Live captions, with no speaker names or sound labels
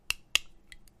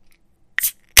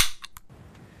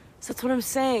So that's what I'm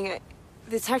saying.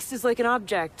 The text is like an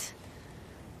object.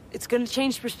 It's gonna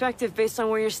change perspective based on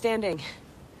where you're standing.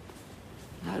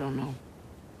 I don't know.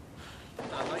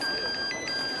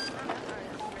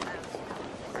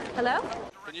 Hello?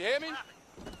 Can you hear me?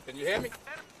 Can you hear me?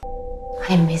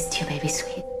 I missed you, baby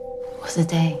sweet. It was a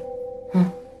day.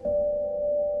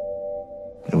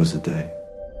 It was a day.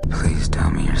 Please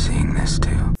tell me you're seeing this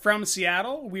too. From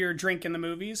Seattle, we're Drinking the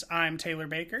Movies. I'm Taylor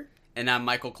Baker. And I'm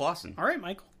Michael Clausen. All right,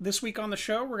 Michael. This week on the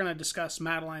show, we're going to discuss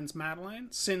Madeline's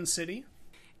Madeline, Sin City.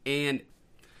 And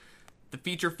the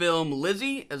feature film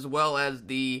Lizzie, as well as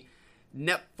the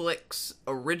Netflix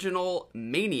original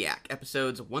Maniac,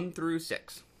 episodes 1 through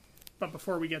 6. But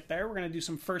before we get there, we're going to do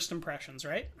some first impressions,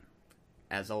 right?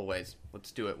 As always,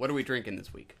 let's do it. What are we drinking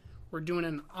this week? We're doing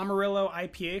an Amarillo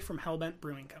IPA from Hellbent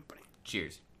Brewing Company.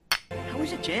 Cheers. How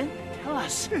is it, Jen? Tell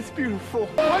us. It's beautiful.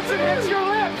 Once it hits your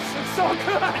lips, it's so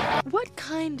good. What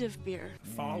kind of beer?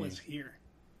 Fall is here.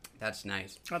 That's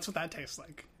nice. That's what that tastes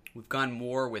like. We've gone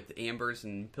more with Ambers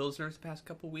and Pilsners the past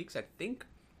couple weeks. I think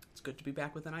it's good to be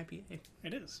back with an IPA.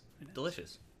 It is.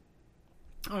 Delicious.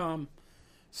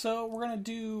 So we're going to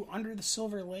do Under the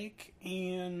Silver Lake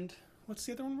and what's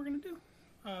the other one we're going to do?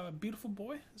 Beautiful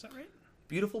Boy, is that right?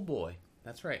 Beautiful Boy.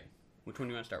 That's right. Which one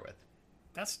do you want to start with?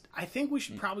 I think we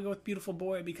should probably go with Beautiful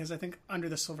Boy because I think Under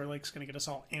the Silver Lake's going to get us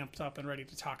all amped up and ready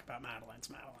to talk about Madeline's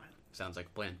Madeline. Sounds like a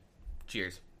plan.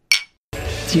 Cheers.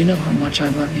 Do you know how much I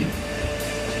love you?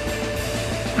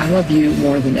 I love you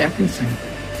more than everything.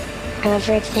 I love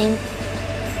everything.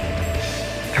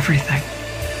 Everything.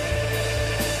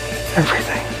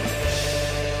 Everything.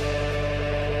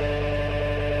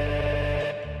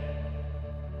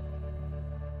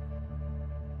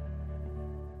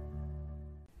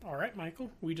 All right,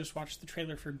 Michael, we just watched the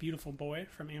trailer for Beautiful Boy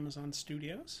from Amazon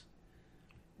Studios.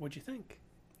 What'd you think?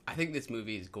 I think this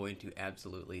movie is going to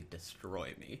absolutely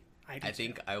destroy me. I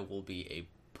think I will be a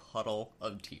puddle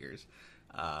of tears.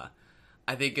 I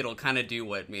think it'll kind of do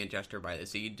what Manchester by the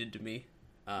Sea did to me.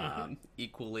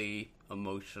 Equally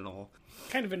emotional.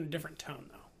 Kind of in a different tone,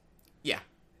 though. Yeah,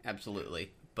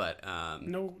 absolutely. But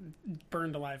no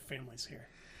burned alive families here.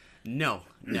 No.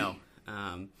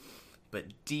 But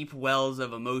deep wells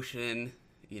of emotion,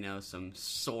 some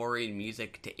soaring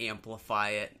music to amplify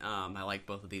it. I like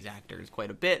both of these actors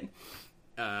quite a bit.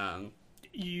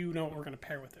 You know what we're going to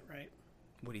pair with it, right?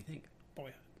 What do you think?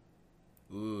 Boyhood.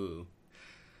 Ooh.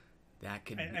 That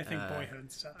could I think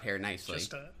Boyhood's pair nicely.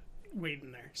 Just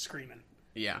waiting there, screaming.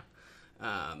 Yeah.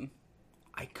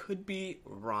 I could be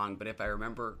wrong, but if I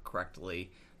remember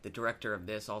correctly, the director of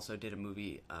this also did a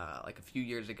movie like a few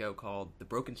years ago called The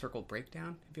Broken Circle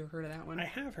Breakdown. Have you ever heard of that one? I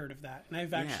have heard of that, and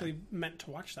I've actually meant to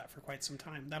watch that for quite some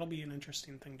time. That'll be an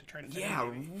interesting thing to try to figure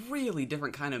out. Yeah, really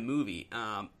different kind of movie.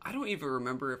 I don't even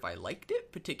remember if I liked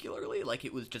it particularly. Like,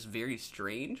 it was just very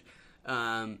strange.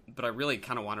 But I really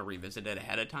kind of want to revisit it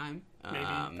ahead of time. Maybe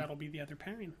that'll be the other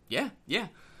pairing. Yeah.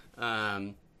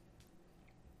 I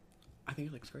think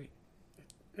it looks great.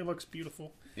 It looks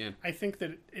beautiful. Yeah. I think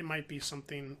that it might be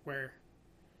something where,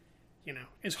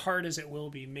 as hard as it will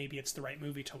be, maybe it's the right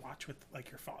movie to watch with, like,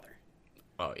 your father.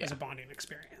 Oh, yeah. As a bonding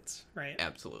experience, right?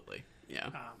 Absolutely. Yeah.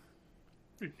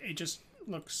 It just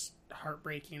looks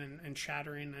heartbreaking and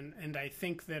shattering, and I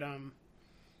think that,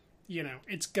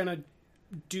 it's gonna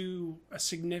do a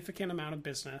significant amount of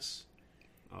business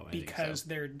because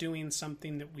they're doing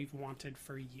something that we've wanted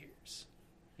for years.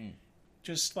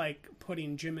 Just like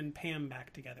putting Jim and Pam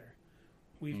back together.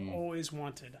 We've always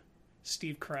wanted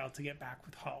Steve Carell to get back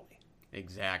with Holly.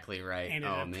 Exactly right. And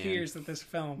it appears that this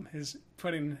film is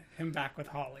putting him back with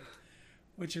Holly,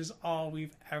 which is all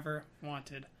we've ever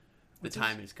wanted. The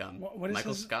time has come. What is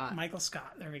Michael Scott. Michael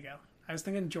Scott. There we go. I was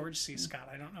thinking George C. Scott.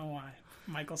 I don't know why.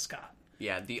 Michael Scott.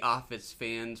 Yeah, The Office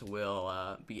fans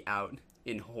will be out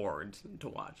in hordes to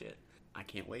watch it. I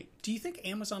can't wait. Do you think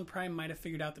Amazon Prime might have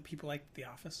figured out that people like The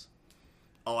Office?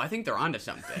 Oh, I think they're onto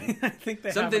something. I think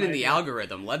they something have in the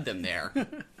algorithm led them there.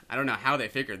 I don't know how they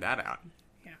figured that out.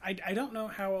 Yeah, I don't know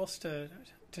how else to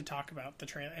talk about the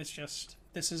trailer. It's just,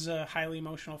 this is a highly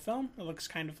emotional film. It looks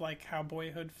kind of like how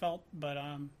Boyhood felt, but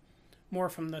more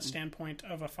from the standpoint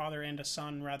of a father and a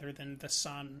son rather than the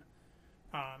son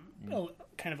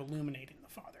kind of illuminating the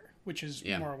father, which is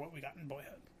more what we got in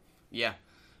Boyhood. Yeah.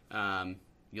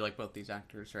 You like both these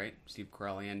actors, right? Steve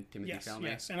Carell and Timothée Chalamet?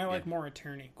 Yes, and I like Maura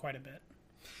Tierney quite a bit.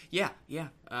 Yeah.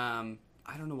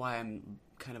 I don't know why I'm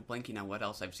kind of blanking on what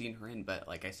else I've seen her in, but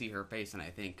like I see her face and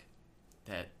I think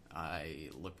that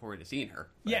I look forward to seeing her.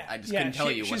 But I just couldn't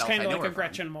tell you what else I know her from. She's kind of like a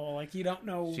Gretchen Mol. Like, you don't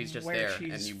know she's just where there,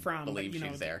 she's and you from. believe but,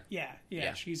 she's there.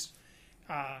 Yeah. She's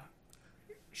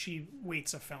she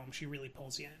waits a film. She really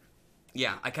pulls you in.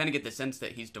 Yeah, I kind of get the sense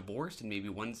that he's divorced and maybe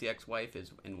one's the ex-wife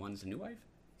and one's the new wife.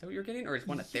 Is that what you're getting? Or is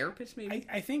one a therapist, maybe?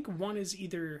 I think one is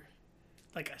either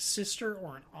like a sister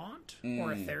or an aunt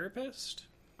or a therapist.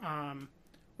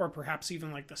 Or perhaps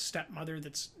even like the stepmother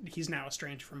he's now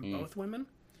estranged from both women.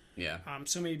 Yeah.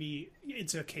 So maybe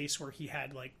it's a case where he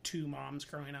had like two moms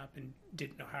growing up and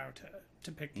didn't know how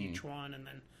to pick each one, and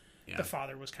then the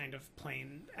father was kind of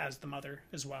playing as the mother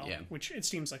as well. Yeah. Which it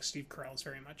seems like Steve Carell is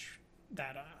very much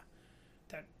that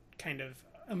kind of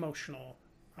emotional,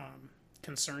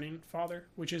 concerning father,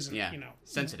 which isn't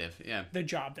sensitive. Yeah. The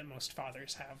job that most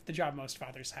fathers have. The job most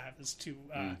fathers have is to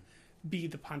be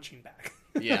the punching bag.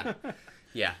 Yeah.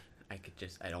 Yeah.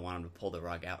 I don't want him to pull the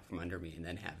rug out from under me and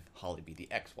then have Holly be the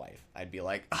ex-wife. I'd be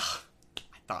like, ugh,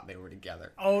 I thought they were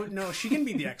together. Oh, no, she can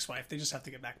be the ex-wife. They just have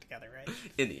to get back together, right?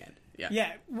 In the end, yeah.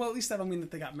 Yeah, well, at least that'll mean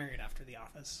that they got married after The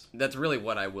Office. That's really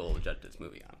what I will judge this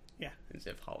movie on. Yeah. Is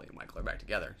if Holly and Michael are back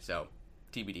together. So,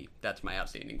 TBD. That's my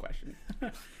outstanding question.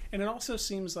 And it also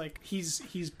seems like he's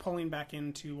pulling back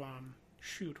into...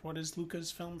 what is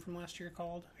Luca's film from last year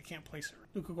called? I can't place it.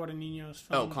 Luca Guadagnino's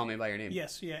film. Oh, Call Me By Your Name.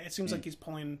 Yes, yeah. It seems like he's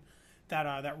pulling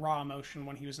that raw emotion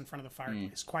when he was in front of the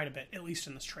fireplace quite a bit, at least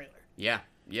in this trailer. Yeah,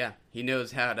 yeah. He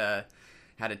knows how to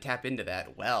tap into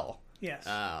that well. Yes.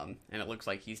 And it looks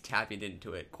like he's tapping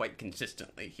into it quite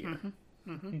consistently here.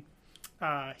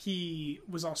 He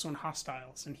was also in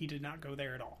Hostiles, and he did not go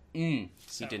there at all.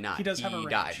 So he did not. He does have a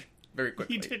range. Died very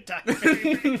quickly. He did die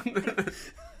very quickly.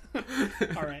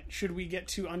 All right, should we get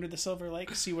to Under the Silver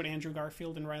Lake, see what Andrew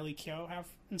Garfield and Riley Keough have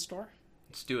in store?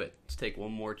 Let's do it. Let's take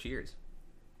one more cheers.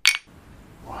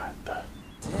 What the?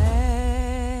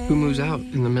 Who moves out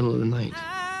in the middle of the night?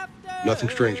 Nothing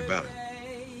strange about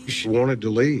it. She wanted to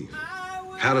leave.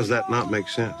 How does that not make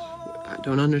sense? I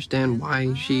don't understand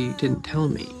why she didn't tell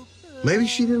me. Maybe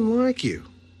she didn't like you.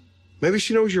 Maybe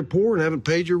she knows you're poor and haven't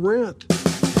paid your rent.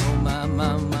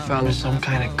 I found some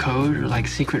kind of code or like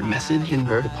secret message in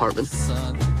her apartment.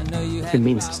 It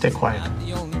means stay quiet.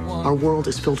 Our world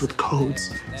is filled with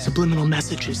codes, subliminal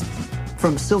messages,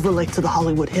 from Silver Lake to the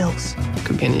Hollywood Hills.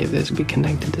 Could any of this be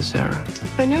connected to Sarah?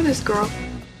 I know this girl.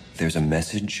 There's a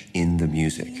message in the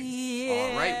music.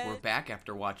 All right, we're back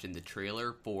after watching the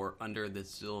trailer for Under the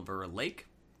Silver Lake.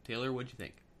 Taylor, what'd you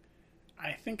think?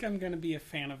 I think I'm going to be a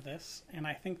fan of this, and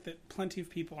I think that plenty of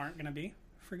people aren't going to be,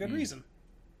 for good reason.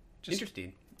 Just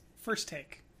interesting. First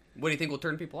take. What do you think will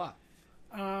turn people off?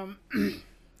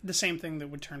 The same thing that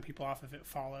would turn people off if It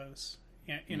Follows.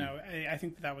 You know, I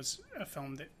think that was a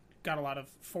film that got a lot of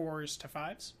 4s to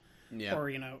 5s. Yeah. Or,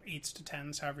 8s to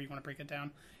 10s, however you want to break it down.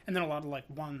 And then a lot of,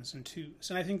 1s and 2s.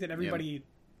 And I think that everybody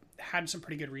had some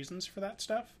pretty good reasons for that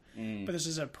stuff. But this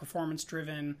is a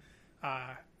performance-driven,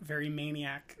 very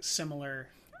Maniac, similar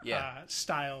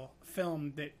style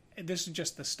film that... This is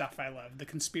just the stuff I love. The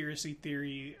conspiracy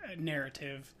theory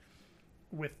narrative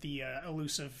with the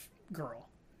elusive girl.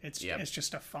 It's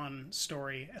just a fun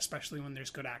story, especially when there's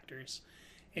good actors.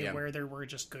 And where there were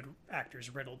just good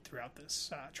actors riddled throughout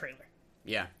this trailer.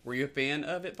 Yeah. Were you a fan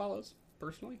of It Follows,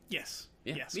 personally? Yes.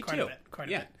 Yeah, yes, me quite too. a bit. Quite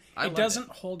a bit. It doesn't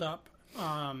hold up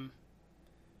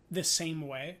the same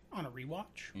way on a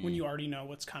rewatch when you already know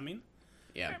what's coming.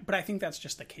 Yeah. But I think that's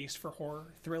just the case for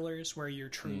horror thrillers where you're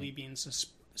truly being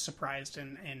surprised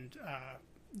and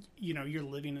you're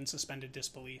living in suspended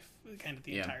disbelief kind of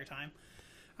the entire time.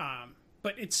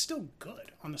 But it's still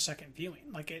good on the second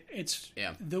viewing. It's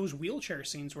those wheelchair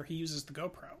scenes where he uses the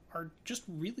GoPro are just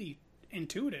really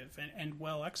intuitive and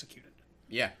well executed.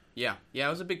 Yeah, I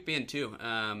was a big fan too.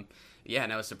 And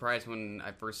I was surprised when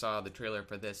I first saw the trailer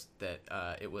for this that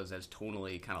it was as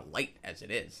tonally kind of light as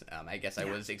it is. I guess I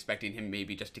was expecting him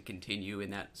maybe just to continue in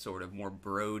that sort of more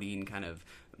brooding kind of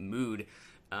mood.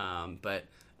 But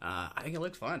I think it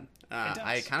looks fun.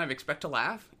 I kind of expect to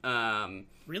laugh.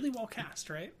 Really well cast,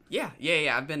 right? Yeah.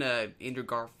 I've been a Andrew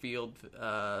Garfield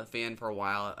fan for a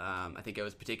while. I think I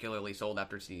was particularly sold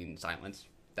after seeing Silence.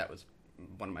 That was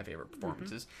one of my favorite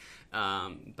performances.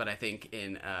 But I think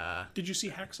in... Did you see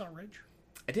Hacksaw Ridge?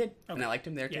 I did, and I liked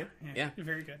him there too. Yeah.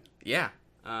 Very good. Yeah.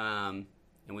 And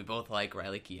we both like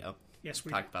Riley Keough. Yes,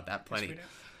 we talked about that plenty. Yes,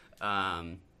 we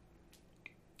do.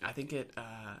 I think it...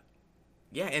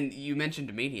 and you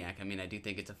mentioned Maniac. I mean, I do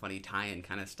think it's a funny tie-in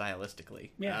kind of stylistically.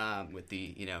 Yeah. With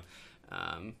the,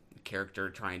 character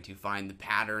trying to find the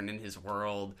pattern in his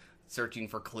world, searching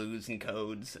for clues and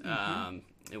codes.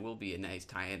 It will be a nice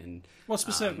tie-in. And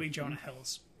specifically Jonah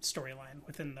Hill's storyline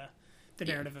within the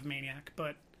narrative of Maniac.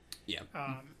 But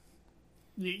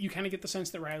you kind of get the sense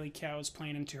that Riley Keough is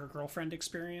playing into her girlfriend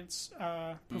experience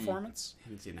performance.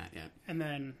 Haven't seen that yet. And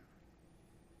then...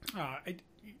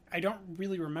 I don't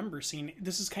really remember seeing.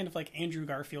 This is kind of like Andrew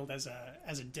Garfield as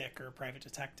a dick or a private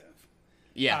detective.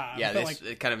 Yeah, this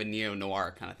kind of a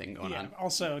neo-noir kind of thing going on.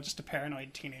 Also, just a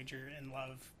paranoid teenager in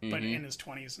love, but in his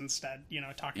 20s instead,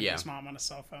 talking to his mom on a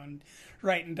cell phone,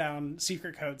 writing down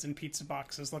secret codes in pizza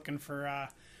boxes, looking for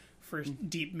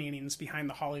deep meanings behind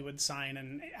the Hollywood sign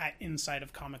and inside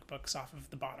of comic books off of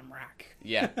the bottom rack.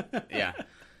 Yeah.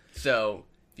 So,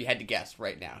 if you had to guess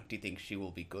right now, do you think she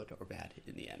will be good or bad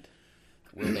in the end?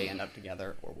 Will they end up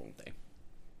together or won't they?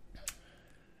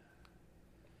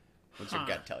 What's your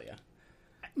gut tell you?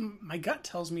 My gut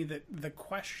tells me that the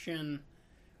question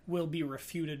will be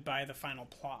refuted by the final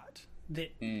plot.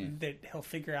 That he'll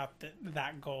figure out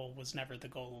that goal was never the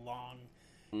goal along,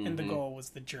 and the goal was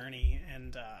the journey,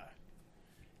 and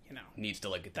needs to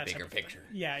look at the bigger picture.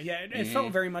 Yeah. It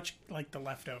felt very much like The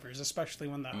Leftovers, especially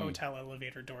when the hotel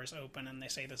elevator doors open and they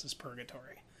say this is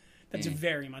purgatory. That's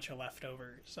very much a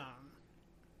Leftovers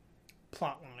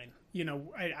plot line.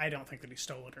 I don't think that he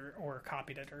stole it or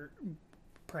copied it, or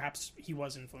perhaps he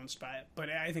was influenced by it, but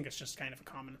I think it's just kind of a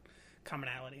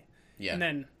commonality. Yeah. And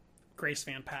then Grace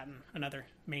Van Patten, another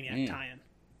Maniac tie-in.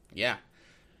 Yeah,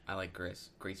 I like Grace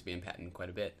Van Patten quite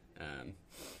a bit.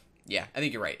 Yeah, I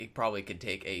think you're right. It probably could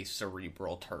take a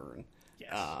cerebral turn.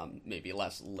 Yes. Maybe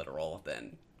less literal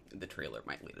than the trailer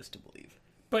might lead us to believe.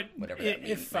 But whatever that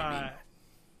means,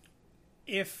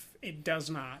 if it does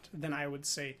not, then I would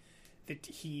say that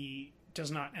he does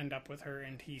not end up with her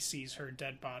and he sees her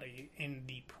dead body in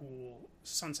the pool,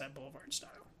 Sunset Boulevard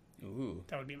style. Ooh.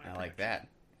 That would be my prediction. Like that.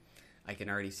 I can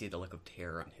already see the look of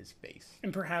terror on his face.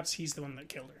 And perhaps he's the one that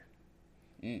killed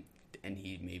her. And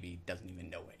he maybe doesn't even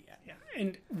know it yet. Yeah.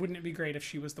 And wouldn't it be great if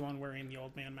she was the one wearing the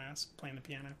old man mask, playing the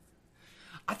piano?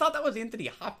 I thought that was Anthony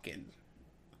Hopkins.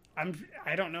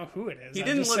 I don't know who it is. He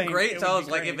didn't look great, so I was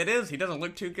like, if it is, he doesn't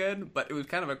look too good, but it was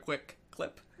kind of a quick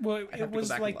clip. Well, it was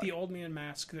like the old man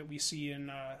mask that we see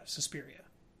in Suspiria.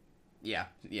 Yeah,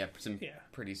 some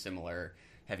pretty similar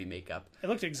heavy makeup. It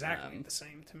looked exactly the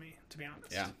same to me, to be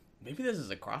honest. Yeah, maybe this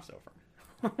is a crossover.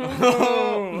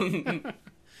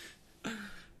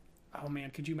 Oh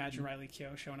man, could you imagine Riley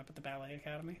Keough showing up at the Ballet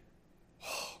Academy?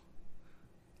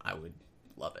 I would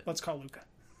love it. Let's call Luca.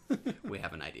 We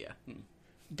have an idea.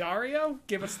 Dario,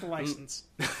 give us the license.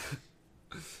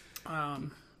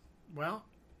 Well,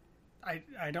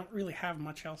 I don't really have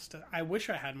much else to... I wish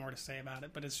I had more to say about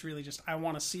it, but it's really just, I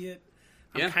want to see it.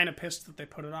 I'm kind of pissed that they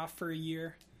put it off for a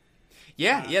year.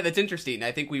 Yeah, that's interesting.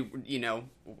 I think we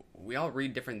all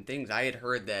read different things. I had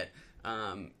heard that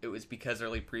it was because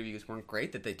early previews weren't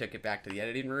great that they took it back to the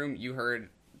editing room. You heard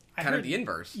kind of the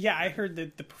inverse. Yeah, I heard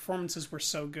that the performances were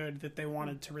so good that they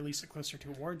wanted to release it closer to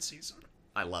awards season.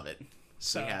 I love it.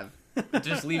 So it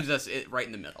just leaves us right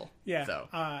in the middle. Yeah. So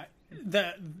I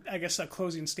guess a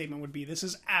closing statement would be: this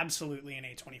is absolutely an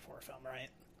A24 film, right?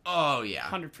 Oh yeah,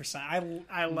 100%.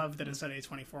 I love that it said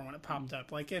A24 when it popped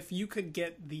up. Like, if you could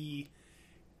get the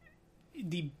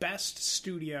best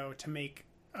studio to make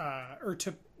or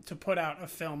to put out a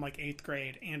film like 8th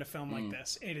Grade and a film like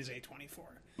this, it is A24.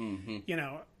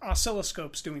 Mm-hmm.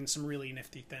 Oscilloscope's doing some really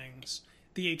nifty things.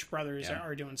 The H brothers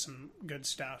are doing some good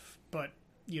stuff, but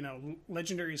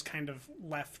Legendary's kind of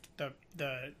left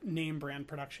the name brand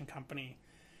production company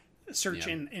search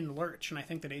in lurch, and I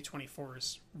think that A24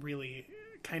 is really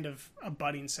kind of a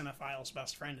budding cinephile's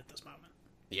best friend at this moment.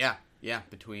 Yeah,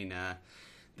 between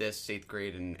this 8th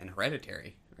Grade and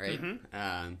Hereditary, right?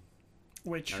 Mm-hmm.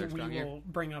 Which we will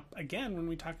bring up again when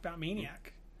we talk about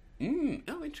Maniac.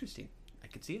 Oh, interesting. I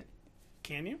could see it.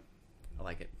 Can you? I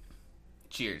like it.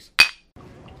 Cheers.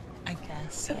 I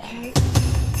guess. Okay.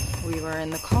 We were in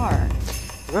the car.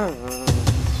 Are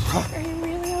you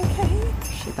really okay?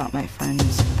 She thought my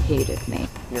friends hated me.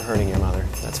 You're hurting your mother.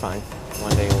 That's fine.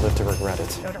 One day you'll live to regret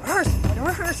it. Go to rehearse. Go to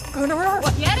rehearse. Go to rehearse.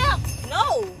 What? Get out!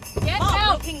 No! Get Mom,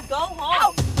 out! We can go home.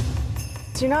 Out.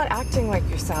 You're not acting like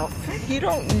yourself. You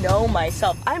don't know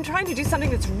myself. I'm trying to do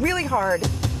something that's really hard.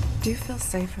 Do you feel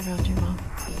safe around your mom?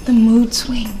 The mood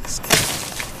swings.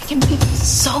 It can be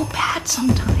so bad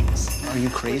sometimes. Are you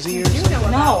crazy or something?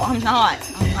 No, I'm not.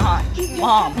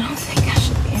 Mom, I don't think I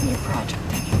should be in your project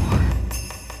anymore.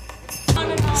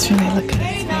 Just really look at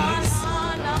its face.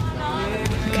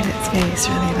 Look at its face,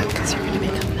 really look, because you're going to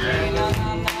become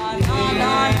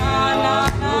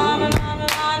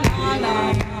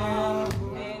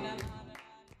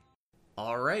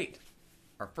All right.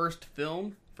 Our first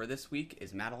film for this week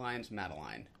is Madeline's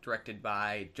Madeline, directed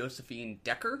by Josephine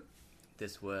Decker.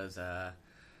 This was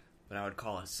what I would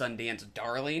call a Sundance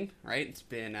darling, right? It's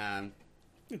been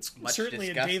it's much certainly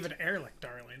discussed. A David Ehrlich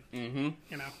darling.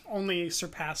 Mm-hmm. Only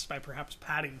surpassed by perhaps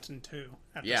Paddington 2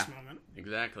 at this moment.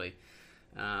 Exactly.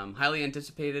 Highly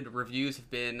anticipated. Reviews have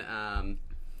been...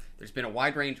 there's been a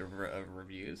wide range of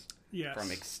reviews. Yes.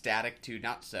 From ecstatic to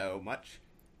not so much.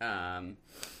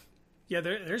 Yeah,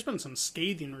 there's been some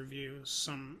scathing reviews,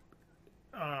 some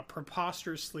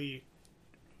preposterously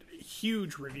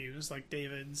huge reviews, like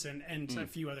David's and a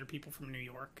few other people from New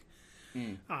York.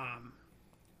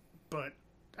 But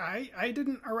I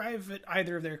didn't arrive at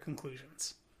either of their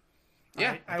conclusions.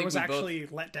 Yeah, I was actually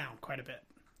let down quite a bit,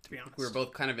 to be honest. We were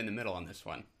both kind of in the middle on this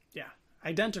one. Yeah,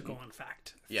 identical, in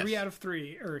fact. Yes. 3 out of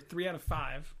 3, or 3 out of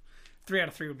 5. 3 out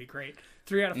of 3 would be great.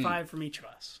 3 out of 5 from each of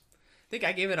us. I think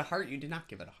I gave it a heart. You did not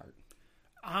give it a heart.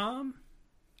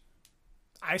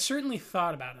 I certainly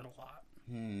thought about it a lot.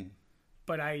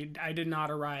 But I did not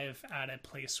arrive at a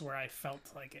place where I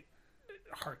felt like it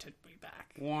hearted me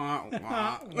back. Wah,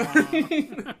 wah.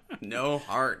 No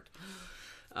heart.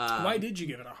 Why did you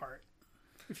give it a heart?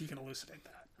 If you can elucidate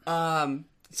that.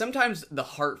 Sometimes the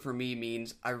heart for me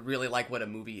means I really like what a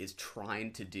movie is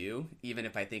trying to do, even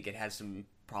if I think it has some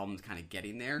problems kind of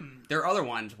getting there. There are other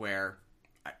ones where,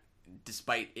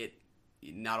 despite it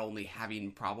not only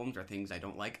having problems or things I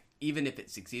don't like, even if it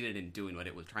succeeded in doing what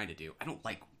it was trying to do, I don't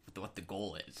like what the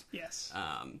goal is. Yes.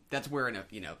 That's where,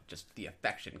 just the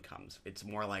affection comes. It's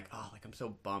more like, I'm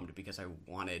so bummed because I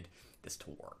wanted this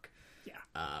to work. Yeah.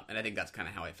 And I think that's kind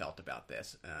of how I felt about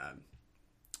this.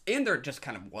 And there just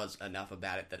kind of was enough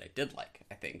about it that I did like,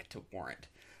 I think, to warrant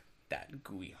that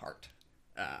gooey heart.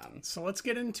 So let's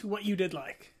get into what you did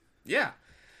like. Yeah.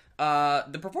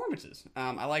 The performances.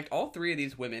 I liked all 3 of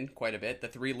these women quite a bit. The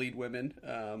 3 lead women.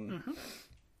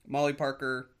 Molly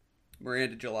Parker,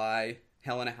 Miranda July,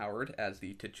 Helena Howard as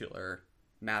the titular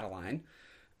Madeline.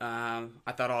 I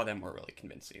thought all of them were really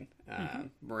convincing.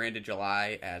 Miranda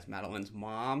July as Madeline's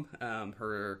mom.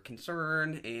 Her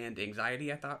concern and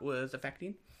anxiety I thought was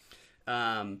affecting.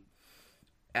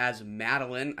 As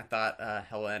Madeline, I thought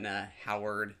Helena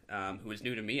Howard, who was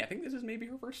new to me. I think this is maybe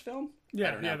her first film.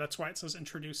 Yeah, that's why it says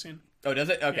introducing. Oh, does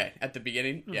it? Okay, yeah. At the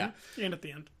beginning? Yeah. And at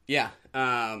the end. Yeah.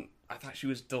 I thought she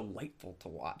was delightful to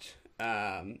watch.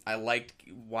 I liked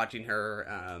watching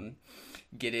her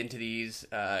get into these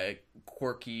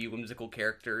quirky, whimsical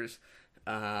characters.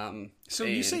 So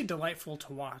you say delightful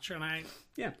to watch, and I...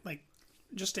 Yeah.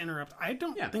 Just to interrupt, I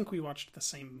don't think we watched the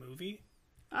same movie.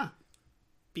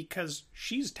 Because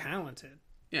she's talented.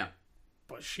 Yeah.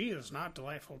 But she is not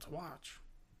delightful to watch.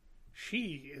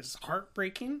 She is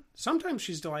heartbreaking. Sometimes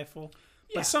she's delightful,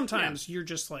 but sometimes you're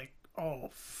just like, oh,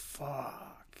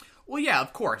 fuck. Well, yeah,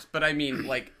 of course. But I mean,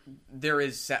 there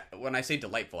is... when I say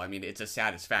delightful, I mean, it's a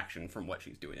satisfaction from what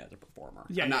she's doing as a performer.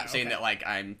 Yeah, I'm not saying that,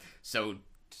 I'm so...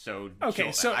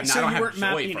 Okay, so you weren't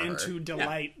mapping into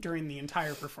delight during the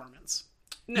entire perforance.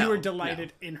 No, you were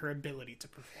delighted in her ability to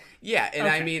perform. Yeah, and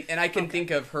I mean, and I can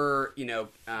think of her,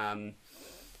 I'm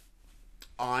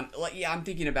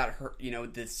thinking about her,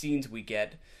 the scenes we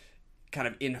get kind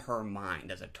of in her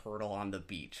mind as a turtle on the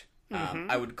beach.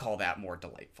 I would call that more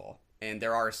delightful. And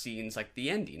there are scenes like the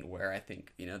ending where I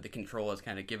think, the control is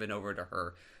kind of given over to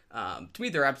her. To me,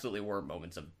 there absolutely were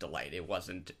moments of delight. It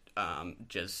wasn't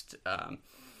just a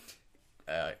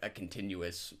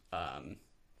continuous...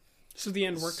 so the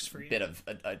end works for you. Bit of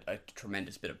a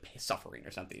tremendous bit of suffering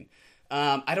or something.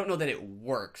 I don't know that it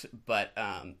works, but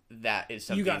that is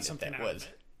something you got something out of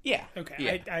it. Yeah. Okay.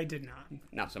 Yeah. I did not.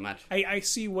 Not so much. I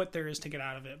see what there is to get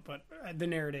out of it, but the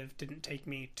narrative didn't take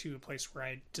me to a place where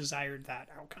I desired that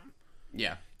outcome.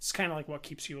 Yeah. It's kind of like what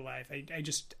keeps you alive.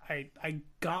 I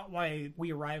got why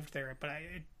we arrived there, but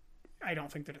I don't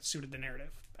think that it suited the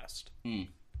narrative best.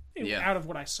 Out of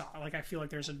what I saw. I feel like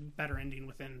there's a better ending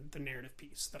within the narrative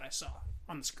piece that I saw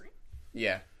on the screen.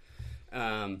 Yeah.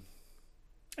 And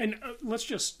let's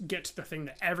just get to the thing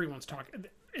that everyone's talking...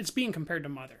 It's being compared to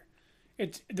Mother.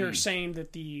 They're saying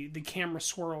that the camera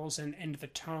swirls and the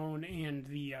tone and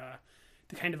the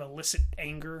kind of illicit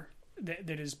anger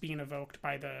that is being evoked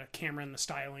by the camera and the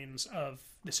stylings of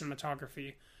the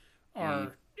cinematography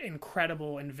are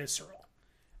incredible and visceral.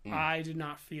 I did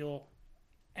not feel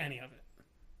any of it.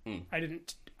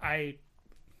 I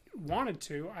wanted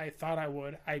to. I thought I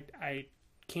would. I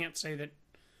can't say that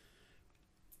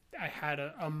I had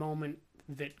a moment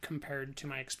that compared to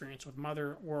my experience with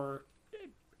Mother or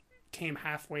came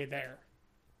halfway there.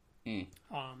 And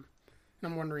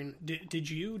I'm wondering, did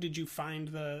you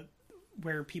find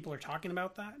where people are talking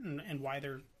about that and why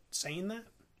they're saying that?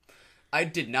 I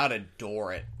did not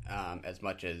adore it as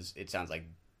much as it sounds like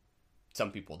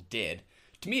some people did.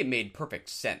 To me, it made perfect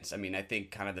sense. I mean, I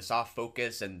think kind of the soft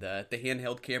focus and the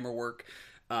handheld camera work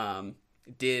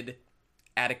did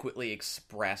adequately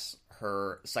express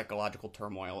her psychological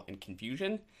turmoil and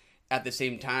confusion. At the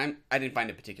same time, I didn't find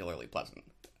it particularly pleasant.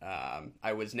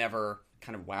 I was never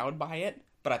kind of wowed by it,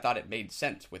 but I thought it made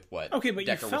sense with what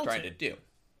Decker was trying to do.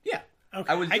 Yeah.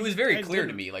 Okay. It was very clear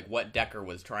to me, like, what Decker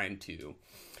was trying to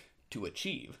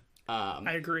achieve.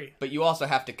 I agree. But you also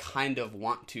have to kind of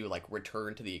want to, like,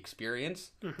 return to the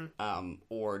experience,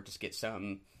 or just get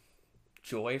some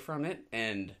joy from it.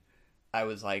 And I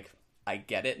was like, I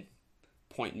get it.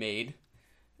 Point made.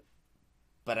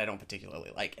 But I don't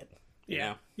particularly like it. Yeah. You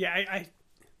know? Yeah,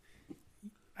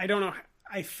 I don't know.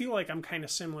 I feel like I'm kind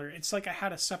of similar. It's like I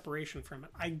had a separation from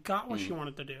it. I got what she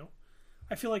wanted to do.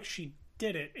 I feel like she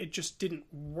did it. It just didn't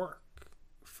work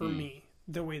for me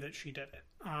the way that she did it.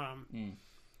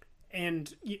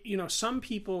 And, you know, some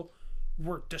people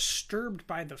were disturbed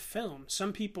by the film.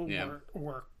 Some people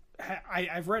were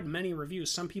I've read many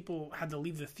reviews. Some people had to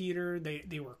leave the theater.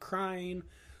 They were crying.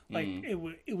 Like,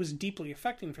 it was deeply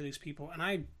affecting for these people. And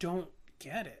I don't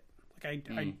get it. Like,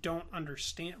 I don't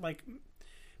understand. Like,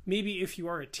 maybe if you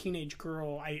are a teenage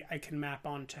girl, I can map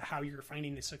on to how you're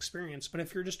finding this experience. But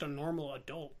if you're just a normal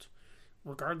adult,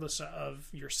 regardless of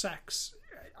your sex,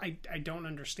 I don't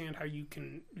understand how you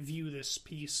can view this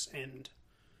piece and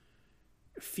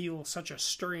feel such a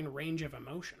stirring range of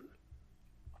emotion.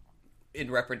 In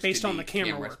reference based to on the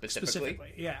camera work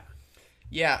specifically. Yeah.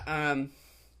 Yeah,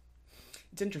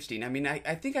 it's interesting. I mean,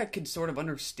 I think I could sort of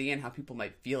understand how people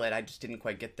might feel it. I just didn't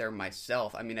quite get there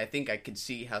myself. I mean, I think I could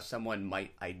see how someone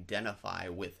might identify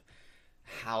with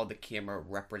how the camera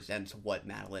represents what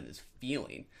Madeleine is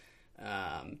feeling.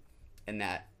 And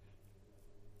that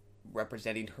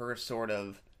representing her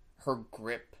her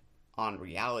grip on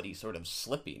reality sort of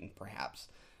slipping, perhaps.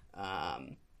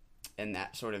 And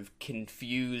that sort of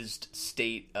confused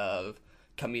state of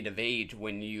coming of age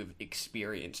when you've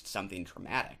experienced something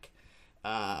traumatic.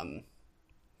 I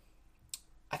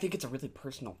think it's a really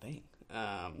personal thing.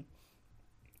 I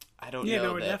don't know. Yeah,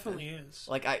 no, it that, definitely is.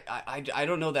 Like, I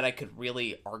don't know that I could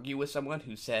really argue with someone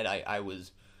who said I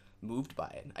was moved by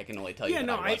it. I can only tell you that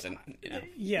I wasn't. You know?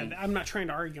 Yeah, I'm not trying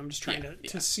to argue. I'm just trying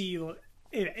to see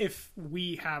if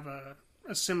we have a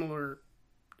similar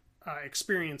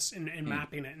experience in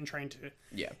mapping it and trying to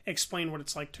explain what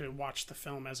it's like to watch the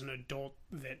film as an adult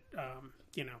that,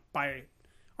 you know, by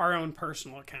our own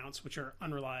personal accounts, which are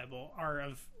unreliable, are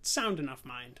of sound enough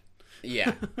mind.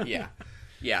 Yeah.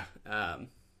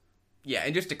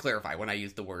 And just to clarify, when I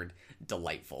use the word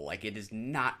delightful, like, it is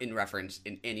not in reference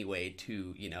in any way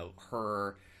to, you know,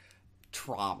 her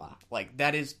trauma. Like,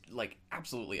 that is, like,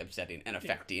 absolutely upsetting and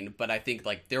affecting, but I think,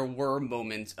 like, there were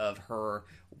moments of her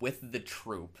with the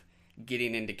troupe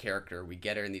getting into character. We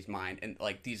get her in these mind, and,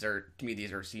 like, these are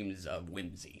scenes of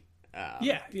whimsy.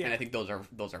 And I think those are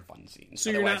fun scenes. So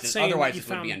you're not saying otherwise this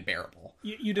would be unbearable.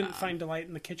 You didn't find delight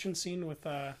in the kitchen scene with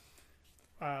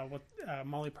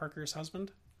Molly Parker's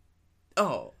husband?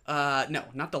 Oh, no,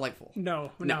 not delightful.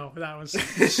 No, that was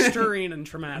stirring and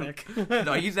traumatic.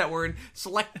 No, I use that word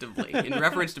selectively in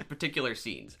reference to particular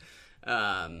scenes.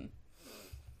 Yeah,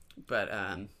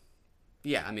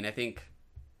 I mean, I think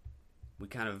we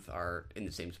kind of are in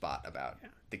the same spot about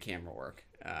the camera work.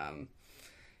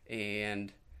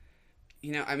 And,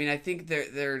 you know, I mean, I think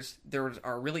there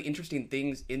are really interesting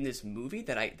things in this movie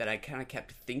that I kind of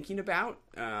kept thinking about,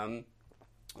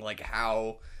 like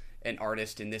how an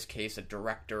artist, in this case a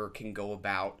director, can go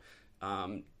about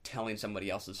telling somebody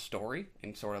else's story,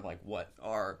 and sort of like what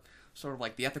are sort of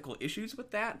like the ethical issues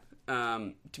with that.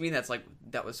 To me,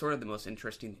 that was sort of the most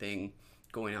interesting thing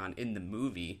going on in the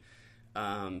movie,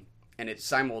 and it's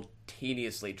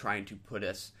simultaneously trying to put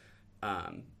us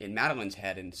in Madeleine's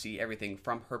head and see everything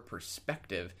from her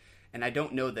perspective. And I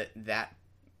don't know that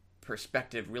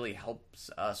perspective really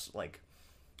helps us, like,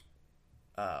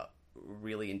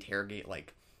 really interrogate,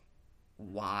 like,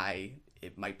 why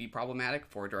it might be problematic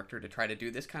for a director to try to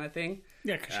do this kind of thing.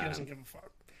 Yeah, because she doesn't give a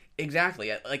fuck.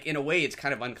 Exactly. Like, in a way, it's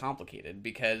kind of uncomplicated,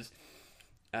 because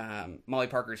Molly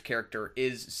Parker's character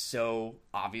is so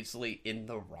obviously in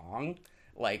the wrong.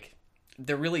 Like,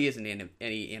 there really isn't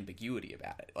any ambiguity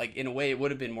about it. Like, in a way, it would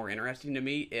have been more interesting to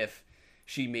me if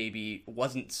she maybe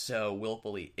wasn't so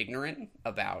willfully ignorant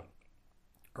about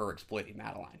her exploiting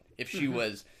Madeleine. If she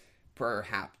was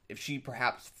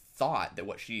perhaps thought that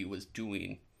what she was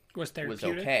doing was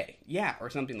okay. Yeah, or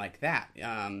something like that.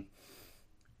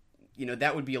 You know,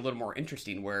 that would be a little more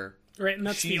interesting, where... Right, and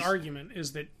that's the argument,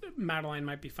 is that Madeleine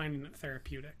might be finding it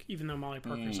therapeutic, even though Molly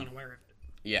Parker's unaware of it.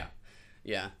 Yeah.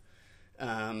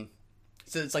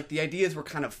 So it's like the ideas were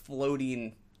kind of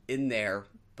floating in there,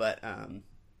 but I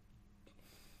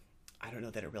don't know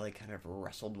that it really kind of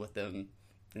wrestled with them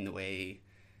in the way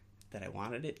that I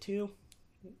wanted it to.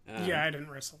 Yeah, I didn't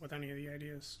wrestle with any of the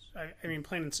ideas. I mean,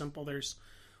 plain and simple, there's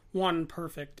one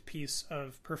perfect piece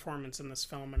of performance in this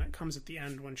film, and it comes at the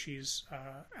end when she's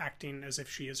acting as if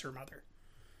she is her mother.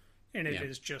 And it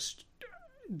is just,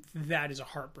 that is a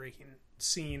heartbreaking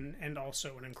scene and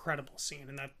also an incredible scene.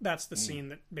 And that's the scene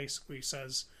that basically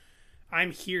says,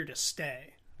 I'm here to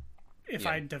stay. If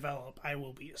I develop, I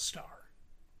will be a star.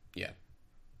 Yeah.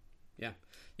 Yeah.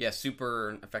 Yeah,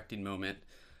 super affecting moment.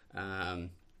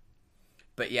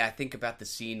 But yeah, I think about the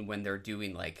scene when they're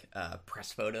doing like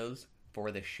press photos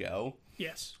for the show.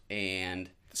 Yes. And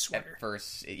the sweater.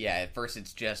 At first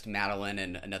it's just Madeline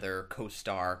and another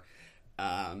co-star.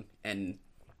 And,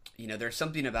 you know, there's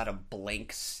something about a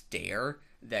blank stare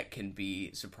that can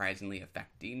be surprisingly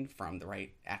affecting from the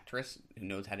right actress who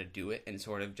knows how to do it, and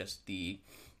sort of just the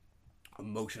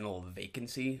emotional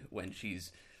vacancy when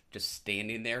she's just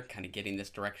standing there kind of getting this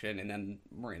direction. And then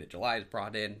Miranda July is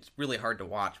brought in. It's really hard to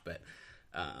watch, but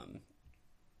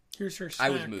here's her snack. I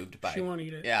was moved by. She wanted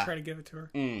you to try to give it to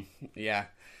her. Yeah,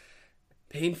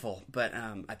 painful, but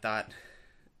I thought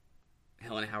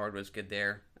Helen Howard was good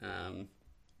there.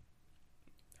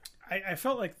 I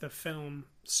felt like the film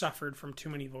suffered from too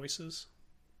many voices.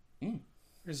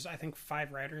 There's, I think,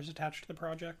 5 writers attached to the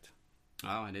project.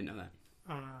 Oh, I didn't know that.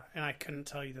 And I couldn't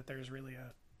tell you that there's really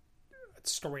a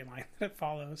storyline that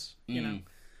follows. You know,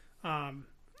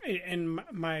 in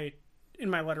my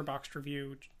Letterboxd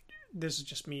review, this is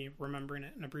just me remembering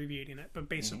it and abbreviating it. But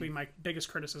basically, my biggest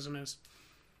criticism is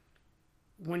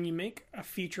when you make a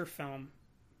feature film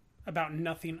about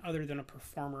nothing other than a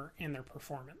performer and their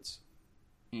performance.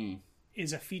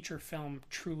 Is a feature film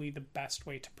truly the best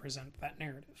way to present that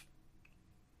narrative?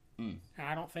 And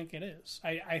I don't think it is.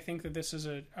 I think that this is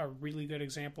a really good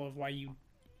example of why you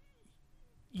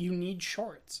need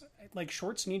shorts. Like,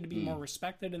 shorts need to be more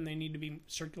respected, and they need to be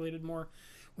circulated more.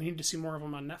 We need to see more of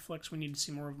them on Netflix. We need to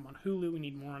see more of them on Hulu. We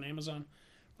need more on Amazon.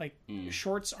 Like,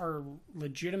 shorts are a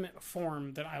legitimate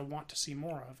form that I want to see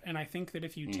more of. And I think that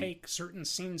if you take certain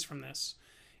scenes from this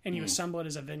and you assemble it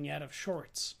as a vignette of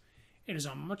shorts, it is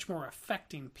a much more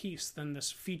affecting piece than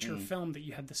this feature film that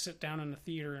you had to sit down in the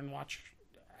theater and watch.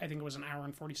 I think it was an hour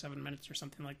and 47 minutes or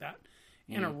something like that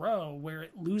in a row, where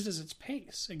it loses its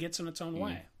pace. It gets in its own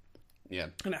way. Yeah.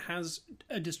 And it has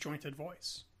a disjointed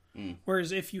voice.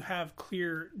 Whereas if you have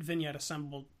clear vignette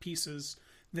assembled pieces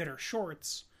that are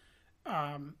shorts,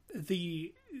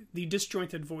 the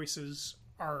disjointed voices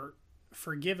are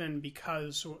forgiven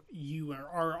because you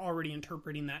are already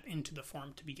interpreting that into the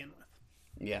form to begin with.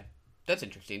 Yeah. That's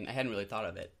interesting. I hadn't really thought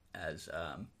of it as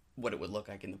what it would look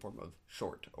like in the form of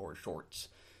short or shorts.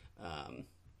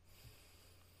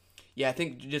 Yeah, I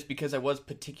think just because I was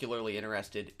particularly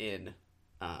interested in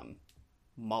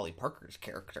Molly Parker's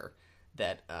character,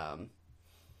 that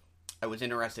I was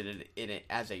interested in it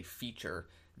as a feature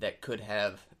that could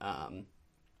have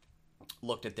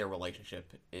looked at their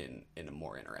relationship in a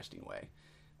more interesting way.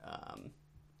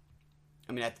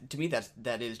 I mean, to me,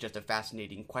 that is just a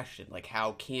fascinating question. Like,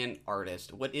 how can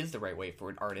what is the right way for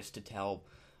an artist to tell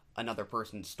another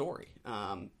person's story?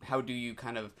 How do you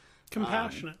kind of...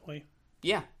 compassionately.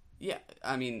 Yeah.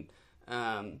 I mean...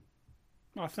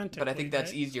 authentically. But I think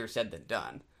that's easier said than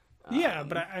done. Yeah,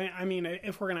 but I mean,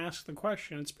 if we're going to ask the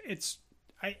question,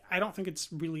 I don't think it's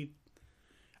really...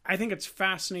 I think it's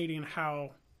fascinating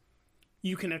how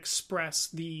you can express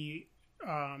the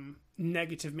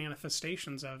negative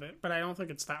manifestations of it, but I don't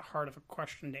think it's that hard of a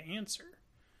question to answer.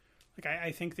 Like,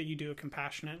 I think that you do it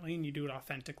compassionately and you do it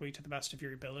authentically to the best of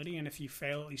your ability, and if you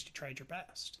fail, at least you tried your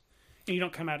best. And you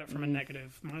don't come at it from a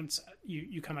negative mindset.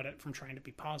 You come at it from trying to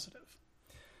be positive.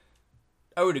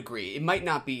 I would agree. It might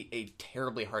not be a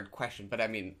terribly hard question, but I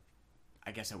mean,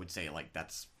 I guess I would say, like,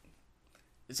 that's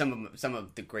some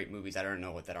of the great movies I don't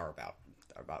know what that are about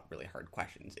really hard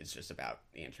questions. It's just about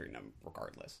answering them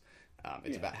regardless.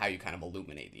 It's about how you kind of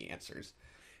illuminate the answers.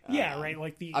 Yeah, right.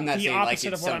 Like the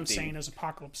opposite of what I'm saying is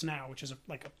Apocalypse Now, which is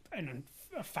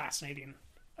a fascinating,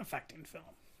 affecting film.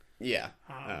 Yeah.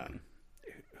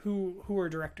 Who are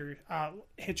directors?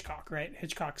 Hitchcock, right?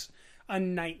 Hitchcock's a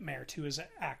nightmare to his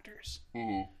actors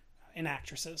and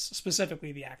actresses,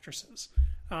 specifically the actresses,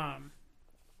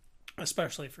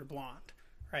 especially for Blonde,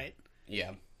 right?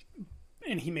 Yeah.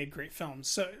 And he made great films.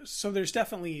 So there's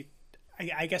definitely,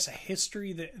 I guess, a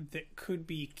history that could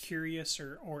be curious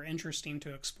or interesting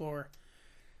to explore.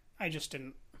 I just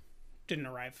didn't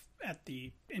arrive at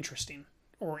the interesting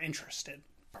or interested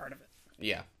part of it.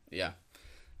 Yeah.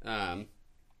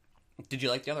 Did you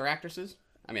like the other actresses?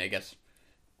 I mean, I guess.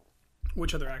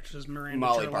 Which other actresses?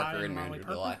 Molly Parker and Miranda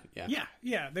July.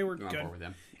 Yeah, they were good. With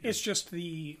them. Yeah. It's just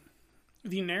the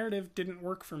narrative didn't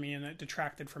work for me, and it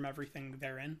detracted from everything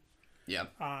therein. Yeah.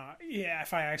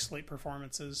 If I isolate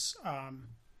performances,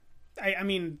 I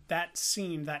mean, that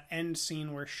end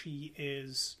scene where she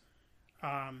is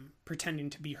pretending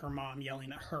to be her mom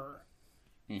yelling at her,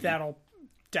 that'll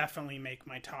definitely make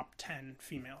my top 10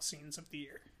 female scenes of the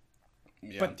year.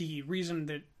 Yeah. But the reason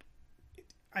that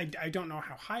I don't know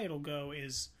how high it'll go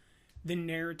is the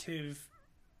narrative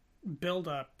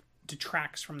build-up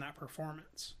detracts from that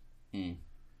performance. You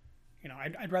know,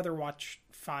 I'd rather watch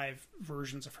 5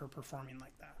 versions of her performing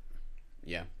like that.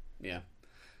 Yeah.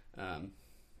 And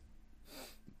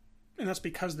that's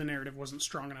because the narrative wasn't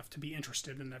strong enough to be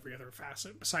interested in every other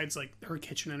facet, besides like her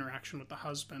kitchen interaction with the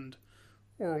husband,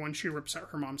 or when she rips out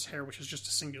her mom's hair, which is just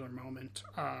a singular moment,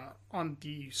 on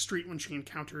the street when she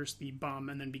encounters the bum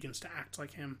and then begins to act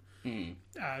like him.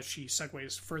 She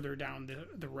segues further down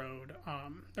the road,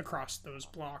 across those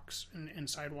blocks and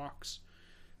sidewalks.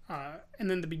 And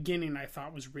then the beginning I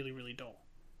thought was really, really dull.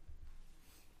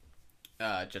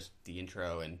 Just the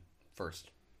intro and first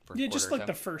yeah, just like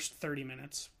the first 30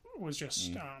 minutes was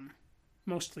just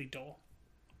mostly dull.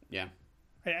 Yeah.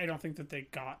 I don't think that they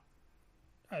got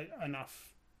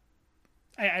enough.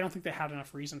 I don't think they had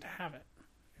enough reason to have it,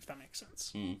 if that makes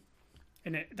sense.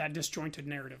 And that disjointed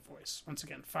narrative voice. Once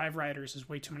again, 5 writers is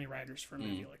way too many writers for a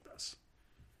movie like this.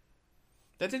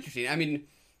 That's interesting. I mean,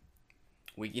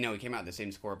 we came out the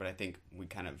same score, but I think we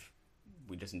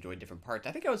just enjoyed different parts.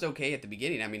 I think I was okay at the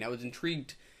beginning. I mean, I was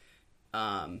intrigued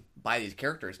by these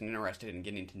characters and interested in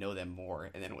getting to know them more,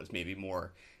 and then was maybe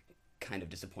more kind of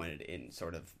disappointed in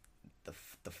sort of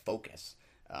the focus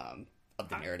of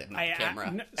the narrative, not the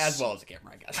camera, as well as the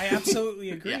camera, I guess. I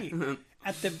absolutely agree.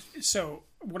 So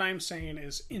what I'm saying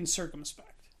is in circumspect.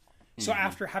 So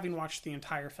after having watched the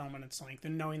entire film in its length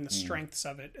and knowing the strengths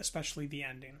of it, especially the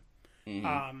ending,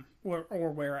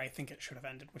 or where I think it should have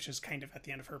ended, which is kind of at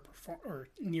the end of her or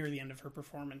near the end of her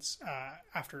performance,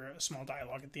 after a small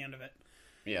dialogue at the end of it.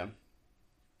 Yeah.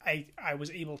 I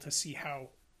was able to see how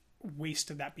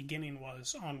wasted that beginning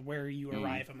was on where you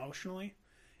arrive emotionally.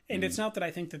 And it's not that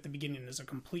I think that the beginning is a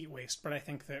complete waste, but I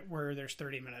think that where there's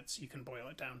 30 minutes, you can boil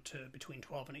it down to between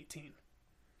 12 and 18.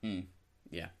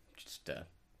 Yeah. Just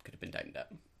could have been tightened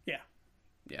up. Yeah.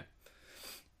 Yeah.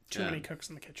 Too many cooks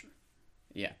in the kitchen.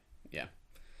 Yeah.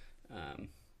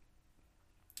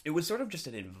 It was sort of just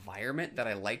an environment that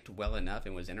I liked well enough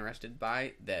and was interested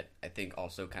by that I think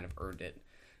also kind of earned it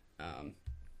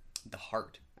the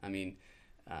heart. I mean,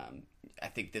 I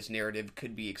think this narrative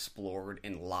could be explored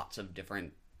in lots of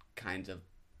different kinds of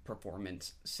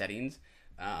performance settings.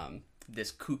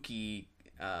 This kooky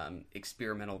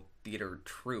experimental theater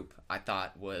troupe I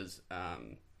thought was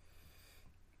fun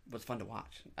to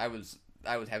watch. I was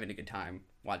having a good time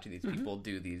watching these people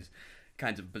do these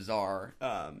kinds of bizarre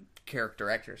character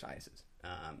exercises.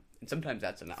 And sometimes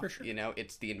that's enough. For sure. You know,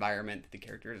 it's the environment that the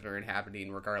characters are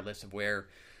inhabiting, regardless of where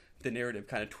the narrative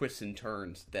kind of twists and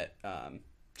turns, that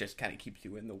just kind of keeps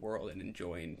you in the world and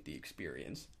enjoying the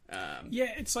experience.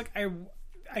 Yeah, it's like I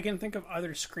can think of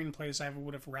other screenplays I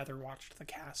would have rather watched the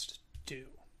cast do.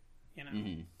 You know,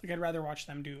 like I'd rather watch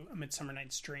them do A Midsummer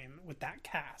Night's Dream with that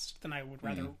cast than I would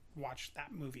rather watch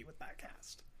that movie with that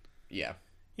cast. Yeah,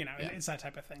 you know, it's that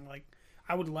type of thing. Like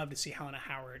I would love to see Helena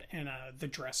Howard in The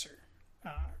Dresser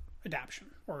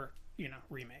adaptation or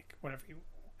remake,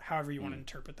 however you want to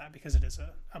interpret that, because it is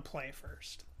a play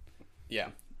first. Yeah.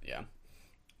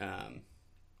 I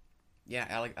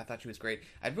thought she was great.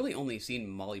 I've really only seen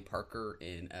Molly Parker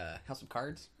in House of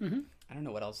Cards. I don't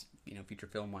know what else, feature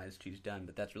film wise she's done,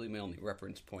 but that's really my only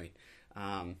reference point.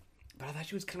 But I thought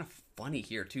she was kind of funny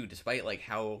here too, despite like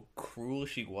how cruel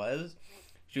she was.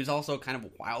 She was also kind of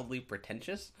wildly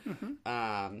pretentious. She's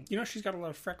got a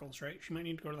lot of freckles, right? She might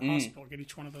need to go to the hospital, get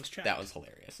each one of those checked. That was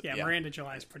hilarious. Yeah, Miranda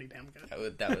July is pretty damn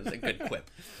good. That was a good quip.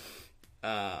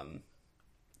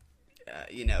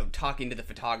 Talking to the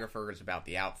photographers about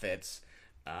the outfits.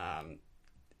 I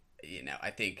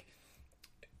think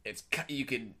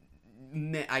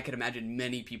I could imagine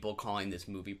many people calling this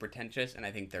movie pretentious, and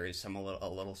I think there is a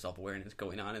little self-awareness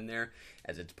going on in there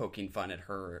as it's poking fun at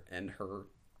her and her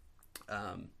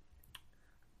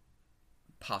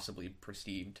possibly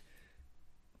perceived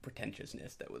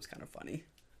pretentiousness that was kind of funny.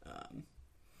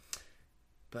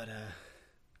 But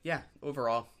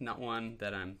overall, not one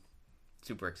that I'm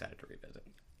super excited to revisit.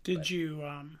 Did you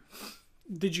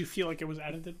feel like it was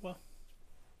edited well?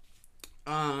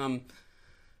 I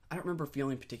don't remember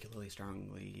feeling particularly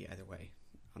strongly either way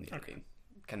on the editing.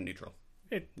 Kind of neutral.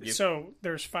 So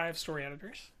there's 5 story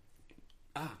editors.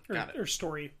 Got it. Or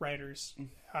story writers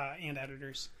and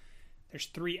editors. There's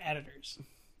 3 editors.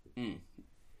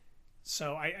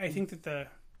 So I think that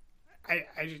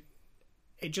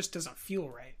it just doesn't feel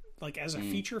right. Like as a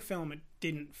feature film, it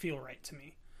didn't feel right to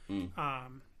me.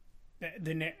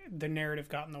 the narrative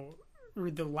got in or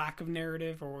the lack of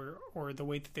narrative, or the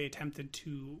way that they attempted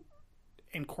to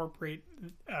incorporate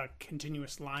a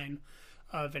continuous line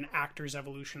of an actor's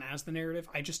evolution as the narrative.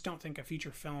 I just don't think a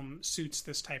feature film suits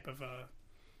this type of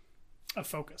a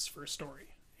focus for a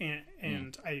story,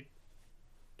 and I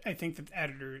think that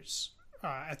editors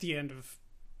at the end of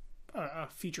a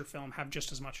feature film have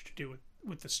just as much to do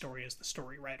with the story as the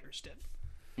story writers did.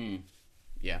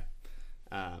 Yeah.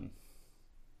 I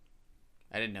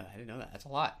didn't know that. That's a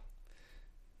lot.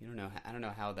 I don't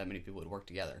know how that many people would work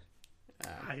together.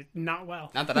 Not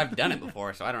well. Not that I've done it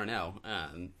before, so I don't know.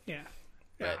 Yeah.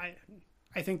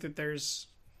 I think that there's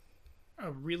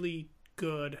a really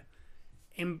good,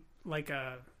 like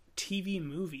a TV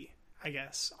movie, I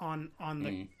guess, on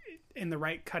the in the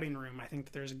right cutting room. I think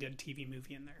that there's a good TV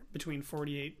movie in there between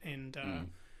 48 and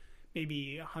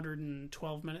maybe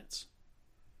 112 minutes.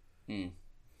 You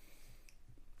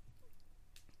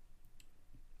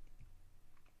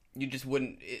just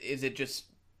wouldn't. Is it just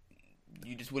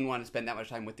you just wouldn't want to spend that much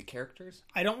time with the characters?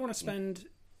 I don't want to spend.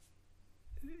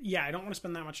 Yeah, I don't want to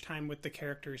spend that much time with the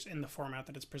characters in the format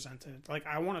that it's presented. Like,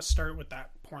 I want to start with that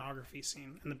pornography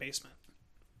scene in the basement.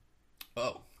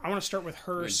 Oh. I want to start with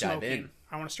her smoking.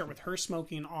 I want to start with her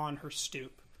smoking on her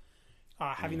stoop.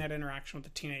 Having that interaction with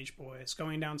the teenage boys.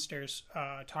 Going downstairs,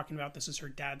 talking about this is her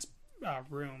dad's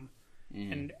room.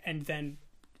 And then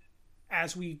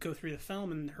as we go through the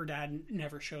film and her dad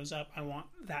never shows up, I want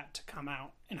that to come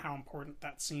out and how important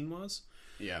that scene was.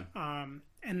 Yeah.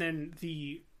 And then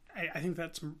I think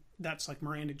that's like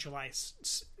Miranda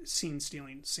July's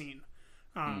scene-stealing scene.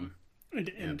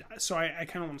 And so I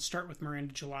kind of want to start with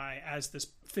Miranda July as this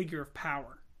figure of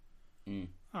power.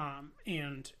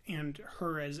 And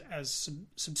her as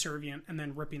subservient, and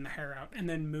then ripping the hair out, and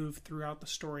then move throughout the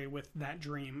story with that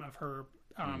dream of her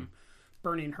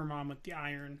burning her mom with the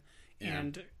iron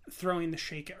and throwing the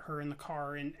shake at her in the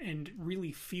car, and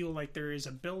really feel like there is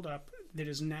a buildup that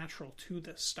is natural to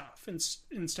this stuff,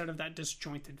 instead of that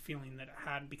disjointed feeling that it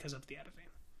had because of the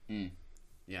editing.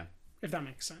 Yeah. If that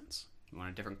makes sense. You want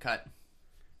a different cut?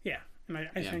 Yeah. And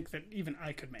I think that even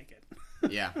I could make it.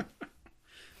 Yeah.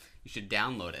 You should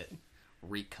download it.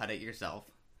 Recut it yourself.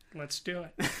 Let's do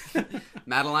it.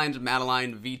 Madeline's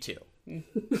Madeline V2.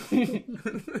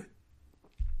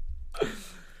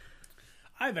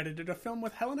 I've edited a film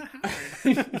with Helena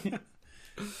Howard.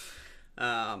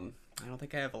 I don't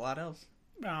think I have a lot else.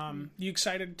 You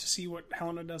excited to see what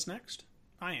Helena does next?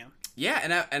 I am.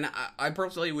 Yeah, and I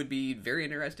personally would be very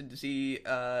interested to see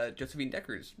Josephine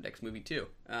Decker's next movie too,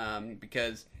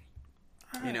 because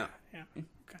yeah, okay.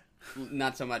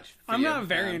 Not so much. I'm not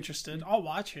very interested. I'll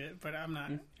watch it, but I'm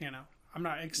not. I'm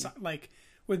not excited. Like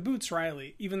with Boots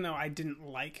Riley, even though I didn't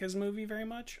like his movie very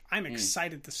much, I'm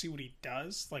excited to see what he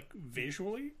does. Like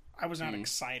visually, I was not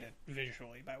excited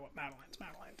visually by what Madeline's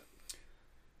Madeline did.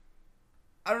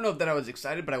 I don't know that I was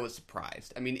excited, but I was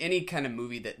surprised. I mean, any kind of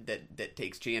movie that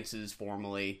takes chances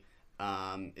formally,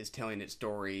 is telling its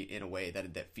story in a way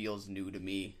that feels new to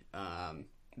me.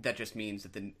 That just means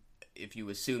that if you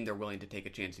assume they're willing to take a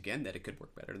chance again, that it could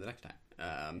work better the next time.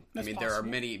 I mean, possible. There are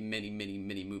many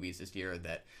movies this year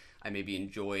that I maybe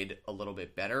enjoyed a little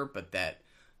bit better, but that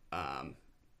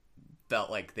felt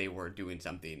like they were doing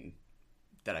something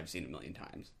that I've seen a million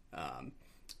times.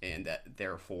 And that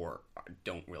therefore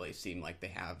don't really seem like they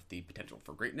have the potential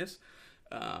for greatness.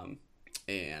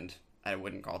 And I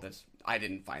wouldn't call this, I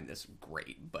didn't find this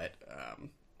great, but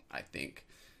I think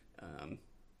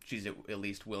she's at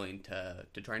least willing to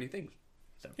try new things.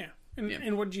 So yeah.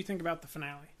 And what did you think about the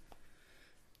finale?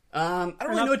 I don't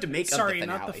really know what to make of the finale. Sorry,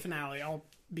 not the finale,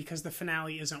 because the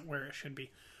finale isn't where it should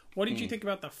be. What did you think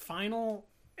about the final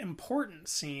important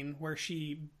scene where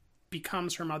she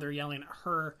becomes her mother, yelling at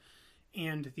her,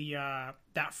 and the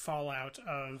that fallout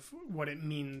of what it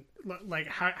mean? Like,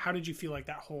 how did you feel like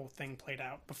that whole thing played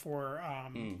out before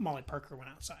Molly Parker went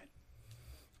outside?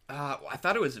 I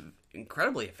thought it was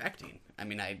incredibly affecting. I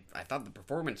mean, I thought the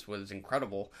performance was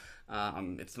incredible.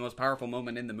 It's the most powerful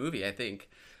moment in the movie, I think.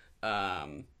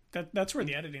 That's where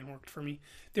the editing worked for me.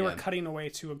 They were cutting away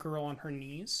to a girl on her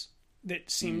knees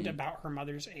that seemed about her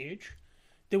mother's age.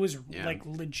 That was like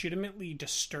legitimately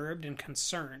disturbed and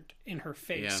concerned in her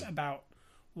face about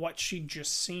what she'd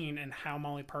just seen and how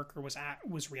Molly Parker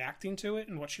was reacting to it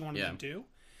and what she wanted to do.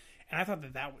 And I thought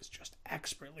that was just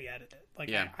expertly edited.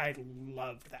 Like I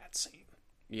loved that scene.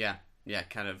 Yeah,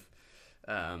 kind of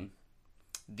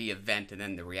the event and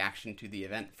then the reaction to the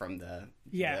event from the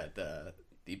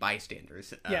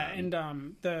bystanders. And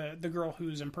the girl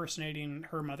who's impersonating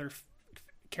her mother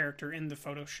character in the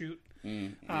photo shoot.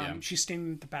 She's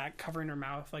standing at the back, covering her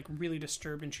mouth, like really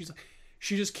disturbed, and she's like,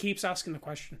 she just keeps asking the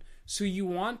question. So you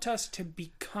want us to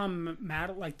become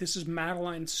like this is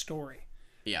Madeline's story?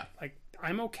 Yeah. Like,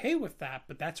 I'm okay with that,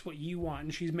 but that's what you want.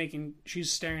 And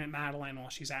she's staring at Madeline while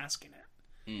she's asking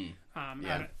it.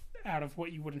 Out of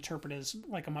what you would interpret as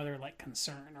like a mother-like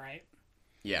concern, right?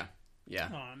 Yeah. Yeah.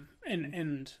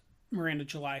 And Miranda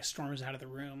July storms out of the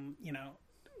room, you know,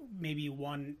 maybe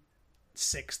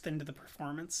 1/6 into the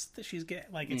performance that she's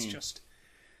getting. Like, it's just,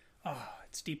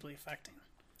 it's deeply affecting.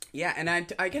 Yeah, and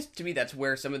I guess to me that's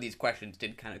where some of these questions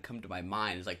did kind of come to my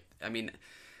mind. It's like, I mean,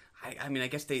 I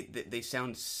guess they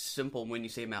sound simple when you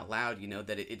say them out loud, you know,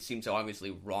 that it seems so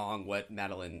obviously wrong what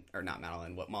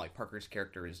what Molly Parker's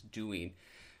character is doing.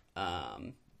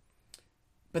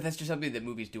 But that's just something that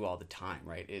movies do all the time,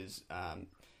 right? Is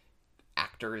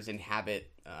actors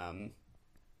inhabit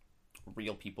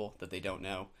real people that they don't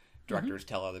know. Directors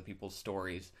tell other people's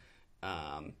stories.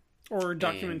 Or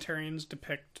documentarians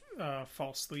depict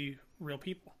falsely real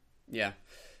people. Yeah.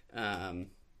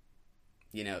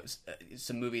 You know,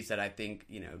 some movies that I think,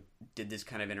 you know, did this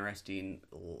kind of interesting,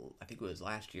 I think it was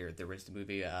last year, there was the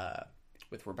movie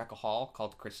with Rebecca Hall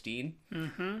called Christine,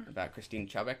 about Christine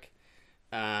Chubbuck.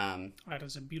 That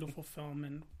is a beautiful film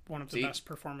and one of the best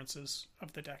performances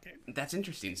of the decade. That's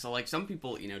interesting. So, like, some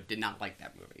people, you know, did not like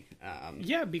that movie.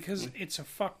 Yeah, because it's a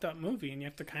fucked up movie, and you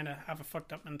have to kind of have a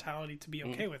fucked up mentality to be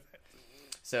okay with it.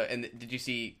 So, and did you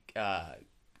see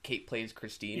Kate Plays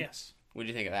Christine? Yes. What did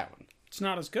you think of that one? It's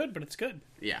not as good, but it's good.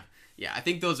 Yeah. Yeah, I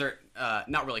think those are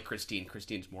not really Christine.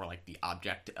 Christine's more like the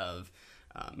object of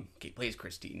Kate Plays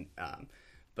Christine.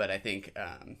 But I think,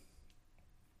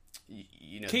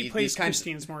 you know... Kate Plays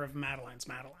Christine's more of Madeline's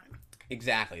Madeline.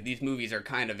 Exactly. These movies are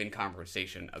kind of in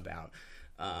conversation about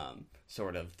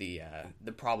sort of the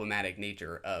problematic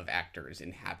nature of actors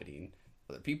inhabiting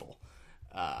other people.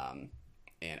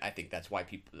 And I think that's why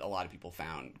a lot of people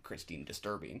found Christine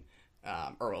disturbing.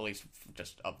 Or at least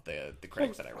just of the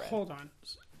critics that I read. Hold on.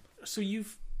 So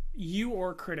you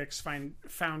or critics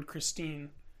found Christine,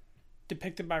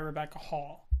 depicted by Rebecca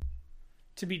Hall,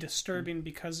 to be disturbing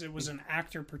because it was an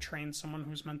actor portraying someone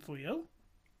who's mentally ill?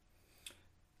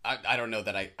 I don't know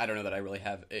that I really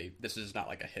have this is not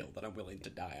like a hill that I'm willing to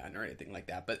die on or anything like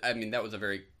that. But I mean, that was a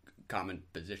very common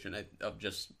position of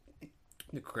just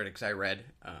the critics I read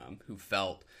who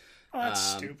felt that's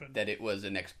stupid. That it was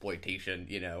an exploitation,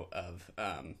 you know, of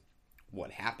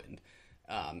what happened,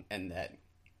 and that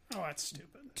that's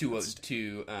stupid.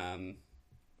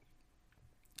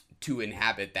 To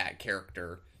inhabit that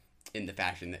character in the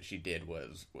fashion that she did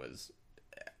was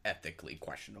ethically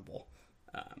questionable.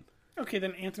 Okay,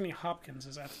 then Anthony Hopkins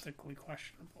is ethically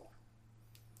questionable,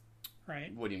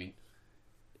 right? What do you mean?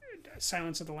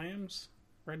 Silence of the Lambs,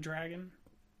 Red Dragon,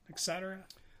 etc.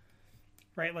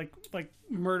 Right, like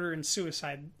murder and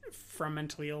suicide from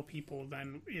mentally ill people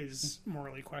then is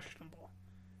morally questionable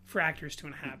for actors to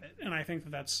inhabit, and I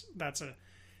think that's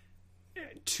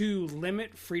to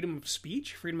limit freedom of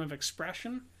speech, freedom of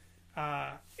expression,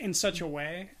 in such a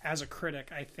way as a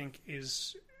critic, I think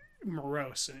is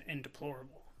morose and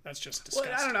deplorable. That's just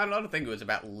disgusting. Well, I don't think it was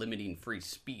about limiting free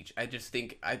speech. I just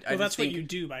think that's what you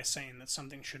do by saying that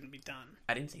something shouldn't be done.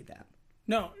 I didn't say that.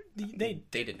 No, they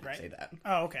didn't right? say that.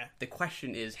 Oh, okay. The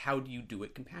question is, how do you do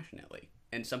it compassionately?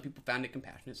 And some people found it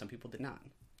compassionate, some people did not.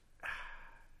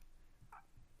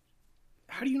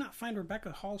 How do you not find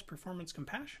Rebecca Hall's performance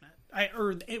compassionate?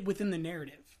 Within the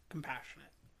narrative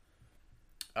compassionate?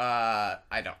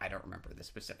 I don't remember the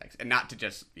specifics, and not to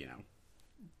just, you know,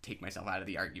 take myself out of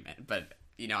the argument, but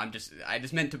you know, I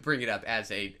just meant to bring it up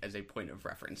as a point of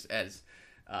reference, as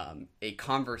a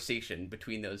conversation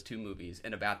between those two movies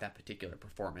and about that particular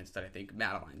performance that I think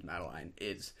Madeline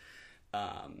is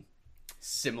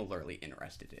similarly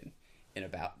interested in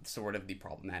about sort of the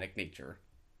problematic nature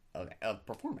of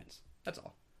performance. That's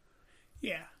all.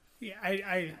 Yeah.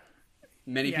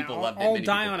 Many people loved it. I'll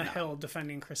die on a hill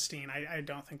defending Christine. I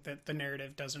don't think that the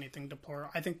narrative does anything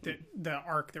deplorable. I think that the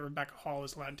arc that Rebecca Hall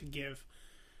is allowed to give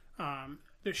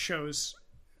that shows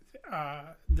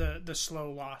the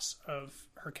slow loss of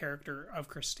her character of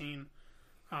Christine,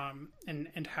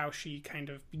 and how she kind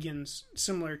of begins,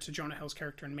 similar to Jonah Hill's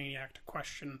character in Maniac, to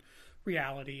question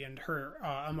reality, and her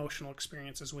emotional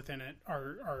experiences within it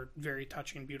are very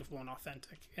touching, beautiful, and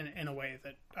authentic in a way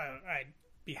that I'd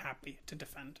be happy to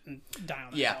defend and die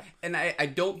on that hill. And I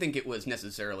don't think it was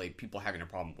necessarily people having a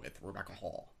problem with Rebecca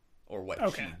Hall or what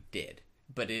she did,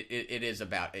 but it is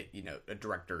about you know, a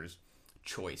director's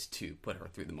choice to put her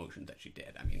through the motions that she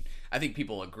did. I mean, I think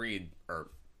people agreed, or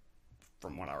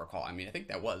from what I recall, I mean, I think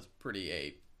that was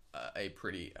a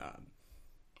pretty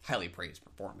highly praised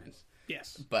performance.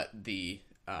 Yes, but the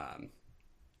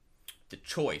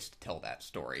choice to tell that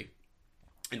story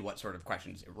and what sort of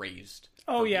questions it raised.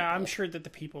 Oh yeah, people. I'm sure that the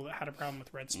people that had a problem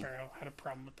with Red Sparrow had a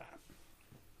problem with that.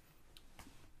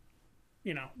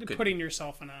 You know, putting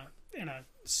yourself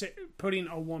putting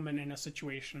a woman in a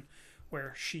situation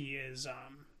where she is,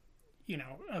 you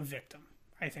know, a victim.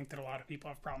 I think that a lot of people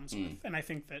have problems with, and I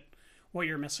think that what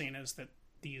you're missing is that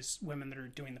these women that are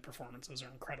doing the performances are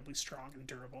incredibly strong and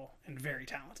durable and very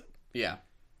talented. Yeah.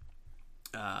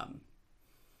 I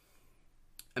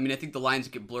mean, I think the lines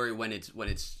get blurry when it's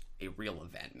a real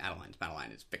event.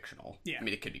 Madeline is fictional. Yeah. I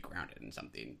mean, it could be grounded in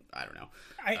something. I don't know.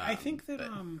 I think that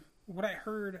what I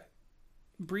heard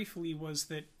briefly was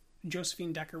that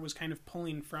Josephine Decker was kind of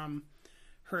pulling from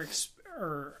her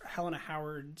or Helena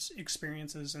Howard's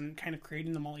experiences and kind of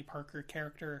creating the Molly Parker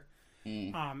character. I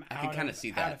can kind of see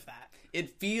that. Out of that.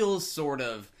 It feels sort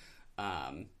of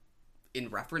in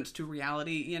reference to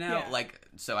reality, you know? Yeah.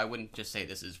 So I wouldn't just say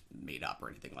this is made up or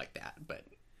anything like that, but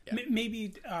yeah.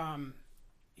 Maybe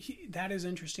that is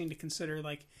interesting to consider,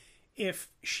 like, if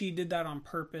she did that on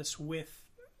purpose with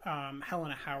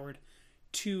Helena Howard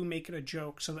to make it a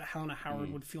joke so that Helena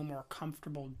Howard would feel more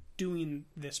comfortable doing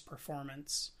this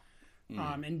performance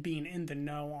and being in the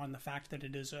know on the fact that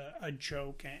it is a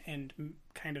joke and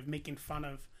kind of making fun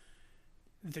of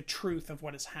the truth of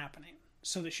what is happening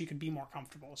so that she could be more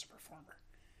comfortable as a performer.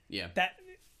 Yeah. That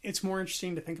it's more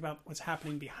interesting to think about what's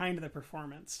happening behind the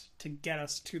performance to get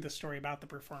us to the story about the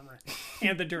performer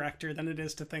and the director than it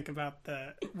is to think about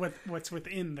what's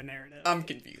within the narrative. I'm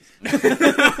confused.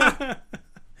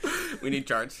 We need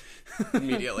charts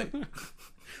immediately.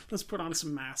 Let's put on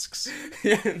some masks.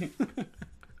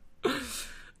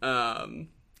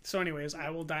 So anyways,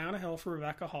 I Will Die on a Hill for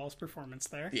Rebecca Hall's performance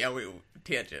there. Yeah,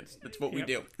 tangents. That's what we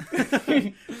do.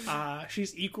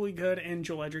 She's equally good in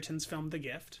Joel Edgerton's film The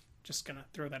Gift. Just gonna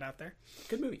throw that out there.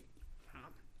 Good movie.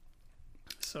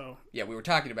 So yeah, we were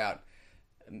talking about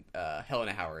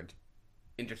Helena Howard.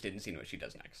 Interested in seeing what she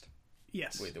does next.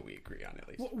 Yes, that we agree on at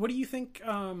least. What do you think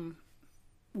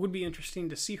would be interesting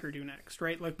to see her do next?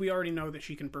 Right, like we already know that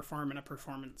she can perform in a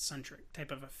performance-centric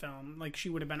type of a film. Like she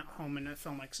would have been at home in a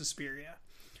film like Suspiria.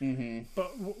 Mm-hmm.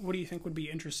 But what do you think would be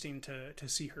interesting to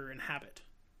see her inhabit?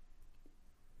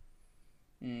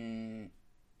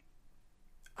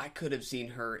 I could have seen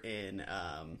her in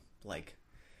like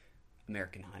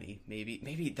American Honey.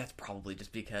 Maybe that's probably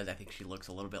just because I think she looks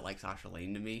a little bit like Sasha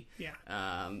Lane to me. Yeah.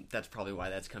 That's probably why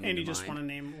that's coming. And you to just want to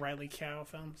name Riley Keough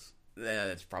films.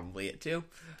 That's probably it too.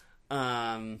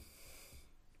 I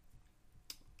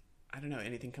don't know.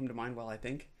 Anything come to mind while I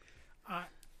think?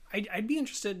 I'd be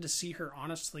interested to see her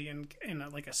honestly in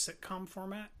like a sitcom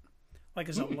format, like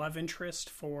as a love interest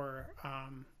for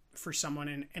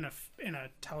someone in a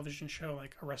television show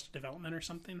like Arrested Development or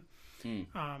something.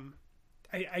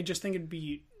 I just think it'd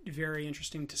be very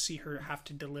interesting to see her have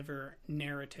to deliver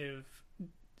narrative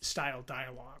style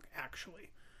dialogue actually,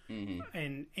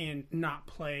 and not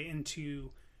play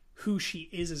into who she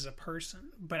is as a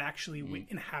person, but actually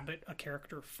inhabit a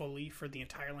character fully for the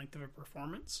entire length of a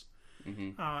performance.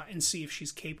 And see if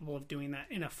she's capable of doing that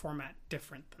in a format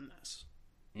different than this.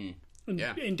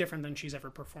 And different than she's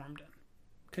ever performed in.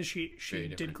 Because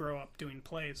she did grow up doing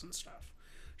plays and stuff.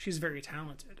 She's very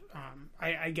talented.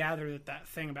 I gather that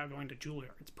thing about going to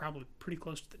Juilliard, it's probably pretty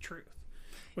close to the truth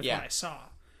with what I saw.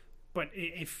 But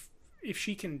if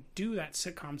she can do that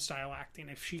sitcom style acting,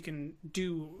 if she can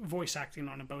do voice acting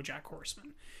on a BoJack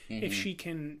Horseman, if she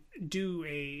can do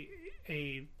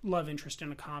a love interest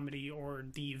in a comedy or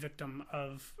the victim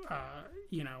of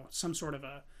some sort of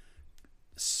a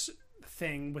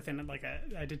thing within like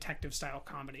a detective style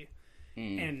comedy,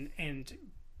 and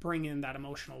bring in that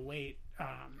emotional weight,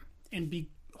 and be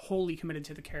wholly committed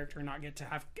to the character and not get to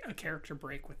have a character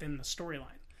break within the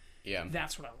storyline. Yeah,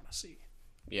 that's what I want to see.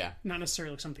 Yeah, not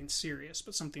necessarily something serious,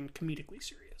 but something comedically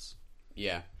serious.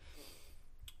 Yeah.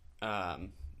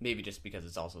 Maybe just because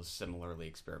it's also similarly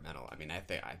experimental. I mean, I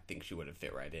think she would have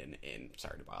fit right in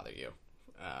Sorry to Bother You.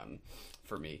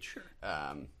 For me, sure.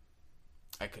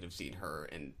 I could have seen her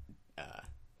in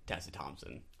Tessa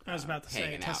Thompson. I was about to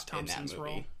say Tessa Thompson's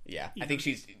role. Yeah, I think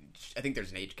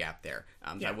there's an age gap there.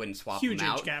 So I wouldn't swap them out.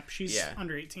 Huge age gap. She's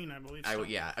under 18, I believe. So.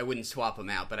 I wouldn't swap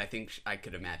them out, but I think I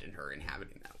could imagine her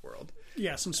inhabiting that world.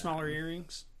 Yeah, some smaller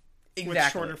earrings. Exactly.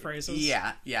 With shorter phrases.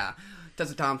 Yeah.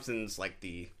 Tessa Thompson's like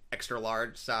the extra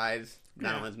large size.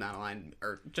 Madeline's Madeline,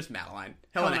 or just Madeline.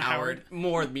 Helena Howard.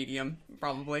 More medium,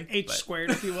 probably. H squared,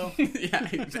 if you will. Yeah,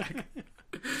 exactly.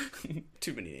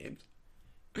 Too many names.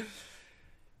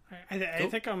 I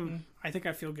think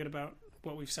I feel good about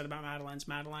what we've said about Madeline's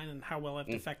Madeline and how well I've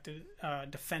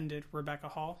defended Rebecca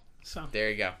Hall. So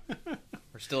there you go.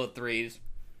 We're still at 3s.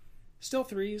 Still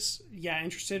 3s. Yeah,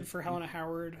 interested for Helena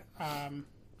Howard.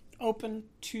 open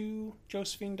to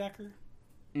Josephine Decker.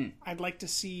 I'd like to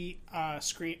see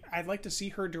I'd like to see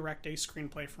her direct a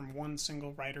screenplay from one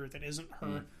single writer that isn't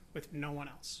her, with no one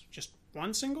else. Just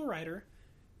one single writer.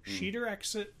 She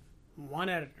directs it. One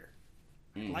editor.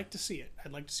 I'd like to see it.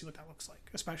 I'd like to see what that looks like,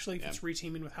 especially if it's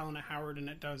reteaming with Helena Howard and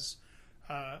it does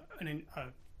a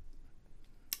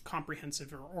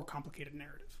comprehensive or complicated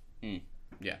narrative.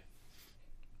 Yeah,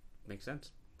 makes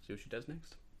sense. See what she does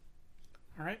next.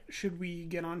 All right, should we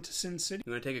get on to Sin City?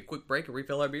 You want to take a quick break and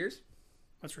refill our beers?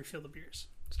 Let's refill the beers.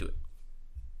 Let's do it.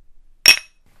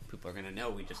 People are going to know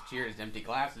we just cheers empty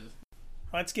glasses.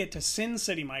 Let's get to Sin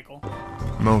City, Michael.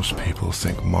 Most people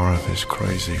think Marv is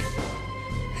crazy.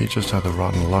 He just had the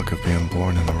rotten luck of being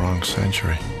born in the wrong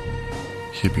century.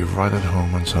 He'd be right at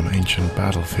home on some ancient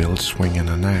battlefield swinging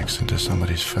an axe into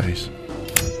somebody's face.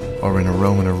 Or in a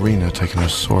Roman arena taking a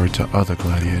sword to other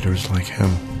gladiators like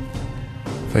him.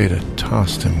 They'd have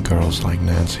tossed him girls like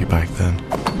Nancy back then.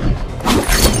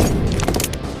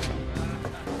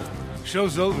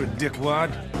 Show's over,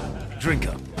 dickwad. Drink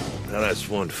up. Now that's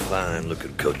one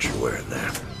fine-looking coat you're wearing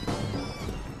there.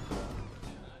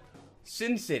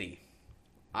 Sin City.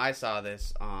 I saw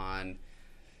this on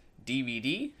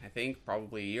DVD, I think,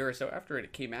 probably a year or so after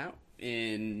it came out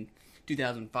in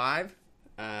 2005.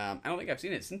 I don't think I've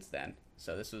seen it since then,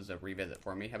 so this was a revisit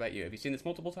for me. How about you? Have you seen this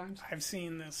multiple times? I've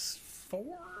seen this 4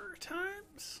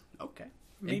 times. Okay.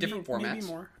 Maybe, in different formats? Maybe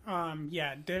more.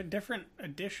 Yeah, different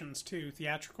editions, too.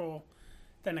 Theatrical,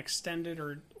 then extended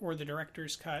or the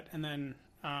director's cut, and then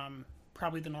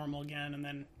probably the normal again, and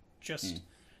then just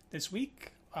this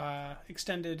week,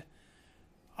 extended,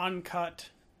 uncut,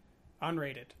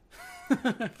 unrated.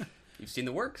 You've seen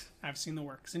the works? I've seen the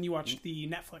works. And you watched the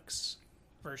Netflix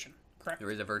version, correct?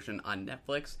 There is a version on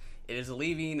Netflix. It is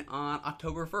leaving on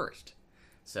October 1st.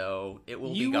 So it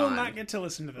will be gone. You will not get to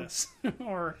listen to this.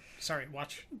 Or, sorry,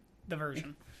 watch the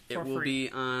version. It will be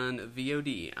on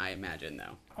VOD, I imagine,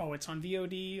 though. Oh, it's on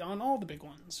VOD on all the big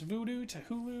ones. Vudu to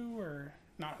Hulu, or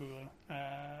not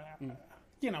Hulu.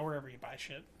 You know, wherever you buy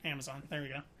shit. Amazon. There we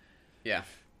go. Yeah.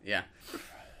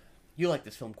 You like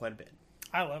this film quite a bit.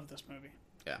 I love this movie.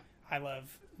 Yeah. I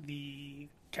love the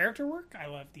character work. I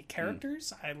love the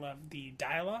characters. I love the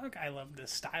dialogue. I love the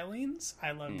stylings.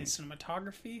 I love the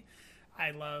cinematography.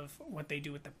 I love what they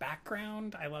do with the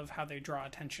background. I love how they draw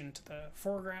attention to the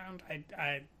foreground.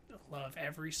 I love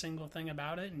every single thing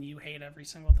about it, and you hate every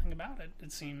single thing about it.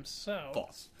 It seems so.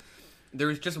 False.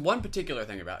 There's just one particular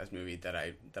thing about this movie that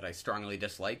I strongly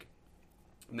dislike.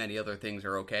 Many other things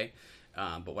are okay,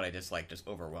 but what I dislike just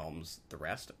overwhelms the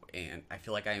rest, and I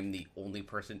feel like I am the only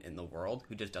person in the world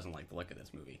who just doesn't like the look of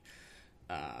this movie.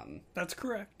 That's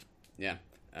correct. Yeah.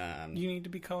 You need to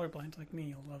be colorblind like me.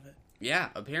 You'll love it. Yeah,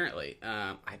 apparently.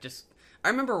 I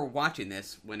remember watching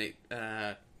this when it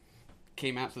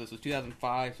came out, so this was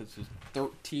 2005, so this was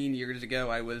 13 years ago.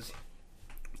 I was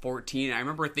 14. I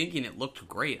remember thinking it looked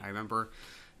great. I remember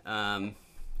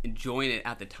enjoying it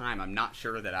at the time. I'm not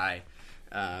sure that I...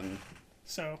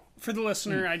 So, for the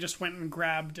listener, I just went and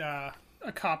grabbed a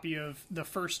copy of the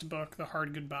first book, The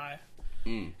Hard Goodbye,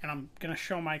 and I'm going to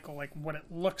show Michael like what it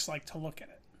looks like to look at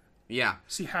it. Yeah.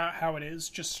 See how it is,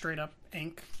 just straight up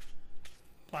ink,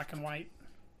 black and white.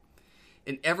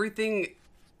 And everything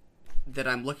that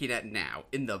I'm looking at now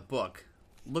in the book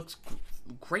looks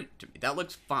great to me. That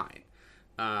looks fine.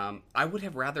 I would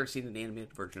have rather seen an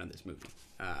animated version of this movie.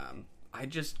 I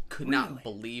just could not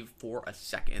believe for a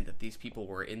second that these people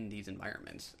were in these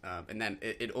environments. And then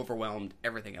it overwhelmed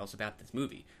everything else about this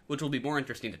movie, which will be more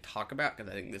interesting to talk about because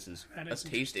I think this is a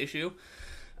taste issue.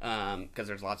 Because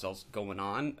there's lots else going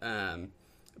on.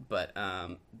 But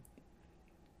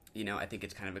you know, I think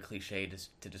it's kind of a cliche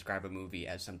to describe a movie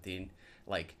as something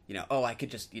like, you know, oh, I could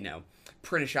just, you know,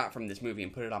 print a shot from this movie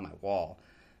and put it on my wall.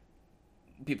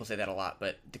 People say that a lot,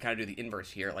 but to kind of do the inverse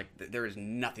here, like, there is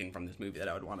nothing from this movie that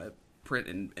I would want to print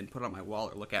and put on my wall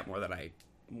or look at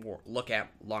look at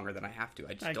longer than I have to.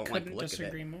 I just don't like the look of it. I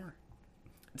couldn't disagree more.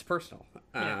 It's personal.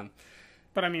 Yeah.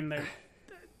 But I mean, they're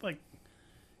like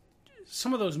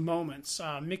some of those moments,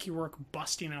 Mickey Rourke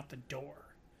busting out the door,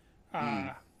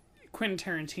 Quentin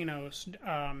Tarantino's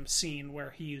scene where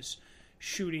he's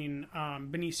shooting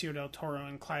Benicio del Toro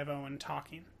and Clive Owen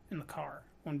talking in the car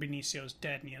when Benicio's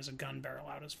dead and he has a gun barrel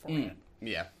out his forehead.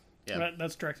 Yeah.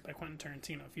 That's directed by Quentin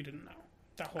Tarantino, if you didn't know.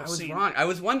 That whole scene. I was wrong. I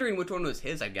was wondering which one was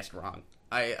his. I guessed wrong.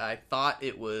 I thought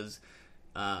it was...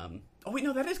 oh, wait,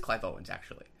 no, that is Clive Owens,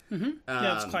 actually. Mm-hmm.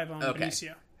 Yeah, it's Clive Owen and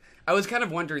Benicio. I was kind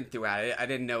of wondering throughout it. I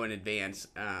didn't know in advance.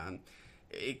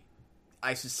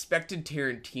 I suspected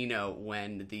Tarantino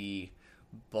when the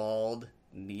bald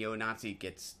neo-Nazi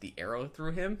gets the arrow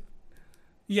through him.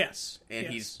 Yes. And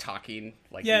yes. he's talking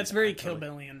like... Yeah, it's very Kill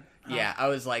Billian. Yeah, I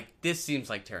was like, this seems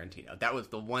like Tarantino. That was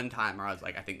the one time where I was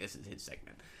like, I think this is his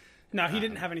segment. No, he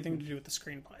didn't have anything to do with the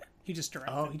screenplay. He just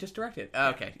directed. Oh, he just directed. Oh,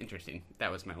 okay, interesting.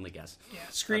 That was my only guess. Yeah,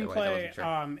 screenplay,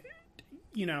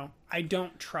 sure. I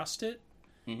don't trust it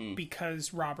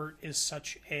because Robert is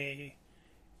such a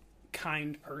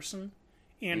kind person,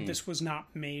 and this was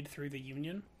not made through the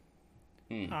union,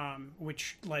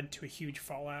 which led to a huge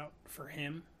fallout for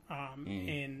him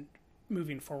in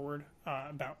moving forward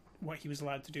about what he was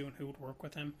allowed to do and who would work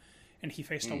with him. And he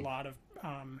faced a lot of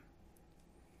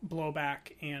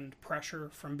blowback and pressure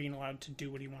from being allowed to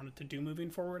do what he wanted to do moving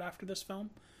forward after this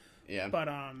film. Yeah. But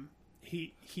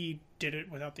he did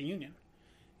it without the union.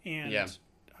 And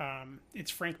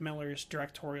it's Frank Miller's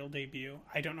directorial debut.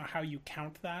 I don't know how you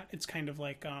count that. It's kind of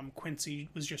like Quincy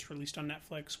was just released on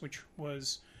Netflix, which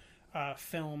was a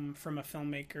film from a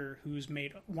filmmaker who's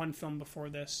made one film before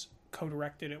this,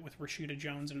 co-directed it with Rashida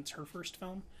Jones, and it's her first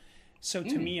film. So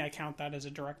to me, I count that as a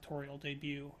directorial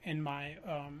debut in my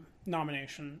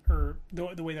nomination, or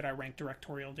the way that I rank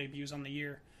directorial debuts on the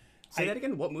year. Say that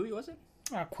again. What movie was it?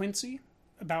 Quincy.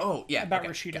 About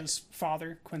Rashida's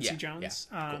father, Quincy Jones.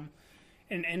 Yeah, cool.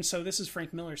 And so this is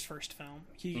Frank Miller's first film.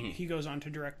 He goes on to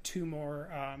direct two more.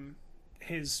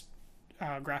 His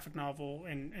graphic novel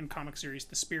and comic series,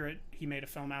 The Spirit, he made a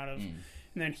film out of. And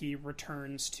then he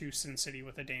returns to Sin City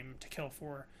with a Dame to Kill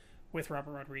For with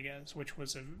Robert Rodriguez, which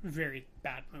was a very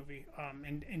bad movie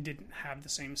and didn't have the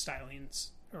same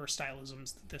stylisms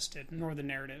that this did, nor the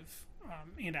narrative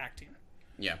and acting.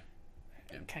 Yeah.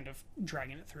 Kind of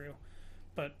dragging it through.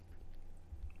 But,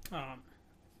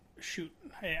 shoot,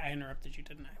 I interrupted you,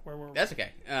 didn't I? Where were we? That's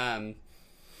okay.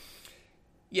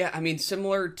 Yeah, I mean,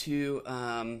 similar to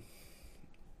a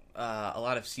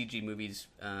lot of CG movies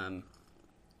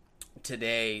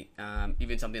today,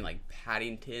 even something like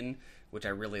Paddington, which I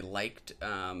really liked.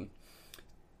 A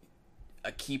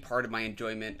key part of my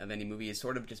enjoyment of any movie is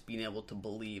sort of just being able to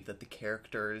believe that the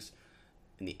characters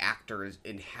and the actors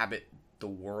inhabit the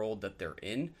world that they're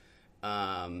in.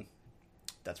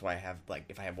 That's why I have, like,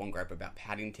 if I have one gripe about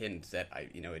Paddington, it's that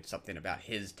it's something about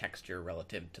his texture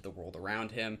relative to the world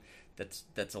around him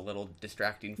that's a little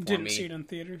distracting for me. Didn't see it in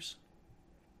theaters?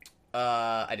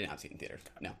 I did not see it in theaters.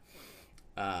 No.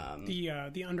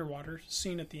 The underwater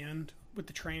scene at the end with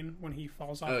the train when he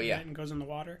falls off of it and goes in the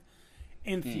water.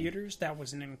 In theaters, that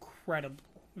was an incredible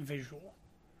visual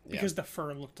because the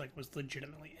fur looked like it was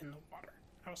legitimately in the water.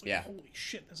 I was like, holy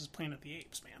shit, this is Planet of the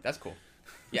Apes, man. That's cool.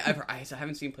 Yeah, I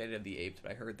haven't seen Planet of the Apes,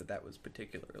 but I heard that was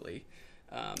particularly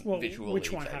visually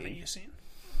which one exciting. haven't you seen?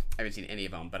 I haven't seen any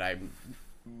of them, but I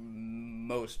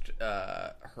most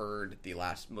heard the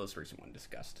most recent one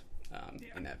discussed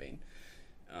in that vein.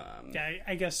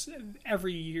 I guess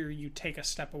every year you take a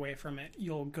step away from it,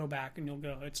 you'll go back and you'll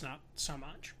go, it's not so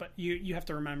much. But you have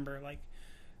to remember, like,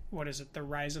 what is it, The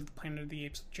Rise of the Planet of the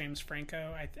Apes with James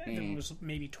Franco? I think it was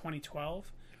maybe 2012.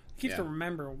 You have to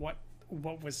remember what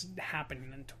was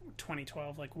happening in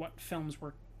 2012, like what films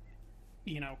were,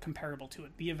 comparable to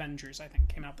it. The Avengers, I think,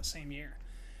 came out the same year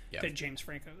that James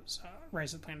Franco's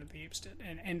Rise of the Planet of the Apes did.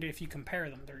 And if you compare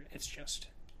them,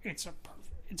 it's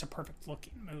a perfect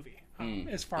looking movie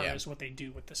as far as what they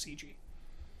do with the CG.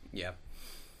 Yeah.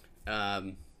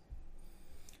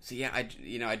 So yeah,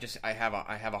 I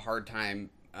have a hard time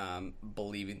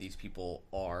believing these people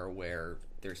are where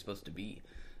they're supposed to be.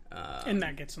 And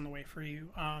that gets in the way for you.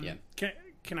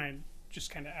 Can I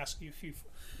just kind of ask you a few?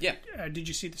 Yeah. Did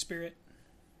you see The Spirit?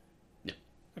 No.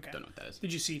 Okay. Don't know what that is.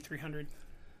 Did you see 300?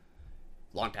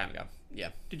 Long time ago. Yeah.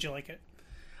 Did you like it?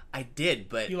 I did,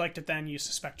 but... You liked it then, you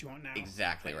suspect you won't now.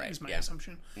 Exactly right. Is my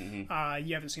assumption. Mm-hmm.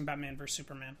 You haven't seen Batman vs.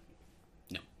 Superman?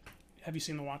 No. Have you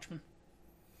seen The Watchmen?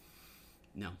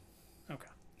 No. Okay.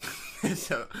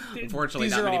 So, unfortunately,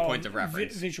 not many points of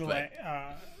reference. Visually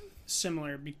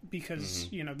similar because,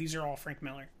 these are all Frank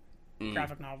Miller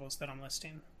graphic novels that I'm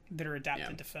listing that are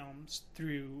adapted to films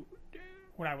through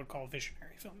what I would call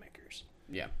visionary filmmakers.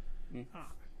 Yeah.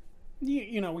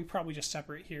 We probably just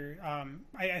separate here.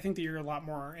 I think that you're a lot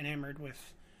more enamored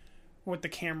with what the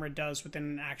camera does within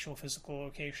an actual physical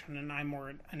location, and I'm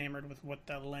more enamored with what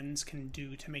the lens can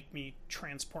do to make me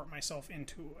transport myself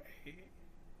into a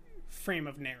frame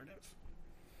of narrative.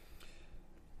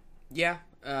 Yeah.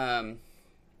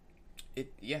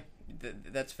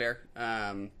 That's fair.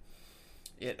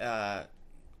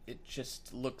 It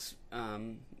just looks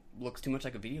too much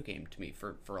like a video game to me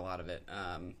for a lot of it.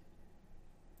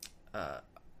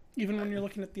 Even when you're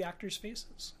looking at the actors'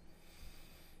 faces.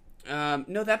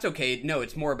 No, that's okay. No,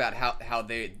 it's more about how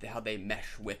they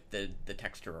mesh with the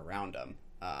texture around them.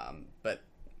 But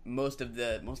most of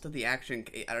the action,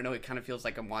 I don't know, it kind of feels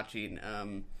like I'm watching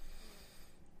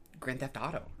Grand Theft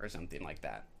Auto or something like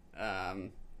that.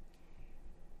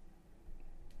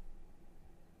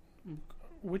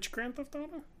 Which Grand Theft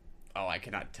Auto? Oh, I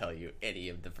cannot tell you any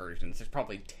of the versions. There's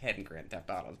probably 10 Grand Theft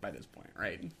Autos by this point,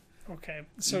 right? Okay,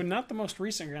 so not the most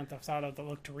recent Grand Theft Auto that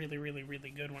looked really, really, really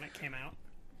good when it came out.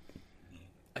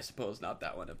 I suppose not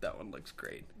that one, if that one looks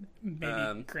great.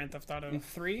 Maybe Grand Theft Auto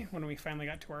 3, when we finally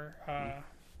got to our,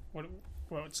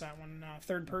 what's that one?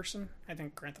 Third person? I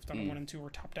think Grand Theft Auto 1 and 2 were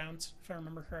top-downs, if I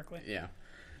remember correctly. Yeah.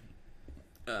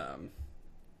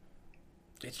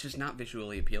 It's just not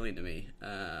visually appealing to me.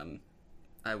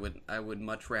 I would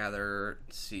much rather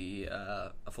see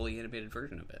a fully animated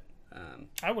version of it.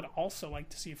 I would also like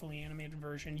to see a fully animated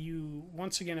version. You,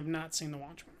 once again, have not seen The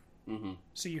Watchmen. Mm-hmm.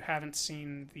 So you haven't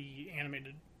seen the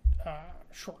animated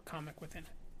short comic within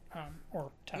it,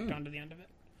 or tacked onto the end of it.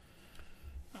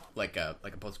 Like a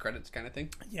post-credits kind of thing?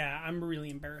 Yeah, I'm really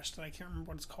embarrassed that I can't remember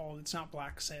what it's called. It's not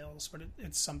Black Sails, but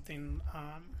it's something...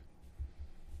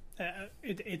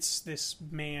 it's this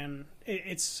man...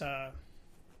 It's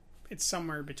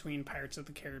somewhere between Pirates of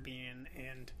the Caribbean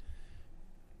and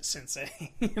Sin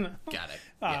City, you know? Got it.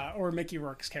 Yeah. Or Mickey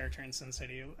Rourke's character in Sin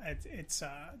City. It's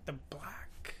the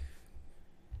Black...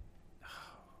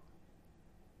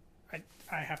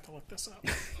 I have to look this up.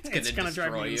 It's going to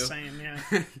drive me insane,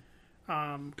 yeah.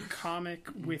 Comic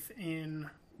within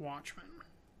Watchmen.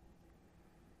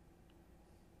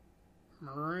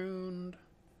 Marooned.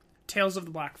 Tales of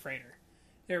the Black Freighter.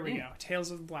 There we go.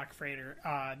 Tales of the Black Freighter.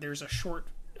 There's a short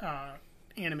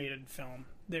animated film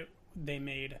that they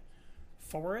made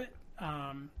for it.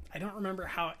 I don't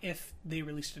remember if they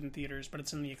released it in theaters, but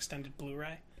it's in the extended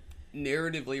Blu-ray.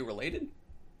 Narratively related?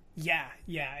 Yeah.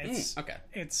 It's okay.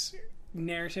 It's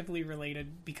narratively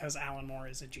related because Alan Moore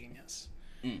is a genius.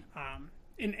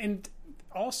 And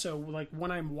also, like,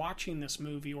 when I'm watching this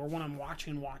movie or when I'm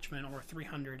watching Watchmen or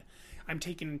 300, I'm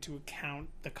taking into account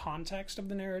the context of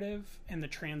the narrative and the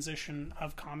transition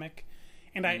of comic.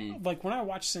 And I like when I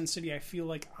watch Sin City, I feel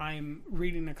like I'm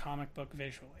reading a comic book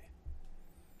visually.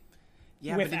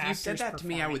 Yeah, but if you said that to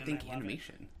me, I would think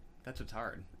animation. That's what's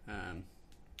hard.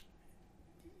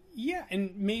 Yeah,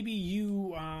 and maybe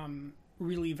you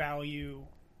really value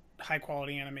high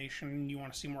quality animation and you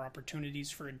want to see more opportunities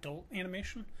for adult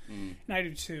animation. And I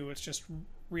do too. It's just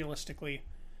realistically,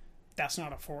 that's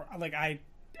not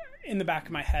in the back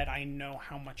of my head, I know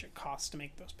how much it costs to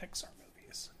make those Pixar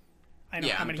movies. I know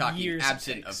how many years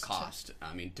absent of cost.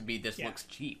 I mean, to be this looks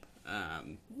cheap.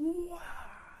 What?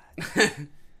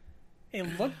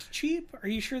 It looked cheap? Are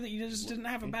you sure that you just didn't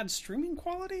have a bad streaming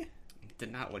quality? It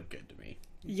did not look good to me.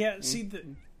 Yeah, see,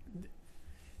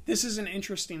 this is an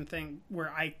interesting thing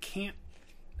where I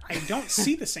don't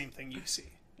see the same thing you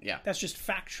see. Yeah. That's just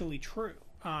factually true.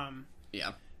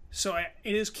 Yeah. So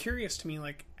it is curious to me,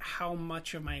 like, how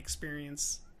much of my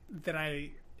experience that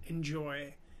I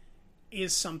enjoy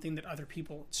is something that other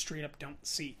people straight up don't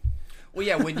see. Well,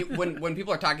 yeah, when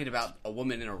people are talking about a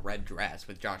woman in a red dress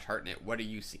with Josh Hartnett, what do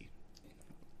you see?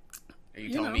 Are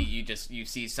you telling me you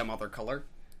see some other color?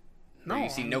 No. Or you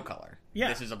see no color? Yeah.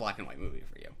 This is a black and white movie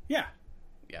for you. Yeah.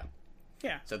 Yeah.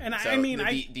 Yeah. So, I mean,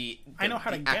 I know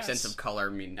how to guess. Accents of color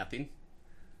mean nothing?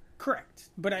 Correct.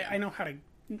 But I know how to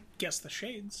guess the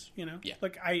shades, you know? Yeah.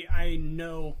 Like, I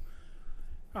know,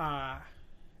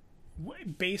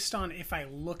 based on if I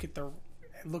look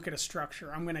at a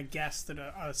structure, I'm going to guess that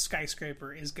a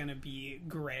skyscraper is going to be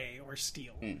gray or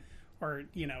steel. Or,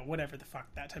 you know, whatever the fuck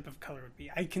that type of color would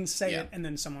be. I can say it, and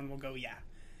then someone will go, yeah.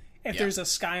 If there's a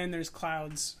sky and there's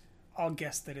clouds, I'll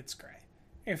guess that it's gray.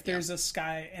 If there's a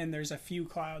sky and there's a few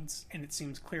clouds and it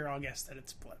seems clear, I'll guess that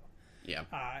it's blue. Yeah.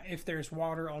 If there's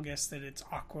water, I'll guess that it's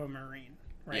aquamarine,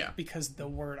 right? Yeah. Because the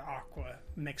word aqua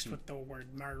mixed with the word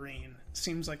marine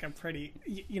seems like a pretty...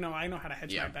 You know, I know how to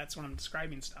hedge my bets when I'm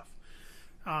describing stuff.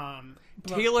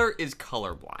 Taylor is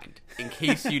colorblind, in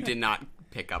case you did not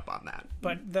pick up on that.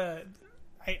 But the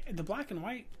black and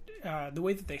white, the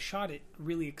way that they shot it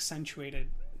really accentuated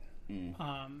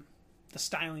the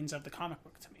stylings of the comic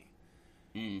book to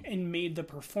me, and made the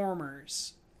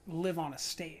performers live on a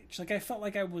stage. Like, I felt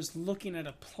like I was looking at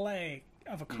a play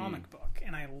of a comic book,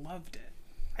 and I loved it.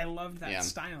 I loved that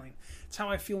styling. It's how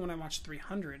I feel when I watch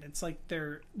 300. It's like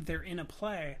they're in a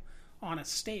play on a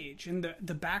stage, and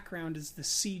the background is the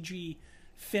CG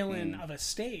fill-in of a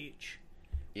stage,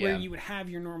 where you would have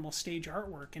your normal stage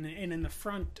artwork, and in the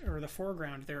front or the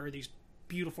foreground there are these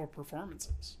beautiful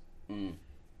performances.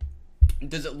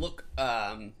 Does it look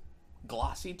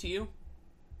glossy to you?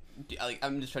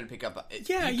 I'm just trying to pick up.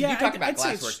 You talk about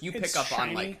glasswork. You pick up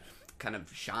on, like, kind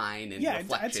of shine and yeah,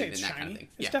 reflection I'd say it's and that shiny. kind of thing.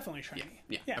 It's definitely shiny.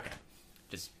 Yeah. Yeah. Okay.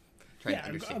 Just trying to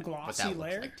understand a glossy what that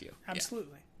layer. looks like to you.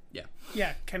 Absolutely. Yeah.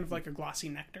 Yeah, kind of like a glossy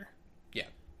nectar. Yeah.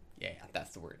 Yeah,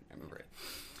 that's the word. I remember it.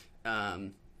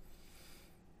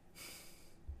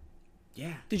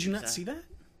 Yeah. Did you not see that?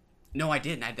 No, I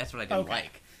didn't. That's what I didn't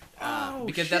like.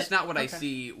 Because shit. that's not what I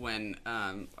see when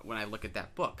I look at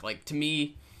that book. Like, to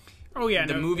me, the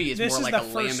no, movie is more like a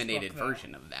first laminated book,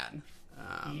 version of that.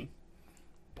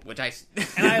 Which I...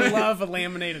 and I love a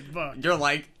laminated book. You're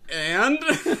like, and?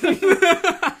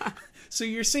 So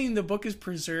you're saying the book is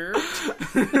preserved?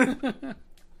 Look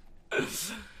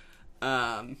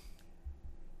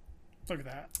at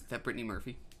that. Is that Brittany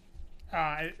Murphy?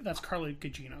 That's Carla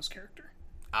Gugino's character.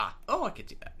 Oh, I could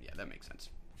see that. Yeah, that makes sense.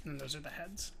 And those are the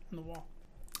heads on the wall.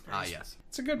 Yes.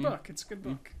 It's a good book. It's a good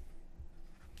book.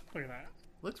 Look at that.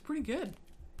 Looks pretty good.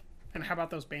 And how about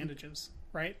those bandages,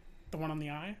 right? The one on the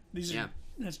eye? These are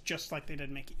that's just like they did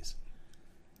Mickey's.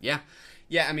 Yeah.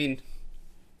 Yeah, I mean,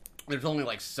 there's only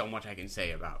like so much I can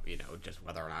say about, just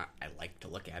whether or not I like to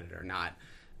look at it or not.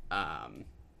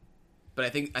 But I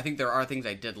think there are things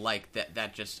I did like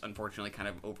that just unfortunately kind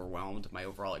of overwhelmed my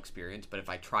overall experience. But if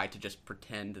I try to just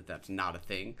pretend that that's not a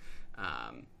thing,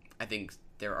 I think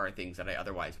there are things that I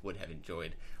otherwise would have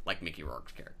enjoyed, like Mickey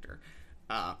Rourke's character.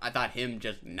 I thought him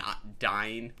just not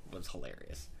dying was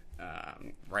hilarious,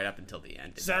 right up until the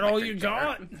end. Is that all you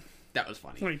got? That was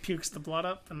funny. When he pukes the blood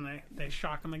up and they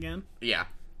shock him again? Yeah.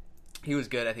 He was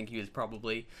good. I think he was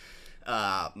probably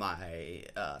my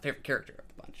favorite character of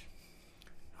the bunch.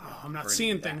 Oh, I'm not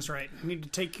seeing things right. You need to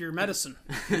take your medicine.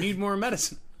 You need more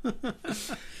medicine.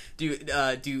 Do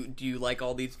you like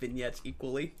all these vignettes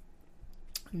equally?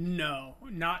 No,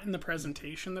 not in the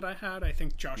presentation that I had. I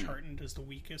think Josh Hartnett is the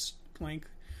weakest link.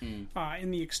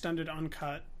 In the extended,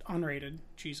 uncut, unrated,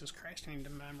 Jesus Christ, I need to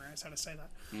memorize how to say that.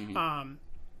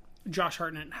 Josh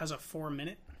Hartnett has a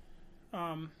 4-minute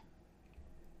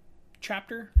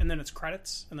chapter, and then it's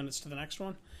credits, and then it's to the next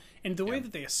one. And the way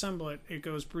that they assemble it, it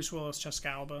goes Bruce Willis, Jessica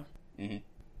Alba.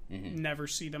 Never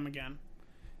see them again.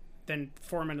 Then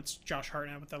 4 minutes, Josh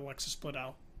Hartnett with Alexis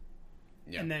Bledel.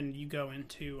 And then you go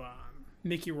into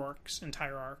Mickey Rourke's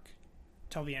entire arc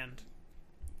till the end.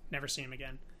 Never see him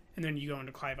again. And then you go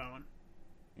into Clive Owen.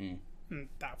 And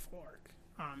that full arc.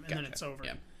 And then it's over.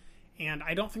 Yeah. And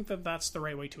I don't think that that's the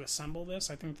right way to assemble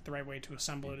this. I think that the right way to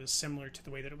assemble it is similar to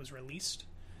the way that it was released.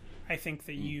 I think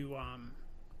that you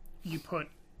put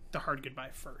The Hard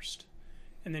Goodbye first,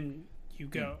 and then you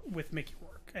go with Mickey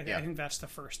Rourke. I think that's the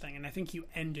first thing, and I think you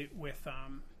end it with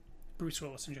Bruce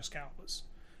Willis and Jessica Alba's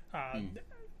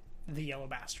The Yellow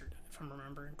Bastard, if I'm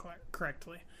remembering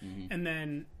correctly. And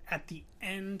then at the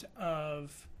end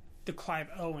of the Clive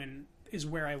Owen is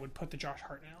where I would put the Josh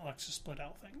Hartnett Alexis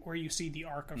Bledel thing, where you see the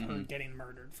arc of her getting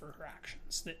murdered for her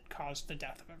actions that caused the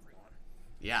death of everyone.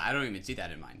 Yeah, I don't even see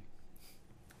that in mine.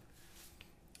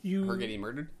 Her getting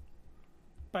murdered?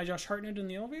 By Josh Hartnett in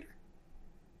the elevator?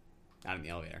 Not in the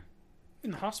elevator.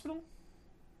 In the hospital?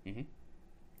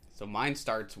 So mine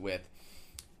starts with,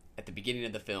 at the beginning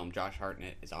of the film, Josh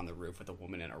Hartnett is on the roof with a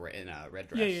woman in a red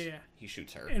dress. Yeah. He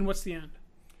shoots her. And what's the end?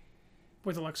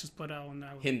 With Alexis Bledel and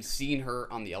him seeing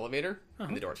her on the elevator,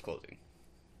 and the door's closing.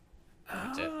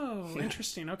 That's it.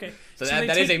 Interesting. Okay. So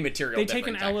that is a material They difference,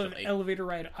 take an actually. elevator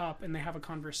ride up, and they have a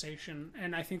conversation,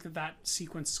 and I think that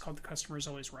sequence is called "The Customer is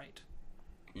Always Right."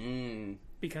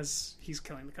 Because he's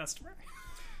killing the customer.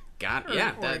 Got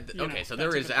it. Okay, so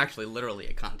there is actually literally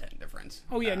a content difference.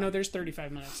 Oh yeah, no, there's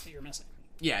 35 minutes that you're missing.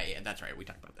 Yeah, that's right. We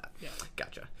talked about that. Yeah.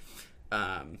 Gotcha.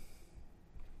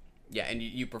 Yeah, and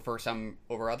you prefer some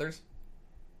over others?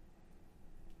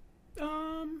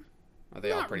 Are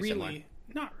they all pretty similar?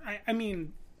 I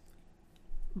mean,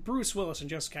 Bruce Willis and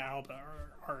Jessica Alba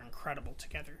are incredible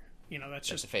together. That's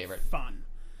just a favorite. Fun.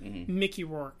 Mickey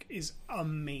Rourke is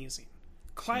amazing.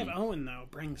 Clive Owen, though,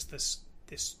 brings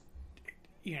this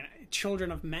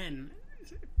Children of Men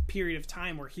period of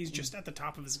time where he's just at the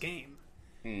top of his game.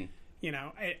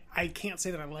 I can't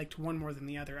say that I liked one more than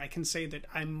the other. I can say that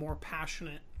I'm more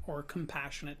passionate or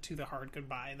compassionate to The Hard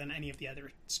Goodbye than any of the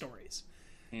other stories.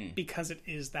 Because it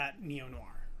is that neo-noir,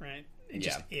 right? It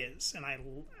just is. And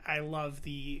I love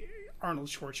the Arnold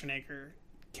Schwarzenegger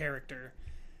character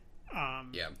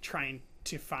trying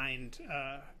to find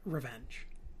revenge.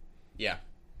 Yeah.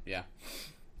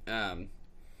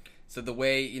 So the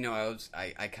way,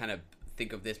 I kind of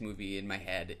think of this movie in my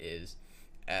head is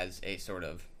as a sort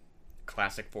of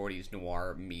classic 40s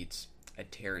noir meets a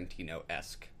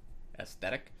Tarantino-esque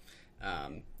aesthetic.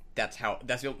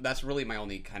 That's really my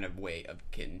only kind of way of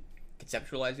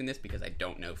conceptualizing this, because I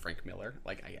don't know Frank Miller.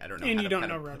 Like I don't know. And how you to don't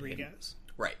kind know of Rodriguez.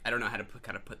 Right. I don't know how to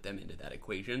kind of put them into that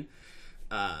equation.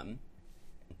 And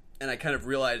I kind of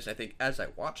realized, I think, as I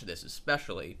watch this,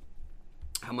 especially,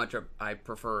 how much I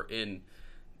prefer in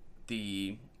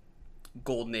the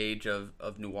golden age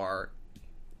of noir.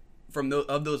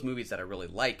 Of those movies that I really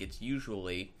like, it's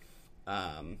usually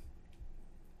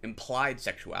implied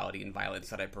sexuality and violence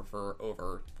that I prefer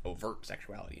over overt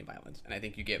sexuality and violence. And I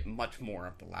think you get much more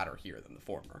of the latter here than the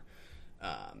former.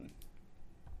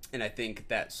 And I think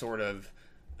that sort of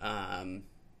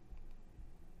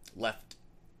left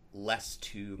less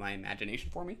to my imagination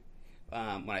for me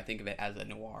when I think of it as a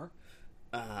noir,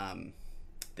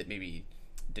 that maybe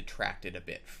detracted a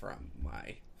bit from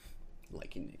my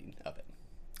liking of it.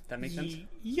 That makes sense?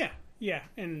 Yeah.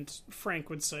 And Frank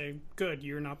would say, good,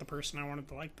 you're not the person I wanted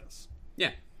to like this.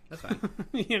 Yeah, that's fine.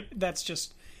 That's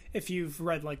just, if you've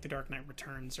read, like, The Dark Knight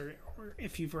Returns, or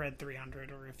if you've read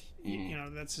 300, or if,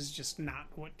 that's just not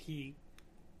what he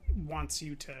wants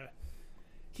you to...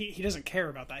 He doesn't care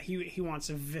about that. He wants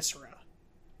a viscera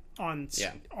on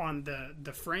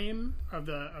the frame of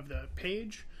the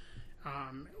page,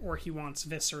 or he wants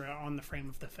viscera on the frame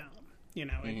of the film.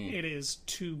 It is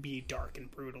to be dark and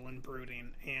brutal and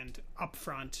brooding and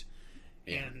upfront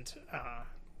and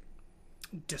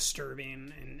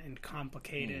disturbing and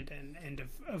complicated and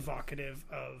evocative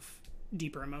of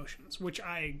deeper emotions, which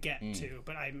I get too,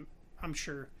 but I'm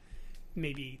sure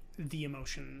maybe the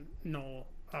emotional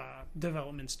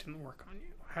developments didn't work on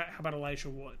you. How about Elijah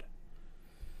Wood?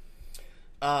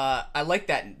 I like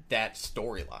that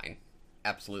storyline.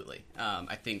 Absolutely.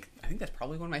 I think that's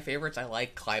probably one of my favorites. I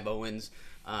like Clive Owen's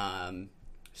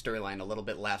storyline a little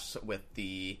bit less with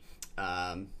the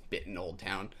bit in Old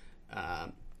Town.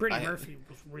 Brittany Murphy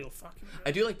was real fucking good.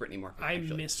 I do like Brittany Murphy. I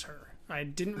miss her. I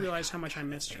didn't realize how much I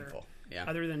missed her. Yeah.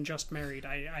 Other than Just Married,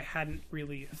 I hadn't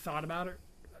really thought about it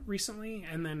recently,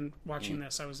 and then watching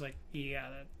this, I was like, yeah,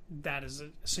 that is a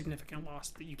significant loss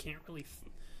that you can't really...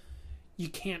 you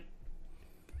can't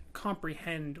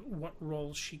comprehend what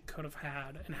roles she could have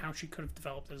had and how she could have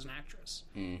developed as an actress.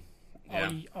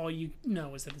 All you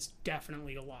know is that it's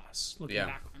definitely a loss looking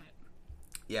back on it.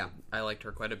 Yeah, I liked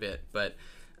her quite a bit, but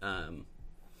I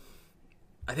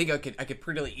think I could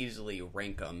pretty easily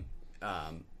rank them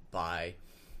by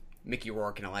Mickey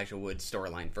Rourke and Elijah Wood's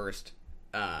storyline first,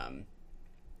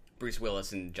 Bruce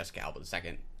Willis and Jessica Alba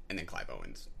second, and then Clive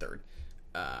Owen's third.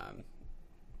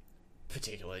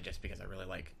 Particularly just because I really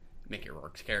like Mickey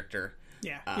Rourke's character.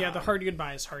 The Hard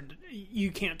Goodbye is hard.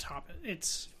 You can't top it.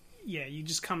 It's you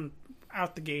just come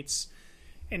out the gates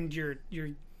and you're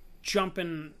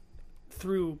jumping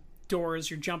through doors,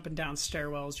 you're jumping down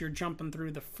stairwells, you're jumping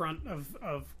through the front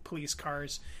of police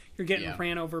cars, you're getting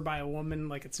ran over by a woman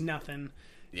like it's nothing.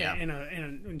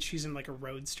 And she's in like a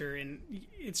roadster, and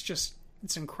it's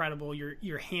incredible.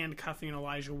 You're handcuffing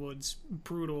Elijah Wood's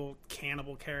brutal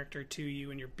cannibal character to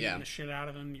you, and you're beating the shit out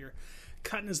of him. You're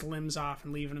cutting his limbs off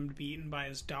and leaving him to be eaten by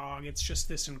his dog. It's just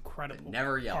this incredible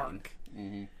never yelling arc.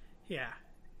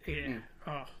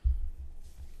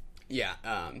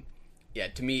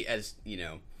 To me, as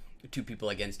two people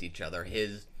against each other,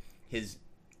 his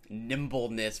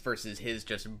nimbleness versus his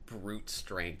just brute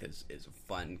strength is a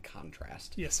fun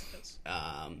contrast. Yes, it is.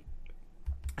 I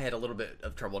had a little bit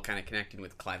of trouble kind of connecting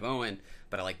with Clive Owen,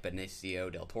 but I like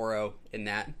Benicio del Toro in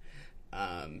that.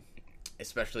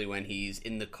 Especially when he's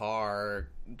in the car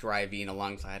driving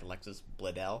alongside Alexis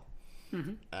Bledel.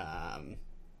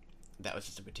 That was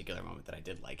just a particular moment that I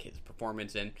did like his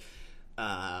performance in.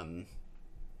 Honey,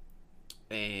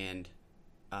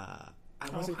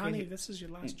 this is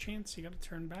your last chance. You got to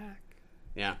turn back.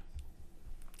 Yeah.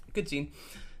 Good scene.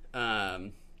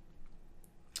 When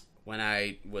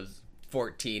I was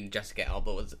 14, Jessica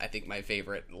Alba was, I think, my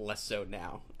favorite. Less so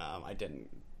now. I didn't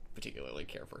particularly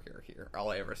care for her here.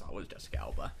 All I ever saw was Jessica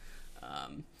Alba.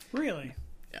 Really?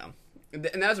 Yeah. And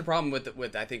that was a problem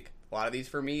with I think a lot of these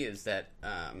for me, is that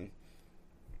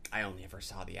I only ever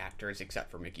saw the actors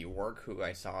except for Mickey Rourke, who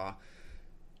I saw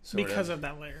because of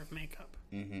that layer of makeup.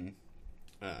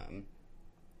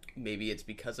 Maybe it's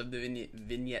because of the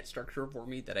vignette structure for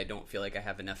me that I don't feel like I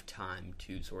have enough time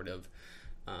to sort of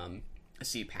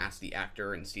see past the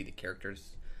actor and see the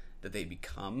characters that they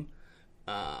become.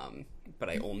 But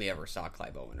I only ever saw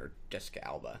Clive Owen or Jessica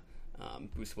Alba.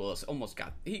 Bruce Willis almost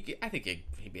got... I think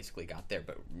he basically got there,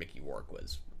 but Mickey Rourke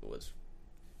was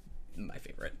my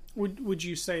favorite. Would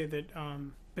you say that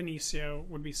Benicio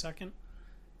would be second?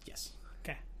 Yes.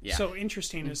 Okay. Yeah. So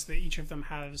interesting is that each of them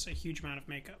has a huge amount of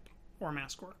makeup or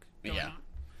mask work going on.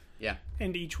 Yeah.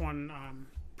 And each one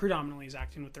predominantly is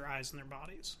acting with their eyes and their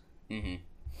bodies.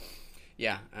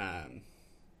 Yeah.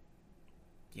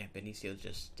 Benicio's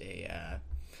just a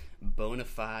bona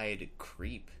fide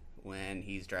creep when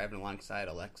he's driving alongside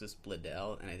Alexis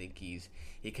Bledel, and I think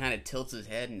he kind of tilts his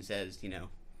head and says, do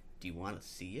you want to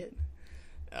see it?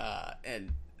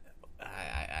 And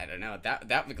I don't know,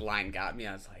 that line got me.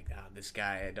 I was like, oh, this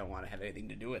guy, I don't want to have anything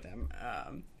to do with him.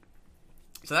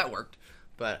 So that worked,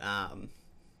 but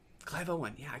Clive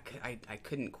Owen, yeah, I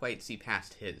couldn't quite see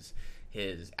past his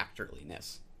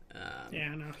actorliness.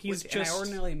 No, he's and I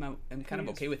ordinarily am kind of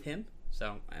okay with him.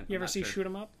 So you ever see Shoot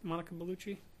 'Em Up, Monica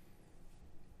Bellucci?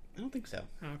 I don't think so.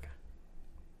 Oh, okay.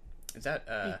 Is that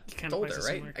it's older,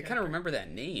 right? I kind of remember that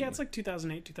name. Yeah, it's like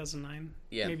 2008, 2009.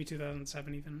 Yeah, maybe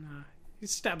 2007 even. He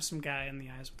stabs some guy in the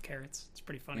eyes with carrots. It's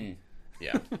pretty funny.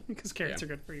 Yeah, because carrots are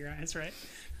good for your eyes, right?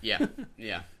 Yeah,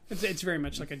 yeah. It's very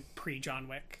much like a pre-John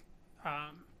Wick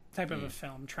type of a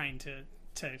film, trying to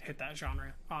hit that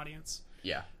genre audience.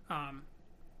 Yeah.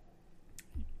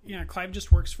 Clive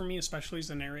just works for me, especially as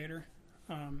a narrator.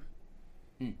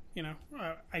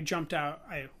 I jumped out.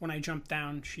 When I jumped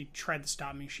down, she tried to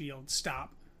stop me. She yelled,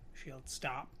 "Stop!" She yelled,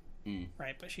 "Stop!"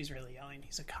 Right, but she's really yelling,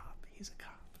 "He's a cop! He's a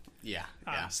cop!" Yeah.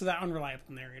 So that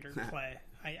unreliable narrator play,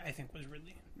 I think, was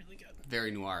really, really good.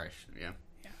 Very noirish. Yeah.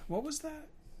 Yeah. What was that?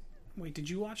 Wait, did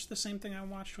you watch the same thing I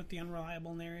watched with the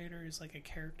unreliable narrator? Is like a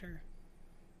character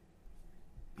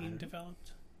being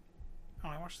developed? Oh,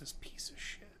 I watched this piece of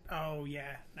shit. Oh,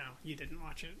 yeah. No, you didn't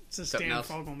watch it. It's a Stan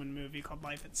Fogelman movie called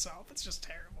Life Itself. It's just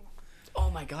terrible. Oh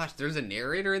my gosh, there's a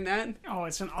narrator in that? Oh,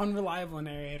 it's an unreliable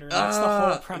narrator. That's the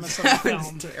whole premise of the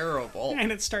film. Terrible.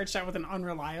 And it starts out with an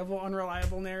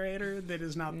unreliable narrator that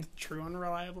is not the true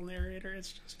unreliable narrator.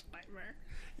 It's just a nightmare.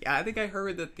 Yeah, I think I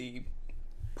heard that the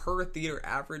per theater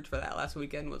average for that last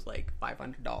weekend was like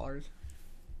 $500.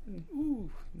 Ooh.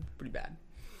 Pretty bad.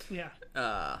 Yeah.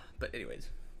 But anyways,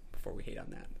 before we hate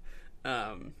on that.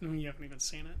 You haven't even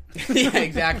seen it. Yeah,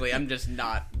 exactly. I'm just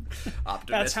not optimistic.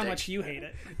 That's how much you hate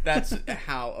it. That's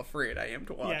how afraid I am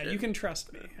to watch it. Yeah, you can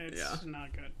trust me. It's not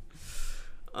good.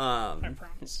 I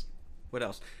promise. What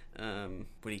else?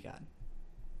 What do you got?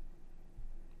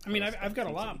 I mean, I've got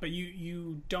a lot, but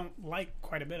you don't like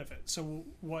quite a bit of it. So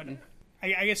what?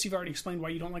 I guess you've already explained why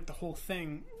you don't like the whole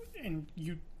thing, and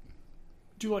you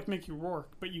do like Mickey Rourke,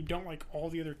 but you don't like all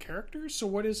the other characters. So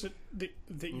what is it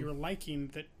that you're liking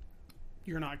that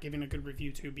you're not giving a good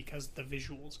review to because the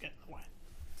visuals get in the way?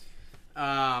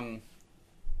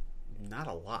 Not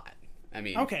a lot. I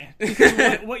mean, okay.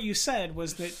 Because what you said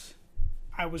was that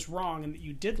I was wrong and that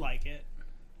you did like it,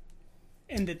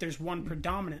 and that there's one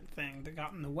predominant thing that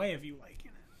got in the way of you liking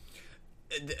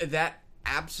it. That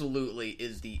absolutely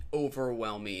is the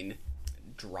overwhelming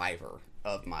driver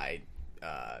of my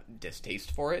distaste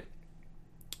for it.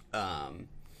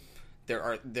 There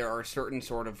are certain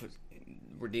sort of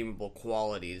redeemable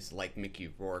qualities like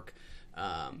Mickey Rourke,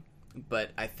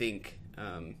 but I think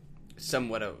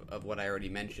somewhat of what I already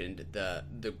mentioned, the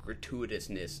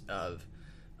gratuitousness of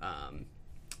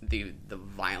the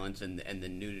violence and the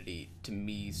nudity, to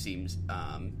me seems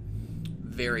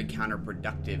very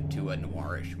counterproductive to a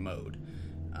noirish mode.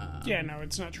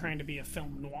 It's not trying to be a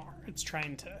film noir. It's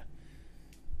trying to,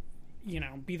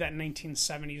 be that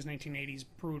 1970s, 1980s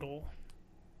brutal,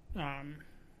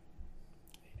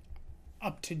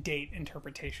 up-to-date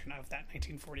interpretation of that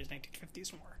 1940s,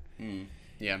 1950s war.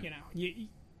 Yeah.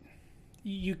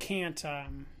 You can't,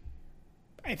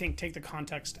 I think, take the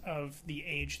context of the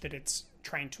age that it's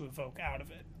trying to evoke out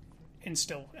of it and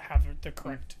still have the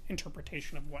correct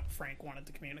interpretation of what Frank wanted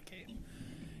to communicate.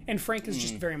 And Frank is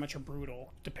just very much a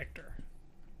brutal depictor.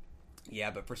 Yeah,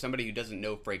 but for somebody who doesn't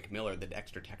know Frank Miller, the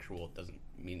extra textual doesn't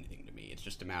mean anything to me. It's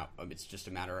just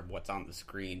a matter of what's on the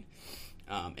screen.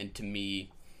 And to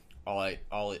me,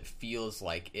 all it feels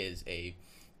like is a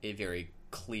very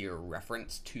clear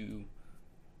reference to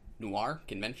noir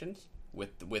conventions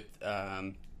with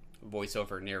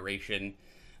voiceover narration,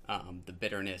 the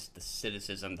bitterness, the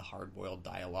cynicism, the hard-boiled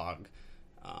dialogue,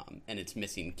 and it's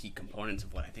missing key components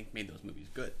of what I think made those movies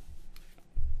good.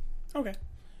 Okay.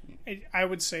 I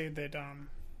would say that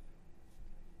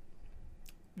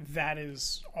that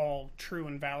is all true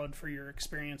and valid for your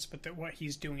experience, but that what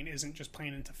he's doing isn't just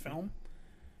playing into film.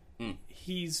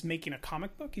 He's making a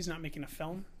comic book. He's not making a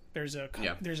film. There's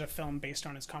a film based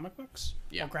on his comic books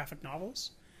or graphic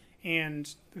novels,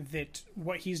 and that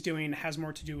what he's doing has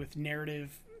more to do with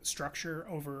narrative structure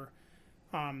over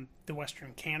the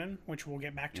Western canon, which we'll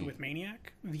get back to with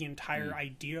Maniac. The entire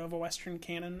idea of a Western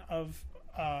canon of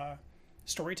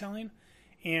storytelling,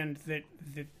 and that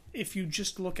if you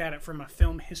just look at it from a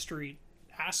film history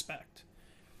aspect,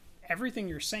 everything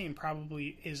you're saying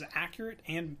probably is accurate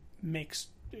and makes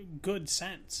good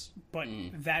sense, but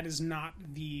that is not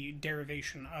the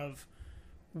derivation of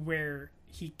where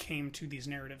he came to these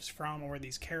narratives from or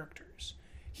these characters.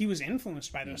 he was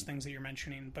influenced by those things that you're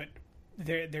mentioning, but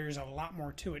there's a lot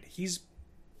more to it. He's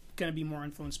going to be more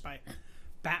influenced by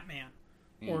Batman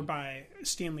or by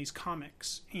Stan Lee's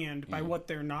comics and by what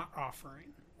they're not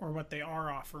offering or what they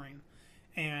are offering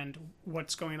and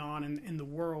what's going on in the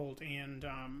world and,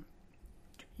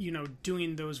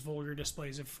 doing those vulgar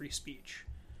displays of free speech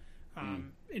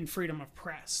and freedom of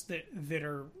press that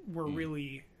were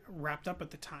really wrapped up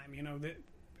at the time, that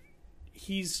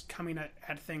he's coming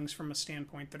at things from a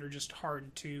standpoint that are just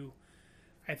hard to,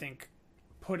 I think,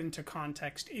 put into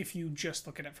context if you just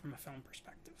look at it from a film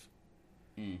perspective.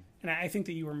 And I think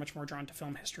that you were much more drawn to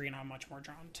film history, and I'm much more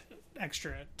drawn to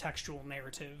extra textual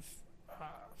narrative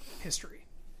history,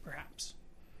 perhaps.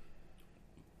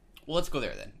 Well, let's go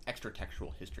there then. Extra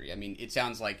textual history. I mean, it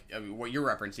sounds like what you're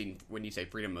referencing when you say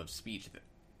freedom of speech.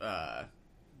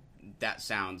 That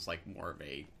sounds like more of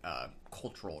a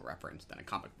cultural reference than a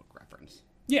comic book reference.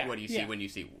 Yeah. What do you see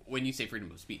when you say freedom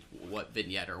of speech? What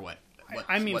vignette or what?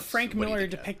 Frank Miller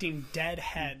depicting dead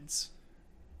heads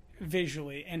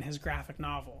visually in his graphic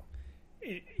novel.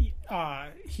 He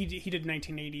did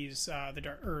 1980s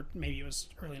or maybe it was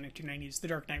early 1990s The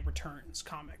Dark Knight Returns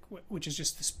comic, which is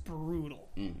just this brutal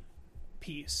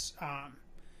piece.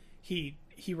 He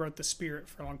wrote The Spirit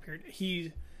for a long period.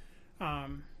 He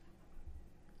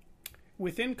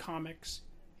within comics,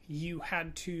 you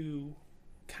had to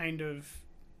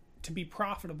to be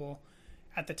profitable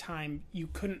at the time, you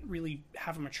couldn't really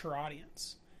have a mature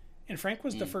audience. And Frank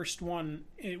was the first one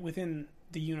within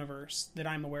the universe that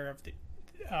I'm aware of that,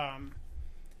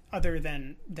 other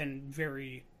than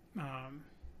very,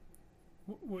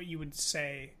 what you would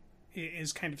say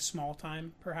is kind of small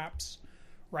time, perhaps,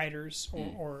 writers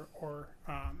or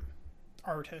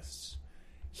artists.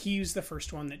 He's the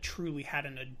first one that truly had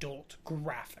an adult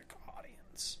graphic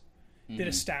audience that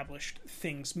established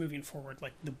things moving forward,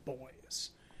 like The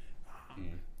Boys.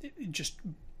 Just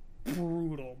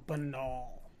brutal,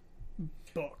 banal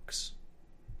books.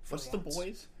 What's The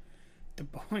Boys? The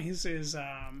Boys is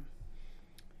how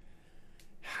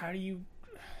do you?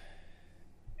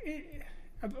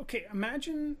 Okay,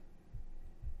 imagine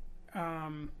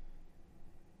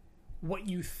what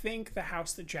you think the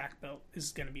house that Jack built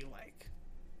is going to be like.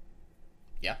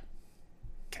 Yeah.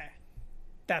 Okay,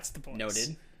 that's The Boys.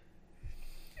 Noted.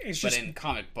 It's but just in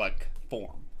comic book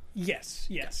form. Yes.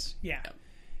 Yeah.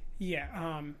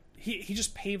 He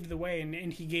just paved the way,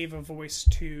 and he gave a voice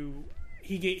to.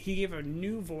 He gave a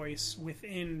new voice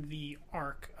within the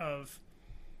arc of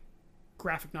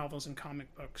graphic novels and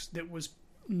comic books that was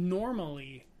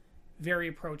normally very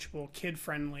approachable, kid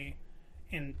friendly,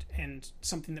 and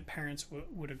something that parents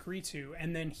would agree to.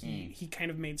 And then he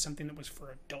kind of made something that was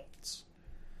for adults,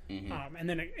 and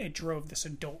then it drove this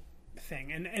adult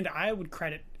thing. And I would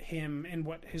credit him and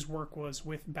what his work was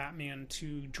with Batman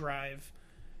to drive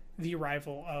the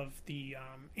arrival of the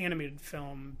animated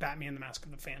film Batman: The Mask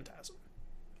of the Phantasm.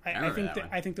 I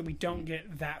think that we don't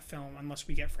get that film unless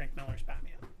we get Frank Miller's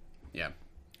Batman. Yeah.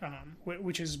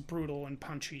 Which is brutal and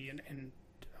punchy and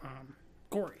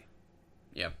gory.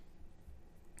 Yeah.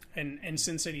 And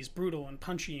Sin City's brutal and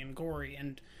punchy and gory,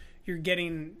 and you're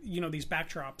getting these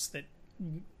backdrops that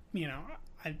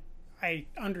I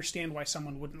understand why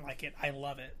someone wouldn't like it. I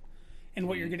love it. And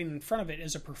what you're getting in front of it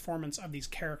is a performance of these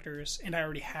characters, and I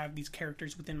already have these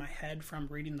characters within my head from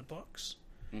reading the books.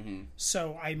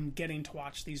 So I'm getting to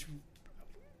watch these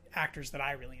actors that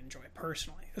I really enjoy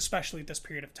personally, especially at this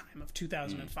period of time of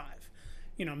 2005.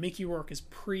 Mickey Rourke is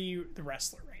pre The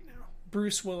Wrestler right now.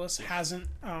 Bruce Willis hasn't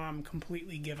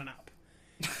completely given up.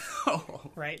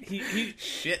 Right? He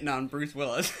shitting on Bruce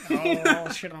Willis.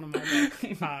 I'll shit on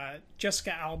him.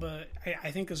 Jessica Alba,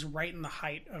 I think, is right in the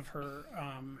height of her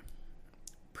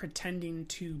pretending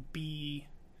to be,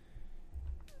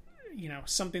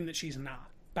 something that she's not,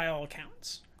 by all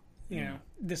accounts.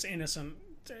 This innocent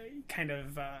kind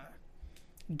of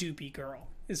doopy girl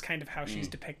is kind of how she's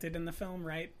depicted in the film,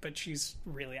 right? But she's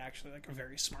really actually like a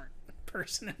very smart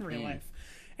person in real life.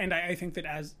 And I think that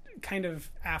as kind of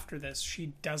after this,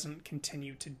 she doesn't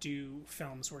continue to do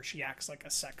films where she acts like a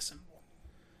sex symbol.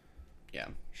 Yeah.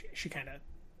 She kind of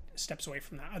steps away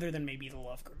from that, other than maybe The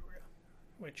Love Guru,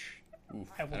 which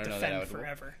I will defend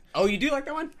forever. Oh, you do like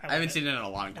that one? I haven't seen it in a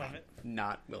long time.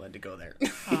 Not willing to go there.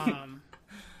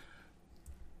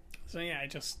 So yeah,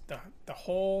 the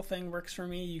whole thing works for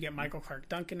me. You get Michael Clarke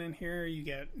Duncan in here. You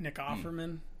get Nick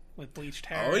Offerman with bleached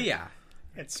hair. Oh yeah,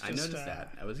 I noticed that.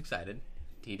 I was excited.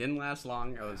 He didn't last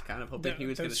long. I was kind of hoping he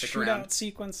was going to stick around. Those shootout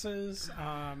sequences,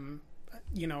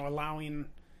 allowing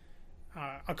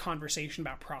a conversation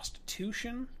about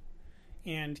prostitution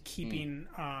and keeping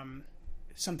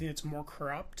something that's more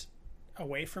corrupt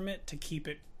away from it to keep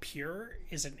it pure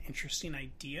is an interesting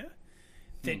idea.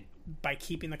 That by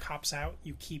keeping the cops out,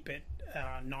 you keep it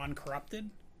non-corrupted.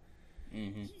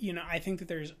 Mm-hmm. You know, I think that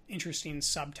there's interesting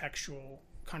subtextual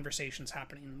conversations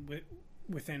happening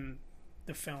within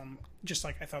the film, just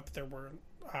like I thought that there were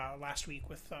last week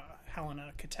with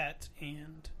Helena Catet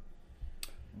and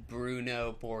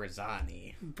Bruno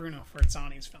Forzani. Bruno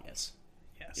Forzani's films.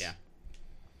 Yes. Yeah.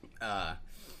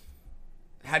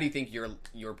 How do you think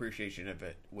your appreciation of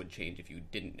it would change if you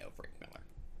didn't know Frank Miller?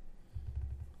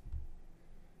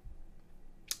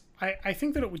 I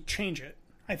think that it would change it.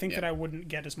 I think that I wouldn't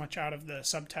get as much out of the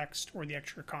subtext or the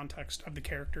extra context of the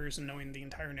characters and knowing the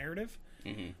entire narrative.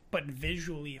 Mm-hmm. But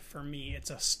visually, for me,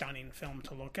 it's a stunning film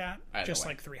to look at, just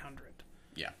like 300.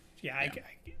 Yeah. I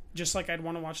just like I'd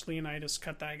want to watch Leonidas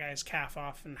cut that guy's calf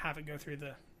off and have it go through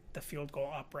the field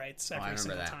goal uprights every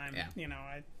single time. Yeah. You know,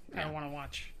 I want to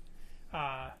watch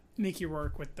Mickey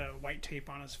Rourke with the white tape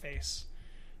on his face,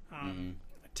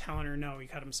 telling her no, he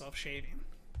cut himself shaving.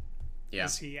 Yeah.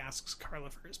 As he asks Carla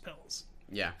for his pills.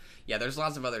 Yeah. There's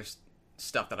lots of other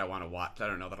stuff that I want to watch. I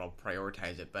don't know that I'll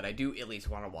prioritize it, but I do at least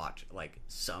want to watch like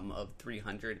some of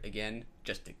 300 again,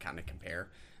 just to kind of compare.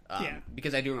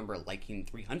 Because I do remember liking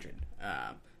 300.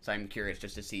 So I'm curious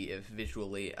just to see if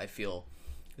visually I feel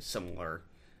similar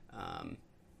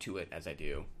to it as I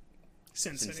do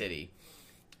Sin City.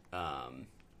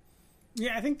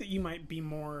 Yeah, I think that you might be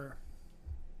more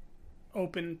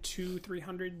open to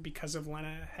 300 because of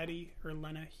Lena Headey or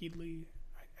Lena Headey.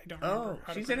 I don't remember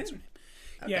how to pronounce her name.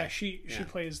 Okay. Yeah, she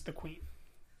plays the queen.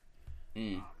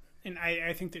 And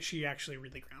I think that she actually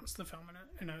really grounds the film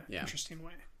in an interesting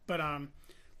way. But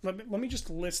let me just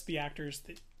list the actors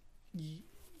that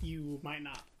you might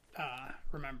not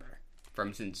remember.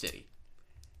 From Sin City.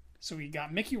 So we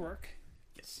got Mickey Rourke.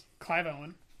 Yes. Clive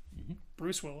Owen. Mm-hmm.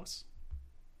 Bruce Willis.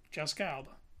 Jessica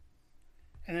Alba.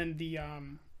 And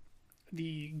then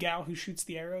the gal who shoots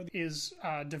the arrow is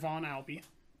Devon Albee.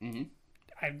 Mm-hmm.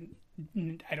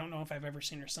 I don't know if I've ever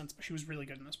seen her since, but she was really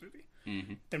good in this movie.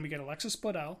 Mm-hmm. Then we get Alexis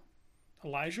Bledel,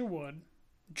 Elijah Wood,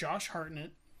 Josh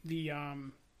Hartnett, the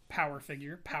power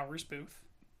figure, Powers Booth,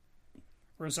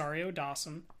 Rosario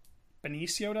Dawson,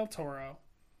 Benicio del Toro,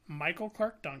 Michael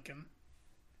Clark Duncan,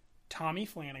 Tommy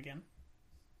Flanagan,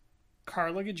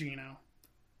 Carla Gugino,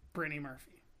 Brittany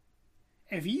Murphy.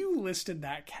 If you listed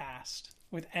that cast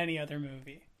with any other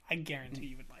movie, I guarantee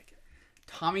you would like it.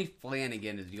 Tommy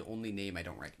Flanagan is the only name I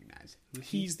don't recognize.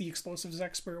 He's the explosives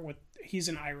expert. He's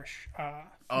an Irish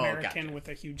American with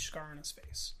a huge scar on his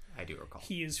face. I do recall.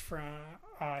 He is from.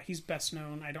 He's best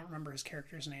known. I don't remember his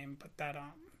character's name, but that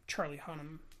Charlie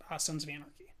Hunnam, Sons of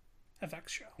Anarchy, FX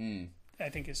show. I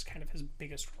think is kind of his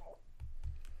biggest role.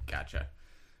 Gotcha.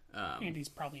 And he's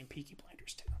probably in Peaky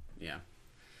Blinders too. Yeah,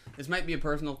 this might be a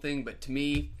personal thing, but to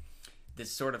me,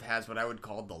 this sort of has what I would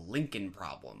call the Lincoln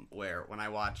problem, where when I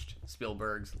watched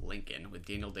Spielberg's Lincoln with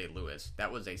Daniel Day-Lewis,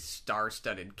 that was a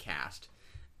star-studded cast,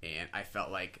 and I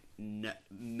felt like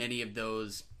many of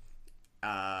those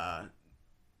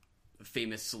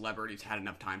famous celebrities had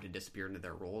enough time to disappear into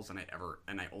their roles, and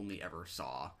I only ever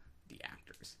saw the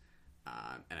actors,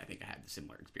 and I think I had a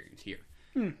similar experience here.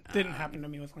 Didn't happen to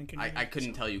me with Lincoln. I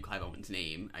couldn't tell you Clive Owen's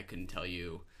name. I couldn't tell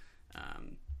you.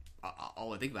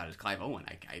 All I think about is Clive Owen.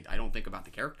 I don't think about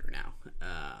the character now.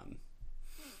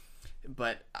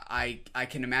 But I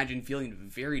can imagine feeling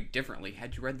very differently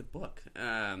had you read the book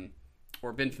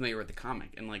or been familiar with the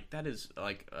comic. And like that is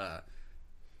like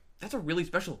that's a really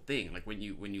special thing. Like when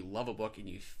you love a book and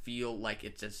you feel like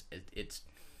its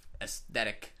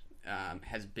aesthetic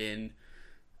has been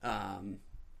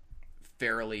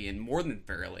fairly and more than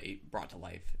fairly brought to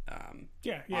life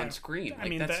on screen. I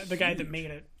mean, the guy that made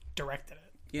it directed it.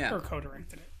 Yeah. Or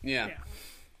co-directed it. Yeah.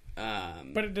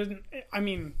 But it didn't... I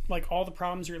mean, like, all the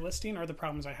problems you're listing are the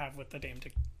problems I have with The Dame to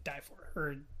Die For,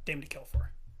 or Dame to Kill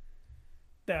For.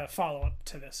 The follow-up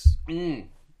to this.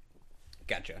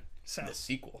 Gotcha. So, the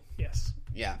sequel. Yes.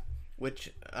 Yeah.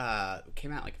 Which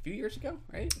came out like a few years ago,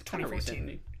 right?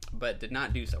 2014. But did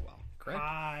not do so well, correct?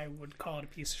 I would call it a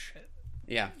piece of shit.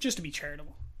 Yeah. Just to be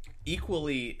charitable.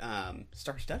 Equally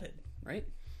star-studded, right?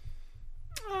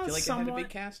 I feel like it had a big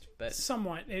cast, but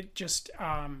somewhat. It just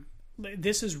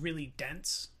this is really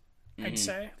dense. I'd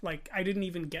say. Like I didn't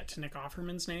even get to Nick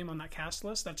Offerman's name on that cast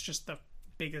list. That's just the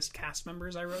biggest cast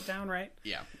members I wrote down, right?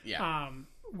 Yeah.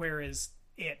 Whereas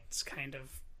it's kind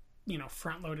of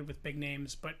front loaded with big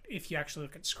names, but if you actually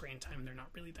look at screen time, they're not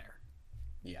really there.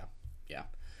 Yeah.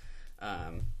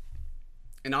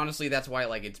 And honestly, that's why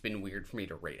like it's been weird for me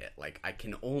to rate it. Like I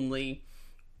can only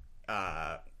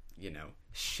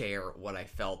share what I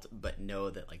felt, but know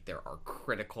that like there are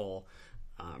critical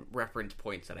reference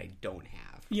points that I don't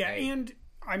have. Yeah, right? and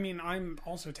I mean, I'm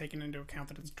also taking into account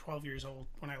that it's 12 years old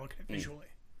when I look at it visually.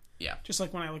 Yeah. Just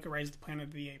like when I look at Rise of the Planet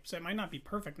of the Apes. It might not be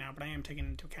perfect now, but I am taking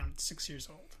into account it's 6 years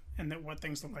old. And that what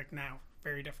things look like now,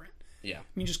 very different. Yeah. I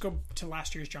mean, just go to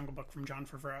last year's Jungle Book from Jon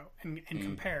Favreau and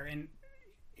compare. And,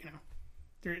 you know,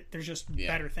 there's just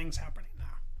better things happening now.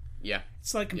 Yeah.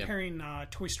 It's like comparing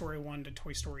Toy Story 1 to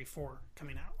Toy Story 4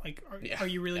 coming out. Like, are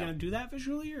you really going to do that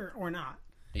visually or not?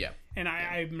 Yeah. And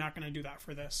I'm not going to do that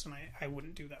for this, and I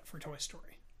wouldn't do that for Toy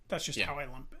Story. That's just how I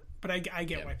lump it. But I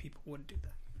get why people would do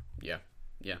that. Yeah.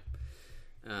 Yeah.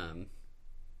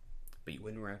 But you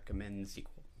wouldn't recommend the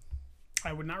sequel?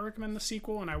 I would not recommend the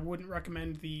sequel, and I wouldn't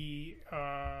recommend the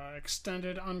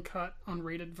extended, uncut,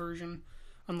 unrated version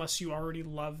unless you already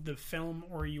love the film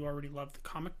or you already love the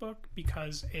comic book,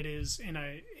 because it is in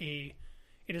it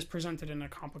is presented in a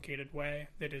complicated way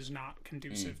that is not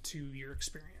conducive to your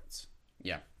experience.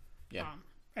 Yeah. Yeah.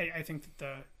 I think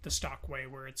that the stock way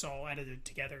where it's all edited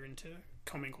together into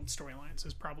commingled storylines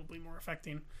is probably more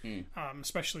affecting.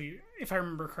 Especially if I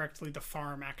remember correctly, The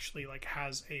Farm actually like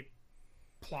has a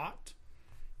plot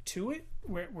to it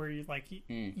where you like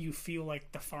you feel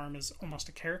like the farm is almost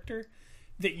a character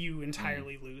that you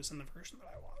entirely lose in the version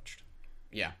that I watched.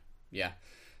 Yeah.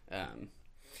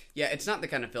 It's not the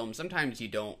kind of film. Sometimes you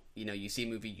don't, you see a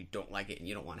movie, you don't like it, and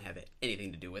you don't want to have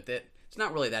anything to do with it. It's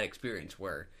not really that experience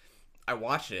where I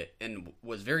watched it and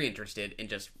was very interested in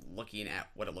just looking at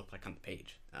what it looked like on the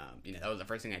page. That was the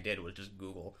first thing I did was just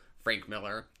Google Frank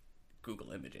Miller,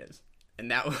 Google Images,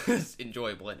 and that was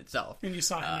enjoyable in itself. And you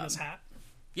saw him in his hat.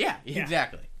 Yeah,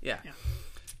 exactly. Yeah.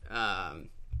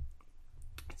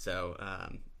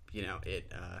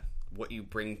 What you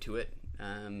bring to it,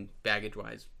 baggage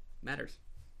wise, matters.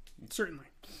 Certainly,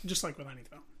 just like with any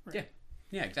film. Right?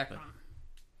 Yeah, exactly.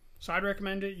 So I'd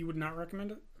recommend it. You would not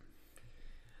recommend it?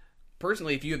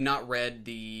 Personally, if you have not read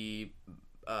the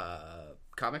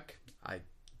comic, I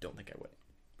don't think I would.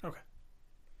 Okay.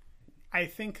 I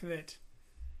think that,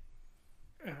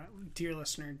 dear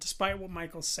listener, despite what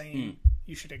Michael's saying,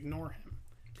 you should ignore him.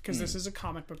 Because this is a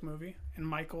comic book movie, and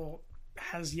Michael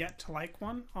has yet to like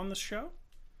one on the show.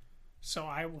 So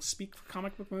I will speak for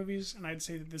comic book movies, and I'd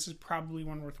say that this is probably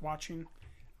one worth watching.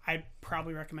 I'd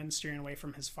probably recommend steering away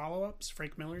from his follow-ups,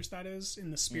 Frank Miller's that is, In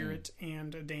the Spirit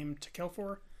and A Dame to Kill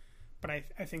For. But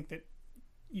I think that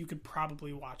you could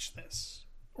probably watch this,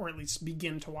 or at least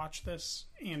begin to watch this,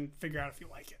 and figure out if you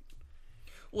like it.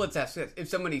 Well, let's ask this. If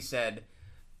somebody said,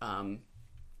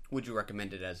 would you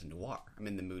recommend it as a noir? I'm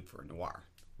in the mood for a noir.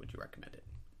 Would you recommend it?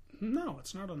 No,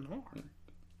 it's not a noir.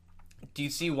 Do you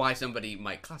see why somebody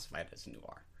might classify it as a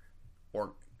noir?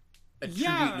 Or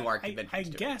attribute noir conventions I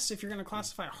guess if you're going to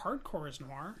classify hardcore as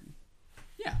noir.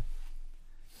 Yeah.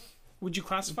 Would you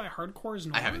classify hardcore as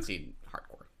noir? I haven't seen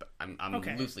hardcore, but I'm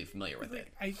loosely familiar with it.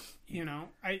 I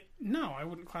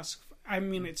wouldn't classify. I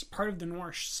mean, it's part of the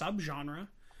noir subgenre.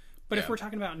 But if we're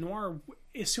talking about noir,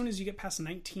 as soon as you get past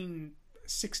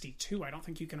 1962, I don't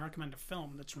think you can recommend a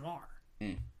film that's noir.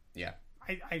 Yeah.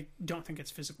 I don't think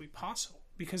it's physically possible,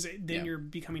 because then you're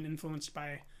becoming influenced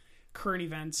by current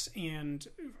events and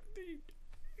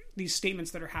these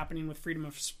statements that are happening with freedom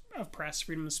of press,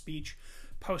 freedom of speech,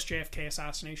 post-JFK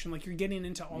assassination. Like, you're getting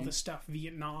into all this stuff,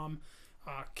 Vietnam,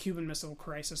 Cuban Missile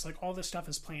Crisis, like all this stuff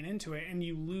is playing into it, and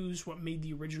you lose what made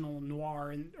the original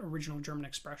noir and original German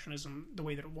Expressionism the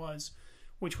way that it was,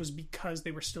 which was because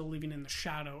they were still living in the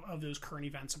shadow of those current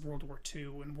events of World War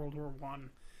II and World War I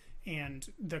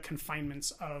and the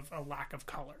confinements of a lack of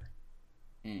color.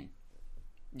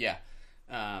 Yeah.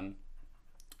 I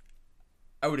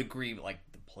would agree, like,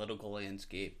 the political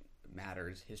landscape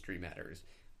matters, history matters,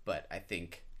 but I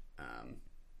think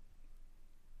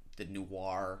the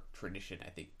noir tradition,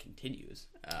 continues.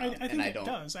 I think it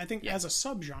does. I think as a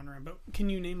subgenre, but can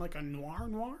you name, like, a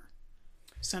noir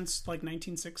since, like,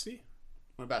 1960?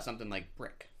 What about something like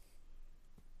Brick?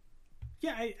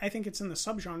 Yeah, I think it's in the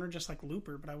subgenre, just like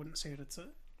Looper, but I wouldn't say that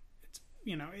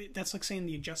that's like saying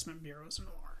the Adjustment Bureau is a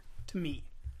noir, to me.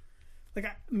 Like,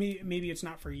 maybe it's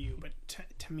not for you, but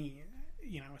to me,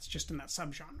 it's just in that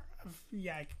subgenre of,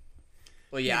 you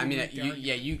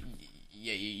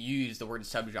use the word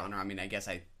subgenre. I mean, I guess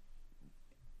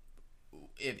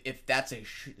if that's a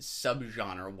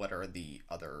subgenre, what are the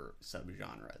other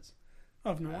subgenres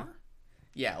of noir?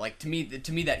 Yeah, like to me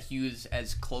that hews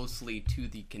as closely to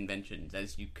the conventions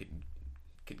as you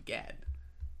could get.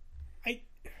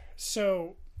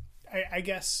 I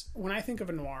guess when I think of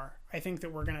a noir, I think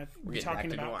that we're gonna be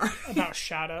talking about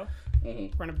shadow. We're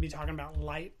gonna be talking about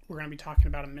light. We're gonna be talking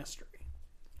about a mystery.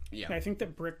 Yeah, and I think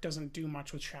that Brick doesn't do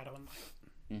much with shadow and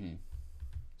light.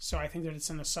 So I think that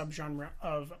it's in a subgenre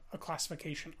of a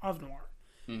classification of noir.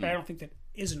 But I don't think that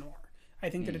is noir. I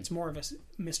think that it's more of a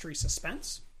mystery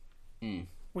suspense,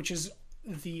 which is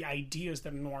the ideas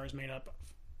that noir is made up of.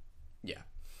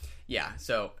 Yeah.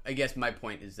 So I guess my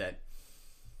point is that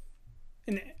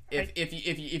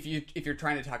if you're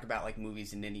trying to talk about like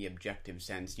movies in any objective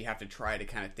sense, you have to try to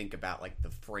kind of think about like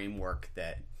the framework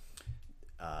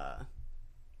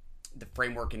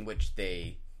in which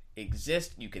they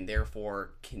exist. You can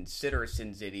therefore consider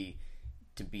Sin City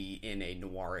to be in a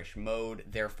noirish mode.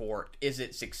 Therefore, is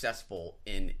it successful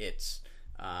in its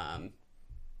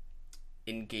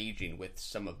engaging with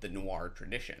some of the noir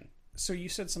tradition? So you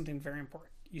said something very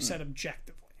important. You said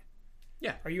objectively.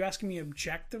 Yeah. Are you asking me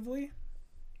objectively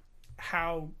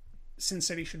how Sin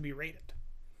City should be rated?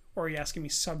 Or are you asking me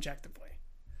subjectively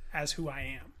as who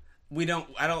I am?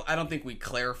 I don't think we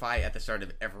clarify at the start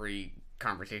of every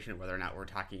conversation whether or not we're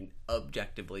talking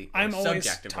objectively or I'm always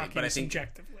subjectively. talking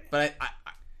subjectively.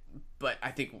 But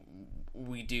I think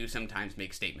we do sometimes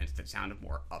make statements that sound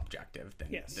more objective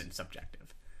than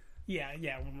subjective.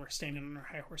 Yeah, when we're standing on our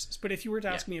high horses. But if you were to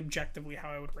ask me objectively how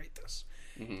I would rate this,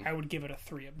 I would give it a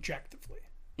 3 objectively.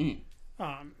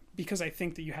 Because I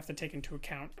think that you have to take into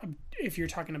account, if you're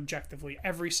talking objectively,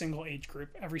 every single age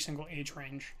group, every single age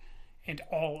range, and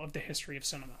all of the history of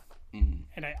cinema.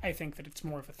 And I think that it's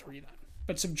more of a 3 then.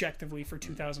 But subjectively for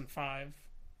 2005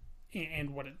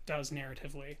 and what it does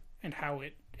narratively and how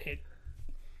it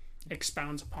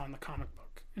expounds upon the comic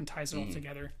book and ties it all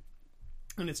together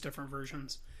in its different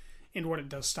versions, and what it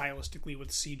does stylistically with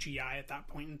CGI at that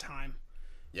point in time,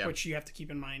 which you have to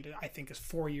keep in mind, I think is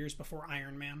 4 years before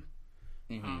Iron Man.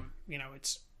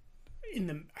 It's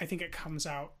I think it comes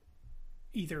out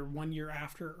either 1 year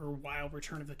after or while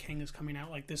Return of the King is coming out.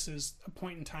 Like, this is a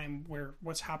point in time where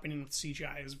what's happening with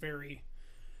CGI is very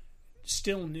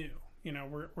still new.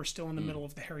 We're still in the middle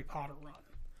of the Harry Potter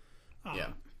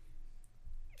run.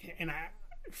 And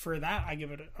for that, I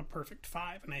give it a perfect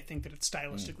 5, and I think that it's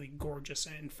stylistically gorgeous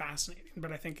and fascinating.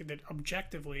 But I think that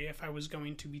objectively, if I was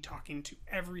going to be talking to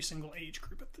every single age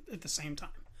group at the same time,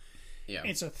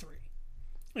 it's a 3.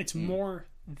 It's more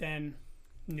than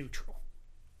neutral.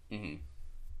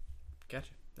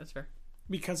 Gotcha. That's fair.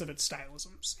 Because of its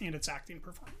stylisms and its acting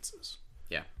performances.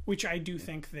 Yeah. Which I do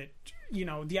think that,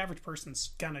 the average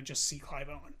person's gonna just see Clive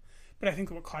Owen. But I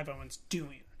think what Clive Owen's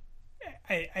doing,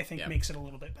 I think makes it a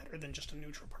little bit better than just a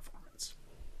neutral performance.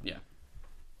 Yeah.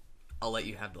 I'll let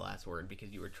you have the last word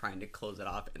because you were trying to close it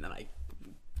off and then I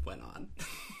went on.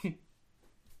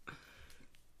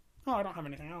 Oh, I don't have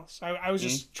anything else. I was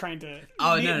just trying to...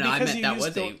 Oh, no, I meant that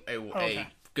was a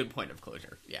good point of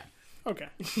closure. Yeah. Okay.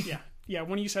 Yeah,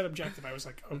 when you said objective, I was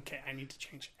like, okay, I need to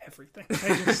change everything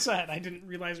I just said. I didn't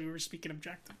realize we were speaking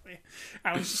objectively.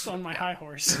 I was just on my high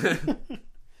horse.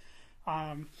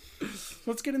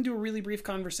 Let's get into a really brief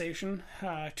conversation.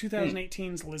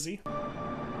 2018's Lizzie.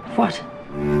 What?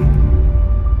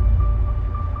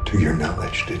 To your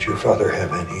knowledge, did your father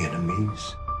have any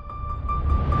enemies?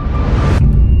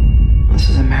 This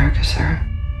is America, sir.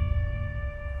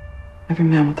 Every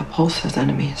man with a pulse has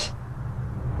enemies.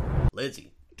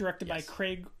 Lizzie. Directed by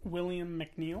Craig William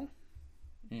McNeil.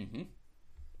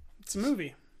 It's a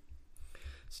movie.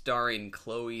 Starring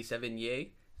Chloe Sevigny.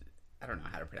 I don't know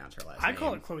how to pronounce her last name. I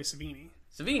call it Chloe Sevigny.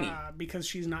 Sevigny. Because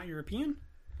she's not European.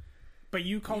 But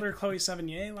you called her Chloe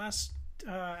Sevigny last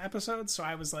episode, so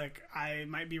I was like, I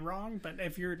might be wrong, but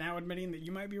if you're now admitting that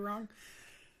you might be wrong...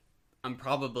 I'm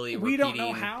probably We don't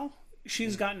know how.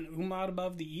 She's got an umlaut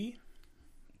above the E.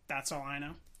 That's all I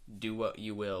know. Do what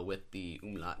you will with the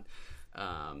umlaut.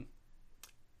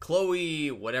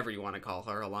 Chloe, whatever you want to call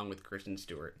her, along with Kristen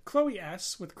Stewart. Chloe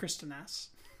S. with Kristen S.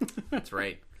 That's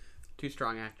right. 2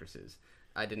 strong actresses.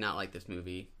 I did not like this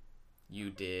movie. You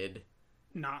did.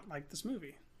 Not like this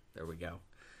movie. There we go.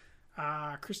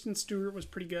 Kristen Stewart was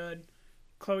pretty good.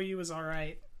 Chloe was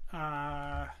alright.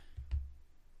 The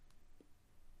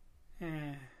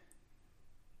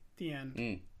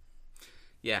end.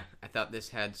 Yeah, I thought this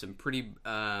had some pretty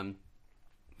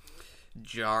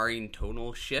jarring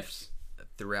tonal shifts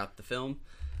throughout the film.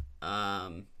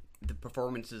 The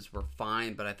performances were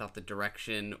fine, but I thought the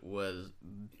direction was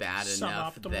bad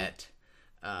enough that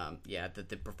that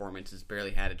the performances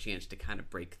barely had a chance to kind of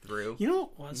break through. You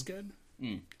know what was good?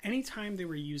 Anytime they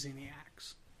were using the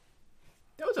axe.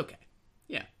 That was okay.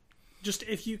 Yeah. Just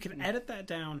if you can edit that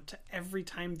down to every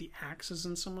time the axe is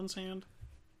in someone's hand,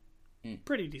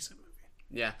 pretty decent movie.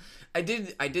 Yeah, I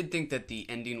did think that the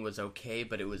ending was okay,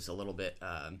 but it was a little bit.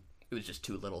 It was just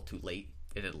too little, too late.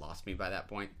 It had lost me by that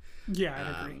point. Yeah,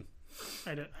 I'd agree.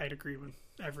 I'd agree with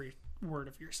every word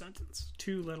of your sentence.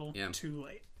 Too little, too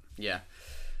late. Yeah.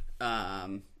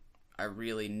 I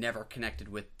really never connected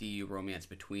with the romance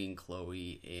between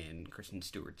Chloe and Kristen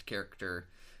Stewart's character.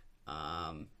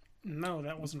 No,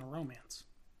 that wasn't a romance.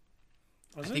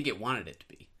 I think it wanted it to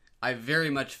be. I very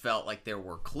much felt like there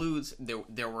were clues.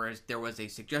 There was a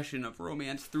suggestion of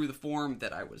romance through the form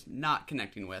that I was not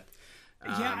connecting with.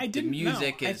 I didn't know. The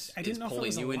music is know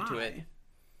pulling you into it.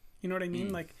 You know what I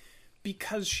mean? Like,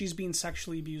 because she's being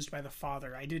sexually abused by the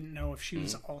father, I didn't know if she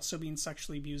was also being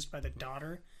sexually abused by the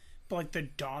daughter. But, like, the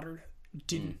daughter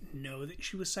didn't know that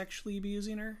she was sexually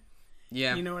abusing her.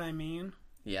 Yeah. You know what I mean?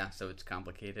 Yeah, so it's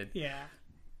complicated. Yeah.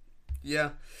 Yeah.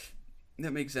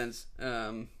 That makes sense.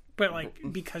 But, like,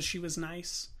 because she was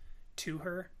nice to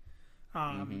her,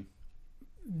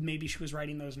 maybe she was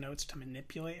writing those notes to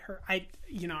manipulate her.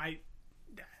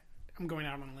 I'm going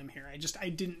out on a limb here. I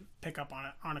didn't pick up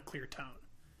on a clear tone.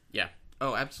 Yeah.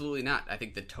 Oh, absolutely not. I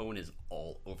think the tone is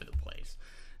all over the place.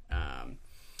 To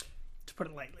put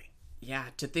it lightly. Yeah,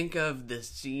 to think of the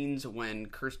scenes when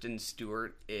Kristen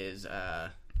Stewart is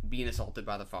being assaulted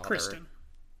by the father. Kristen.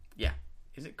 Yeah.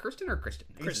 Is it Kirsten or Kristen?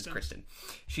 I guess it's Kristen.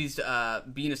 She's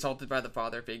being assaulted by the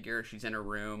father figure. She's in her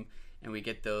room, and we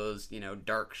get those,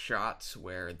 dark shots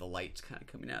where the light's kind of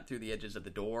coming out through the edges of the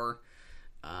door.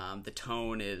 The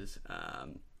tone is,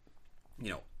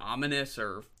 ominous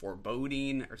or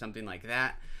foreboding or something like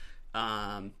that.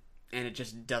 And it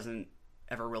just doesn't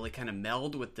ever really kind of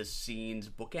meld with the scenes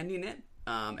bookending it,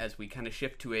 as we kind of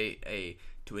shift to a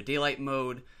daylight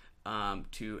mode.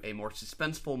 To a more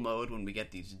suspenseful mode when we get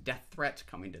these death threats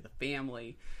coming to the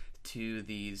family, to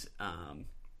these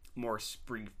more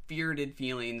spirited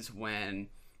feelings when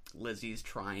Lizzie's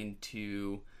trying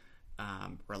to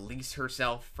release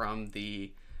herself from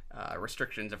the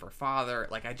restrictions of her father.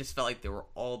 Like, I just felt like there were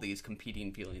all these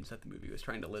competing feelings that the movie was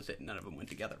trying to elicit, and none of them went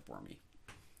together for me.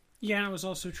 Yeah, and it was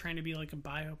also trying to be like a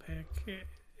biopic.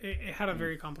 It had a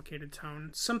very complicated tone.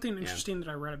 Something interesting that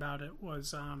I read about it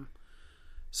was...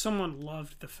 someone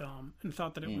loved the film and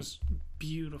thought that it was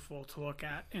beautiful to look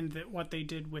at, and that what they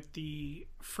did with the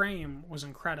frame was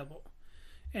incredible.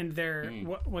 And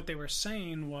what they were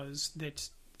saying was that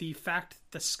the fact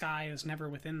that the sky is never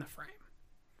within the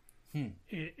frame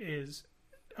it is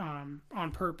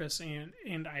on purpose,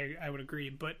 and I would agree,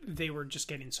 but they were just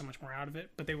getting so much more out of it.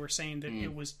 But they were saying that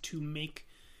it was to make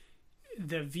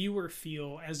the viewer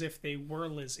feel as if they were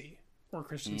Lizzie or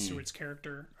Kristen Stewart's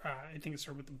character. I think it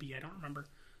started with a B, I don't remember.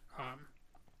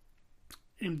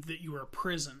 And that you were a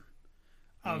prison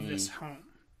of this home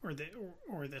or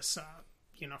this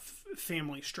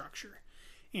family structure,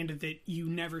 and that you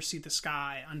never see the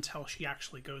sky until she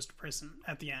actually goes to prison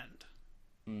at the end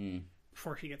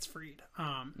before she gets freed.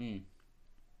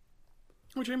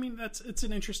 Which, I mean, it's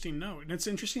an interesting note, and it's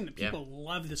interesting that people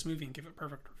love this movie and give it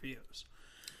perfect reviews.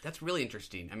 That's really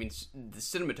interesting. I mean, the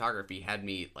cinematography had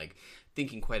me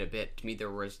thinking quite a bit. To me,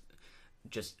 there was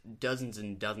just dozens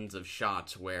and dozens of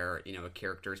shots where a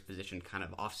character is positioned kind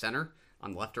of off center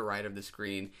on the left or right of the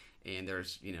screen, and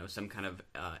there's some kind of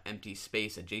empty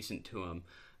space adjacent to him,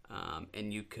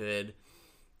 and you could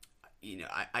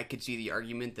I could see the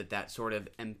argument that sort of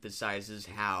emphasizes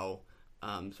how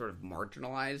sort of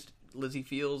marginalized Lizzie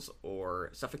feels or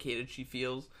suffocated she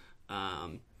feels,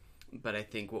 but I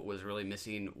think what was really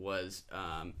missing was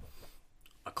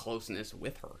a closeness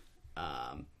with her.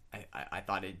 I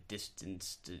thought it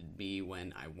distanced me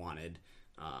when I wanted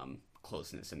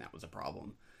closeness, and that was a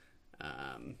problem.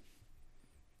 I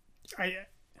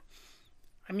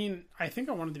mean, I think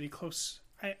I wanted to be close.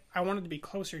 I wanted to be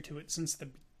closer to it since the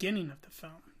beginning of the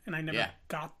film, and I never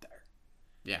got there.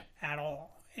 Yeah. At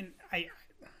all, and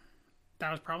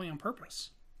that was probably on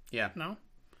purpose. Yeah. No.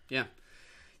 Yeah.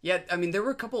 Yeah. I mean, there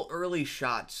were a couple early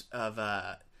shots of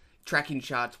tracking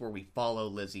shots where we follow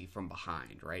Lizzie from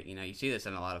behind, right? You see this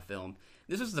in a lot of film.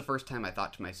 This was the first time I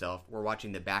thought to myself, we're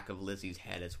watching the back of Lizzie's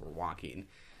head as we're walking,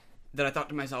 that I thought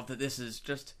to myself that this is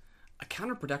just a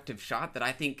counterproductive shot that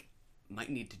I think might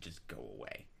need to just go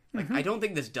away. I don't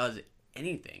think this does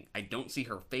anything. I don't see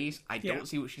her face. I don't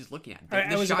see what she's looking at.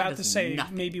 I was about to say,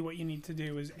 maybe what you need to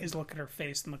do is look at her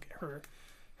face and look at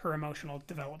her emotional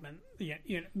development. Yeah,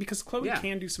 because Chloe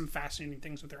can do some fascinating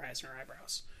things with her eyes and her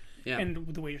eyebrows. Yeah. And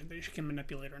the way that she can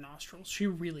manipulate her nostrils. She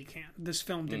really can. This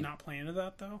film did not play into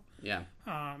that, though. Yeah.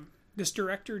 This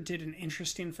director did an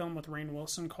interesting film with Rainn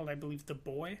Wilson called, I believe, The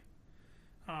Boy.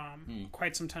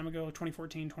 Quite some time ago,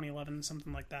 2014, 2011,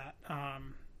 something like that.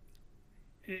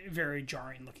 Very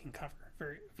jarring looking cover.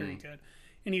 Very, very good.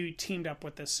 And he teamed up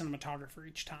with this cinematographer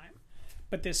each time.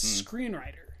 But this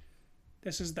screenwriter,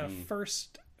 this is the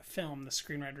first film the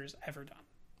screenwriter has ever done.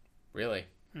 Really?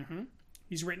 Mm-hmm.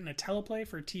 He's written a teleplay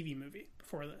for a TV movie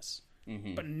before this,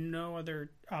 but no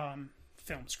other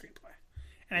film screenplay.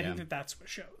 And I think that that's what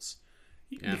shows.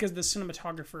 Because the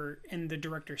cinematographer and the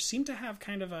director seem to have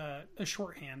kind of a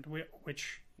shorthand,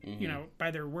 which, you know,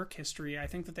 by their work history, I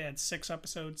think that they had 6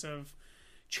 episodes of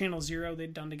Channel Zero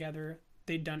they'd done together.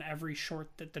 They'd done every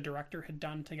short that the director had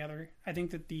done together. I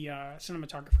think that the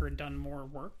cinematographer had done more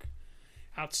work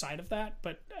outside of that,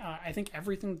 but I think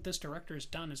everything that this director has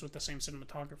done is with the same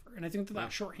cinematographer. And I think that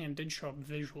that shorthand did show up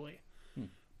visually.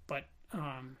 But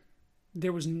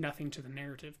there was nothing to the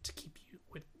narrative to keep you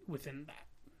within that.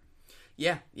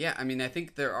 Yeah. I mean, I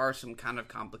think there are some kind of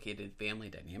complicated family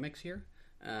dynamics here.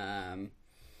 And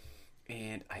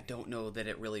I don't know that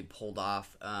it really pulled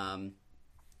off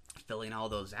filling all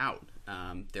those out.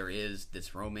 There is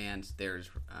this romance. There's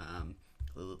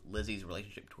Lizzie's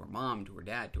relationship to her mom, to her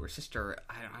dad, to her sister.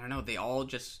 I don't know. They all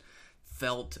just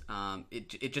felt...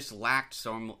 it just lacked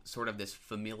some sort of this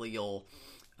familial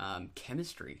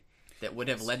chemistry that would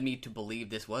have led me to believe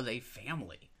this was a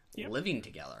family. Living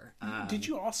together. Did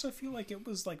you also feel like it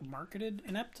was like marketed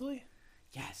ineptly?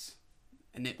 Yes.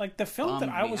 And it like the film that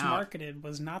I was marketed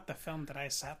was not the film that I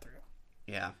sat through.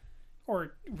 Yeah.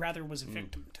 Or rather was a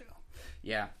victim to.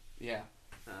 Yeah.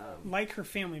 Like her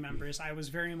family members, I was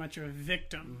very much a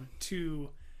victim to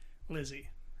Lizzie.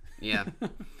 Yeah.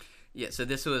 So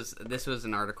this was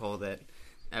an article that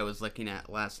I was looking at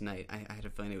last night. I had a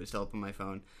feeling it was still up on my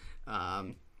phone.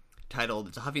 Titled,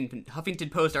 it's a Huffington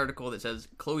Post article that says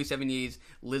Chloe Sevigny's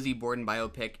Lizzie Borden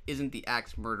biopic isn't the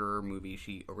axe murderer movie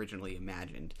she originally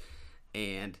imagined.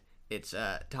 And it's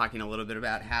talking a little bit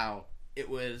about how it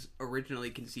was originally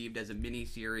conceived as a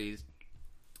mini-series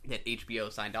that HBO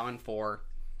signed on for,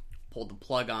 pulled the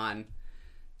plug on,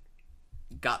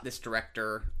 got this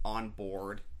director on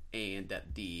board, and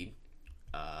that the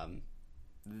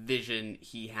vision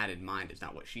he had in mind is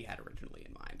not what she had originally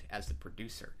in mind as the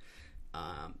producer.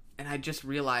 And I just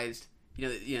realized, you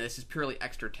know, this is purely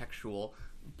extra textual,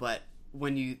 but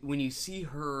when you see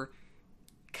her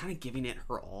kind of giving it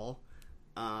her all,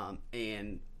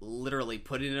 and literally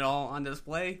putting it all on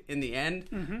display in the end,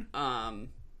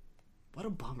 what a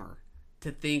bummer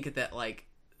to think that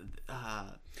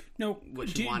no.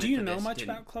 Do you know much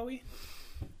about Chloe?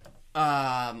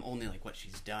 Only like what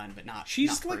she's done, but not.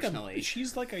 She's not personally.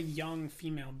 She's like a young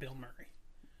female Bill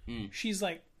Murray. She's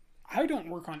like, I don't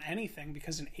work on anything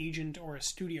because an agent or a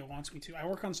studio wants me to. I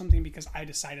work on something because I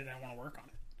decided I want to work on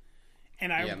it.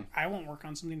 And I won't work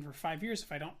on something for 5 years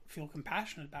if I don't feel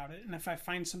compassionate about it. And if I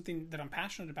find something that I'm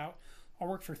passionate about, I'll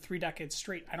work for 3 decades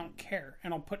straight. I don't care.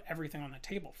 And I'll put everything on the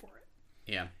table for it.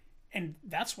 Yeah. And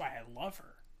that's why I love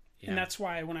her. Yeah. And that's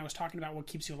why when I was talking about What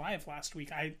Keeps You Alive last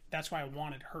week, that's why I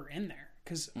wanted her in there.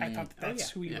 Because I thought that's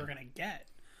who we were going to get.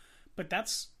 But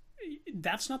that's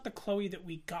not the Chloe that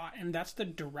we got. And that's the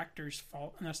director's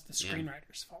fault. And that's the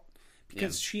screenwriter's fault.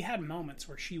 Because she had moments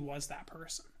where she was that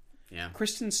person. Yeah.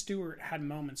 Kristen Stewart had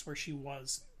moments where she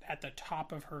was at the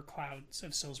top of her Clouds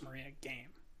of Sils Maria game.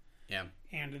 Yeah.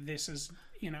 And this is,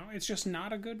 it's just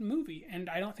not a good movie. And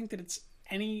I don't think that it's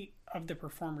any of the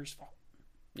performers' fault.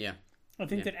 Yeah. I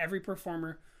think that every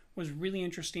performer was really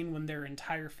interesting when their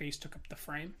entire face took up the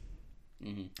frame.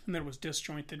 Mm-hmm. And that it was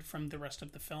disjointed from the rest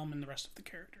of the film and the rest of the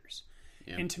characters.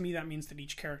 Yeah. And to me, that means that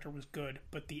each character was good,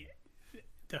 but the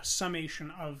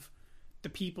summation of the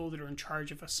people that are in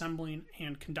charge of assembling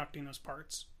and conducting those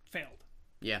parts failed.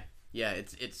 Yeah,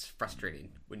 it's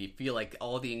frustrating when you feel like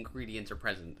all the ingredients are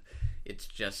present. It's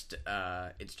just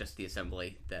the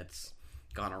assembly that's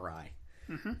gone awry.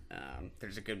 Mm-hmm.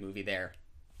 There's a good movie there.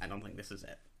 I don't think this is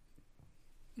it.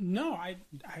 No, I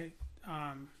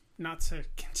not to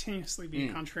continuously be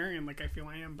a contrarian like I feel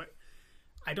I am, but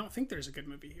I don't think there's a good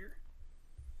movie here.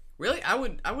 Really, I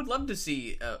would love to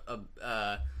see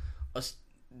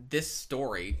this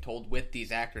story told with these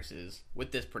actresses,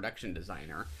 with this production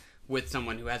designer, with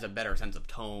someone who has a better sense of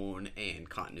tone and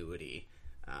continuity.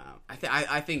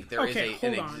 I think there is a...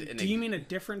 Hold on. Do you mean a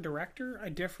different director? A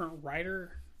different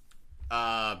writer?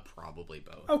 Probably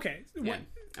both. Okay. Yeah.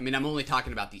 I mean, I'm only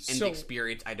talking about the end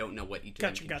experience. I don't know what each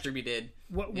of them contributed.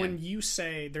 When you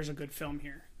say there's a good film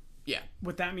here... Yeah.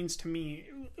 What that means to me,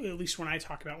 at least when I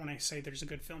say there's a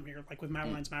good film here, like with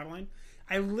Madeline's Madeline,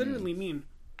 I literally mean...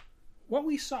 What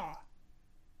we saw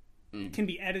can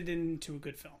be edited into a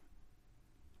good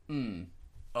film.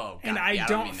 Oh, God. And I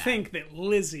don't think that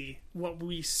Lizzie, what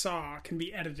we saw, can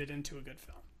be edited into a good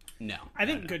film. No. I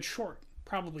think good short.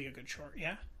 Probably a good short,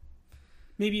 yeah?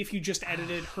 Maybe if you just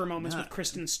edited her moments with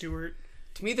Kristen Stewart.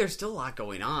 To me, there's still a lot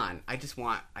going on. I just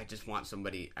want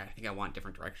somebody... I think I want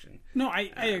different direction. No, I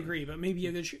agree, but maybe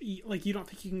a good... you don't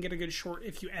think you can get a good short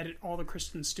if you edit all the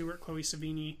Kristen Stewart, Chloe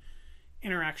Sevigny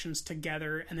interactions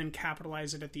together and then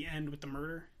capitalize it at the end with the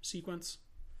murder sequence?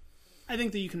 I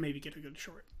think that you can maybe get a good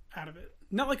short out of it.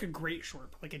 Not like a great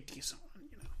short, but like a decent one,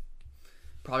 you know.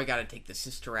 Probably got to take the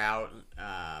sister out.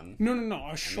 No,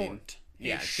 a short.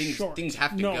 Things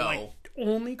have to go. Like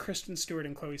only Kristen Stewart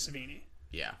and Chloe Sevigny.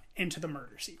 Yeah. Into the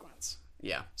murder sequence.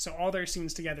 Yeah. So all their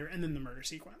scenes together and then the murder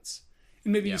sequence.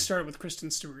 And maybe you start with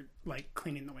Kristen Stewart, like,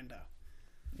 cleaning the window.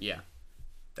 Yeah.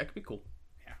 That could be cool.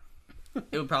 Yeah.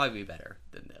 It would probably be better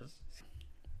than this.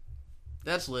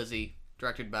 That's Lizzie,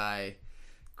 directed by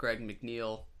Greg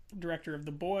McNeil. Director of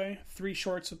The Boy. 3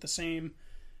 shorts with the same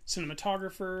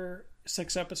cinematographer.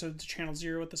 6 episodes of Channel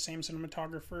Zero with the same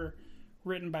cinematographer.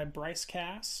 Written by Bryce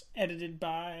Cass. Edited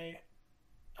by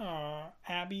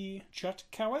Abby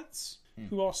Jutkowitz,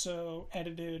 who also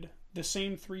edited the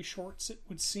same 3 shorts, it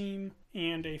would seem,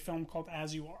 and a film called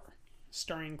As You Are,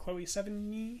 starring Chloe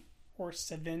Sevigny, or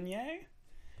Sevigny,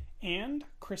 and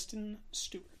Kristen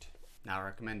Stewart. Not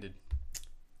recommended,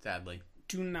 sadly.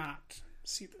 Do not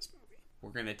see this movie.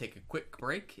 We're going to take a quick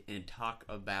break and talk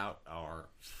about our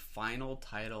final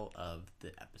title of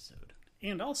the episode.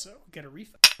 And also get a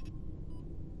refill.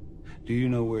 Do you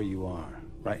know where you are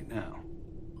right now?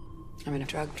 I'm in a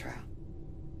drug trial.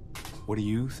 What do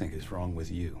you think is wrong with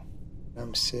you?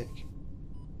 I'm sick.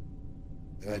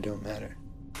 I don't matter.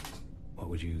 What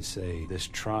would you say this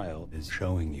trial is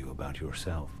showing you about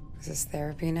yourself? Is this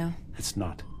therapy now? It's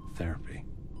not therapy.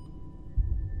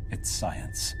 It's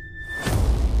science.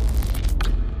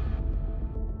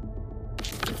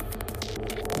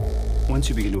 Once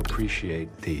you begin to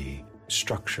appreciate the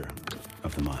structure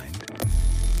of the mind,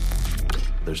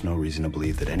 there's no reason to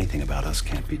believe that anything about us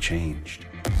can't be changed.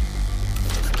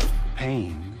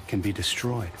 Pain can be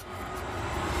destroyed.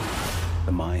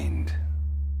 The mind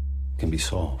can be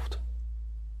solved.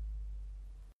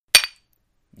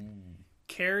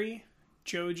 Cary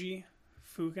Joji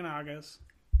Fukunaga's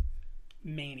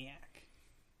Maniac.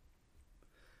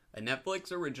 A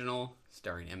Netflix original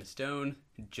starring Emma Stone,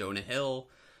 Jonah Hill,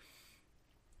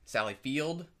 Sally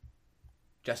Field,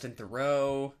 Justin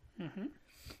Theroux. Mm-hmm.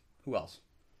 Who else?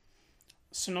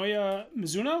 Sonoya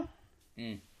Mizuno.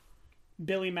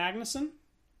 Billy Magnuson.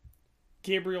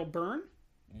 Gabriel Byrne.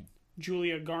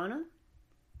 Julia Garner.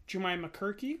 Jemima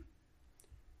Kirky.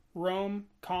 Rome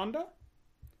Conda.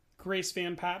 Grace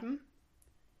Van Patten.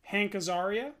 Hank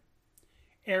Azaria.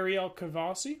 Ariel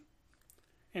Kavasi.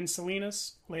 And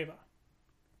Salinas Leyva.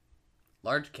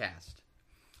 Large cast.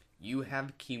 You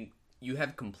have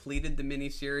completed the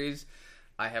miniseries.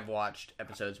 I have watched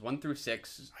episodes 1 through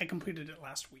 6. I completed it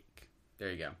last week.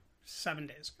 There you go. 7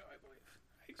 days ago, I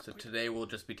believe. So today we'll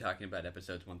just be talking about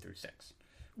episodes 1 through 6.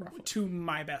 Roughly. To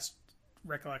my best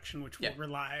recollection, which will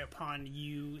rely upon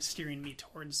you steering me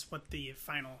towards what the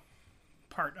final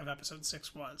part of episode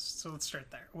 6 was. So let's start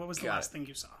there. What was the last thing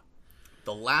you saw?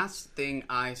 The last thing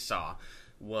I saw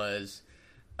was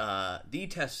the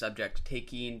test subject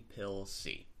taking pill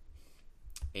C.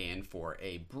 And for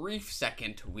a brief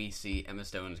second, we see Emma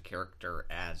Stone's character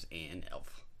as an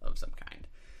elf of some kind.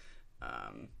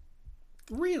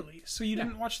 Really? So you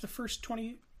didn't watch the first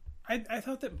 20... I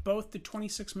thought that both the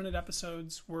 26-minute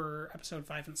episodes were episode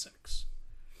 5 and 6.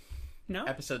 No?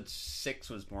 Episode 6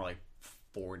 was more like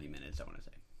 40 minutes, I want to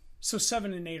say. So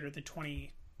 7 and 8 are the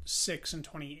 26 and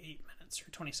 28 minutes,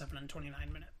 or 27 and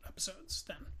 29-minute episodes,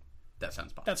 then. That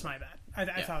sounds possible. That's my bad.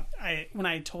 I thought when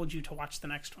I told you to watch the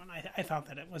next one, I thought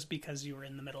that it was because you were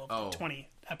in the middle of the 20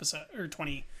 episode or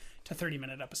 20 to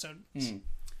 30-minute episodes.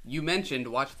 You mentioned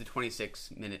watch the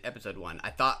 26-minute episode 1.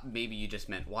 I thought maybe you just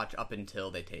meant watch up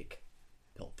until they take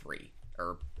pill 3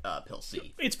 or pill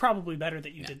C. It's probably better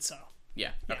that you did so.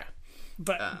 Yeah. Okay.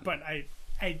 But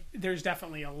I there's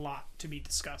definitely a lot to be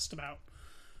discussed about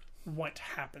what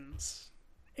happens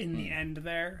in the end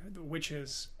there, which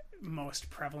is most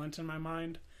prevalent in my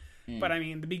mind. But I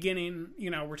mean, the beginning,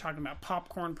 we're talking about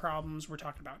popcorn problems, we're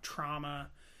talking about trauma,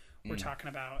 we're talking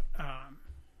about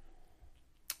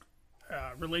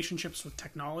relationships with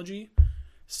technology,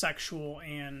 sexual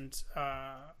and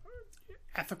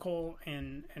ethical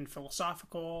and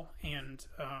philosophical and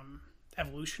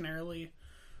evolutionarily.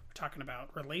 We're talking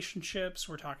about relationships,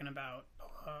 we're talking about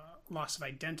loss of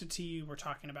identity, we're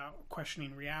talking about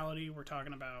questioning reality, we're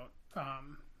talking about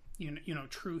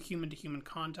true human-to-human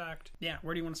contact. Yeah,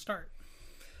 where do you want to start?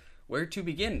 Where to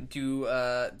begin? Do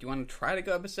you want to try to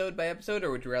go episode by episode,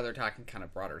 or would you rather talk in kind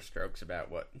of broader strokes about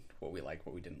what we liked,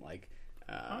 what we didn't like,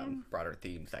 broader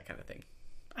themes, that kind of thing?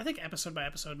 I think episode by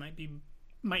episode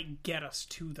might get us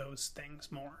to those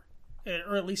things more,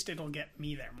 or at least it'll get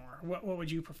me there more. What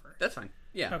would you prefer? That's fine.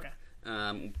 Yeah.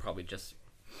 Okay. Probably just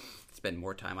spend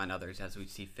more time on others as we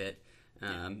see fit.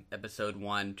 Episode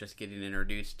 1, just getting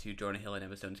introduced to Jonah Hill and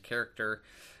Emma Stone's character.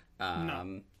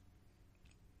 No.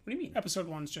 What do you mean? Episode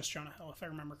 1's just Jonah Hill, if I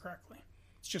remember correctly.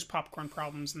 It's just popcorn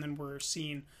problems, and then we're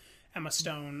seeing Emma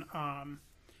Stone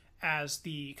as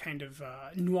the kind of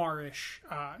noirish,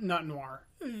 not noir,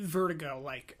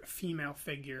 Vertigo-like female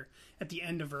figure at the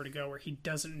end of Vertigo, where he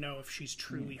doesn't know if she's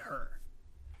truly her.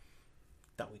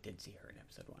 Thought we did see her in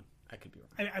episode 1. I could be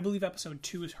wrong. I believe episode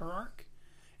 2 is her arc,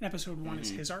 and episode 1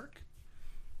 is his arc.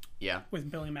 Yeah. With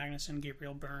Billy Magnussen,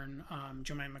 Gabriel Byrne,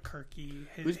 Jemima McCurky.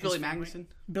 Who's Billy Magnussen?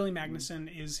 Billy Magnussen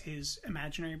is his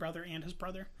imaginary brother and his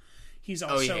brother. He's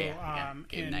also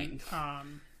Game Night.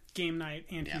 Game Night,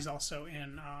 and he's also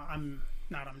in I'm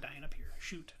Dying Up Here.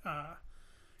 Shoot.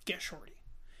 Get Shorty.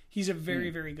 He's a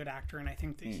very, very good actor, and I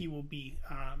think that he will be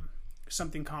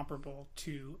something comparable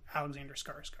to Alexander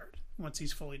Skarsgård once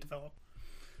he's fully developed.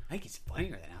 I think he's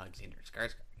funnier than Alexander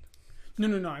Skarsgård.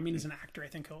 No. I mean, as an actor, I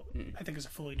think as a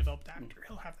fully developed actor,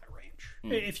 he'll have that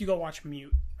range. If you go watch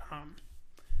Mute,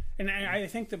 and I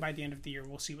think that by the end of the year,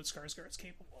 we'll see what Skarsgård's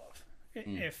capable of.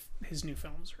 If his new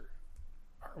films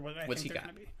are what I think they're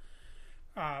going to be.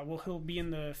 Well, he'll be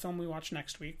in the film we watch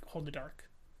next week, Hold the Dark.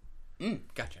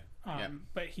 Gotcha.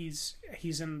 But he's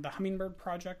in the Hummingbird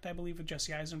Project, I believe, with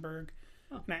Jesse Eisenberg.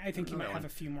 And I think he might have a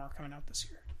few more coming out this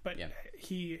year. But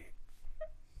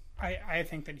I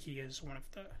think that he is one of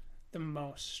the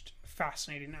most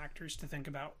fascinating actors to think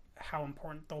about how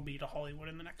important they'll be to Hollywood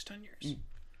in the next 10 years.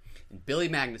 And Billy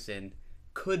Magnussen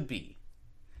could be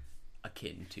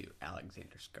akin to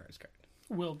Alexander Skarsgård.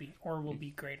 Will be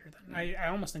greater than. I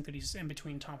almost think that he's in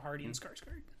between Tom Hardy and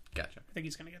Skarsgård. Gotcha. I think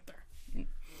he's going to get there.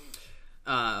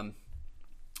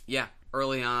 Yeah,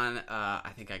 early on,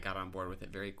 I think I got on board with it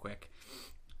very quick.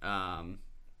 I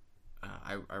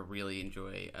really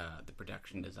enjoy the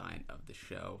production design of the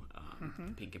show.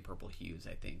 The pink and purple hues,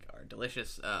 I think, are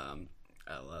delicious. I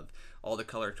love all the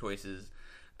color choices.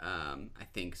 I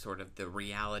think sort of the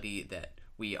reality that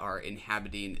we are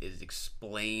inhabiting is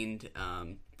explained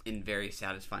in very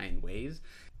satisfying ways.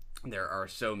 There are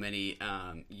so many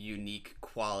unique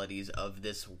qualities of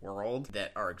this world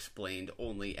that are explained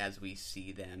only as we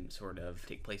see them sort of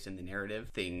take place in the narrative.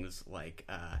 Things like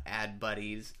ad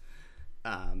buddies,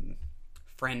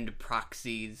 friend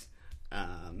proxies.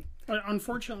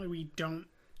 Unfortunately, we don't.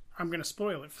 I'm going to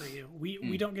spoil it for you.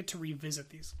 We don't get to revisit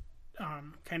these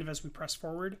kind of as we press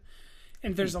forward.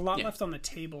 And there's a lot left on the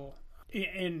table.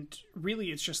 And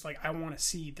really, it's just like, I want to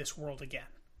see this world again.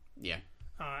 Yeah.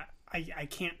 I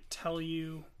can't tell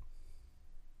you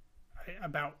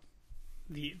about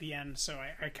the end, so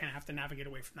I kind of have to navigate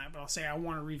away from that. But I'll say I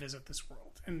want to revisit this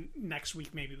world, and next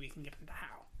week maybe we can get into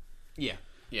how. Yeah.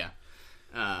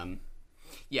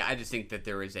 I just think that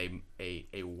there is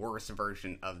a worse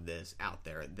version of this out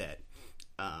there that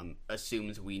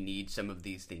assumes we need some of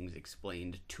these things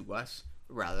explained to us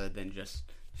rather than just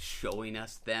showing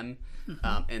us them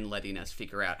and letting us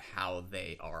figure out how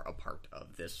they are a part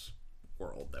of this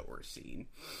world that we're seeing.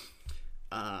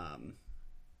 What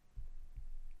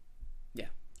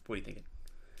are you thinking?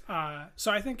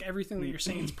 So I think everything that you're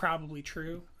saying is probably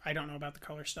true. I don't know about the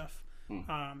color stuff.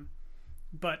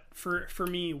 But for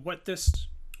me, what this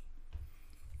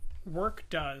work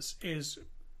does is,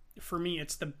 for me,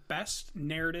 it's the best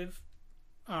narrative,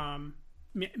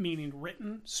 meaning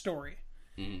written story,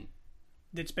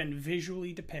 that's been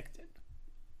visually depicted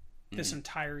this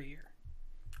entire year.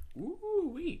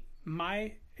 Ooh-wee.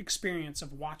 My experience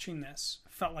of watching this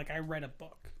felt like I read a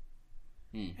book,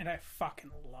 and I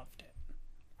fucking loved it.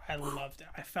 I loved it.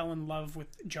 I fell in love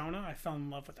with Jonah. I fell in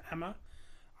love with Emma.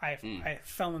 I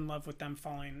fell in love with them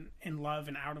falling in love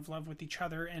and out of love with each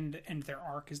other, and their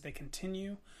arc as they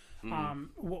continue.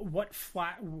 What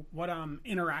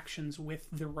interactions with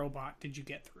the robot did you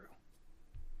get through?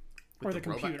 Or the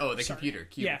computer? Oh, the computer.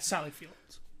 Cute. Yeah, Sally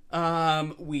Fields.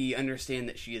 We understand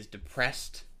that she is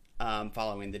depressed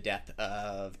following the death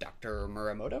of Dr.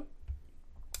 Muramoto.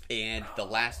 And the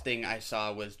last thing I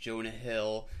saw was Jonah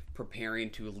Hill preparing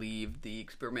to leave the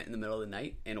experiment in the middle of the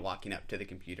night and walking up to the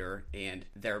computer, and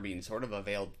there being sort of a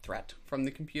veiled threat from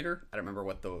the computer. I don't remember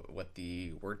what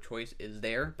the word choice is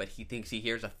there, but he thinks he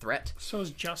hears a threat. So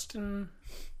is Justin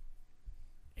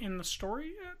in the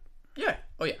story yet? Yeah.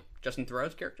 Oh yeah. Justin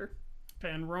Theroux's character.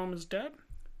 And Rome is dead?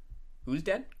 Who's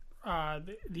dead?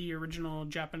 The original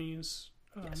Japanese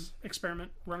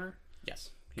experiment runner.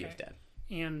 Yes, he is dead.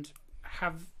 And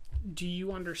do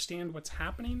you understand what's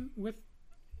happening with?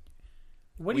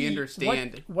 What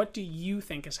do you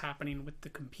think is happening with the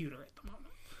computer at the moment?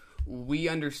 We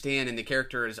understand, and the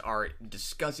characters are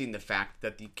discussing the fact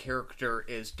that the character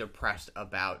is depressed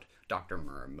about Dr.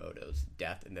 Muramoto's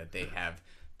death, and that they have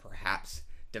perhaps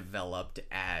developed,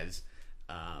 as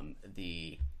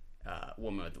the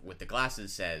woman with the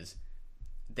glasses says,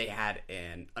 they had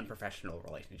an unprofessional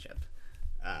relationship.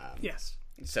 Yes.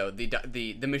 So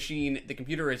the machine, the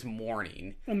computer is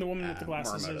mourning. And the woman with the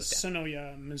glasses Morimoto's is death.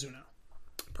 Sonoya Mizuno.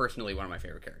 Personally, one of my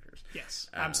favorite characters. Yes,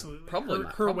 absolutely. Probably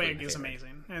her wig is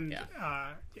amazing, and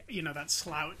that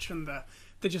slouch and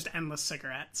the just endless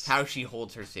cigarettes. How she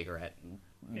holds her cigarette,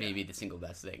 maybe the single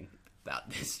best thing about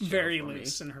this show. Very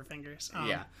loose in her fingers.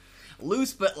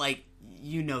 Loose, but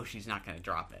she's not going to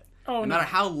drop it. Oh, no matter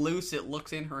how loose it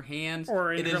looks in her hands,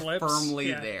 or in it her is lips.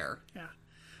 firmly there.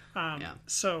 Yeah.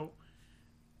 So,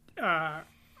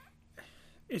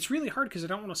 it's really hard because I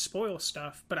don't want to spoil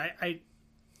stuff, but I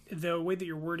the way that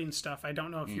you're wording stuff, I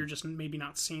don't know if you're just maybe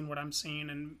not seeing what I'm seeing,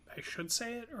 and I should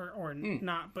say it or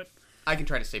not. But I can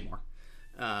try to say more.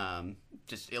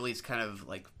 Just at least kind of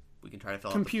we can try to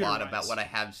fill out the plot about what I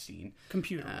have seen.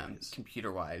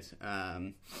 Computer-wise.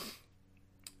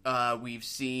 We've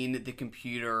seen the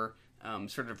computer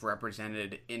sort of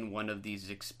represented in one of these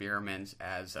experiments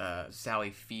as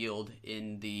Sally Field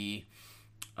in the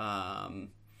I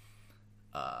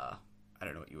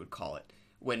don't know what you would call it.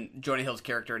 When Jonah Hill's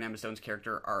character and Emma Stone's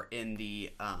character are in the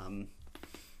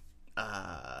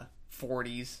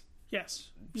 40s. Yes.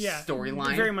 Yeah.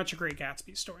 Storyline. Very much a Great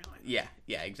Gatsby storyline. Yeah,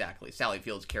 exactly. Sally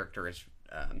Field's character is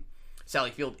Sally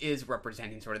Field is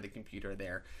representing sort of the computer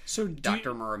there. So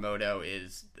Dr. Morimoto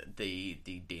is the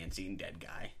dancing dead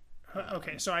guy.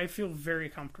 Okay, so I feel very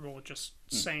comfortable with just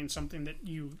saying something that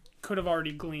you could have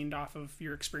already gleaned off of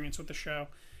your experience with the show,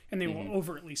 and they will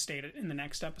overtly state it in the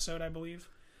next episode, I believe.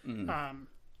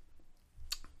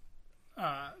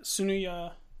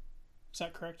 Sonoya, is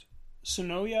that correct?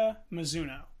 Sonoya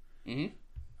Mizuno.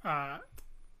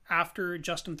 After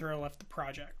Justin Theroux left the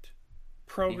project,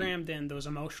 programmed in those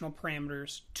emotional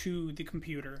parameters to the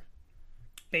computer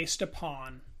based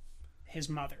upon his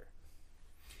mother.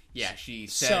 Yeah, she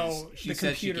says she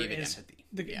gave it empathy.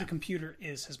 The computer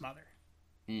is his mother.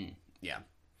 Yeah.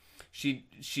 She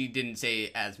didn't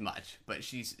say as much, but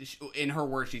in her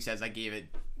words she says I gave it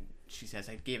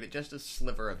just a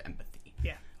sliver of empathy.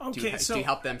 Yeah. Okay, to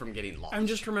help them from getting lost. I'm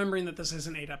just remembering that this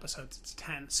isn't 8 episodes, it's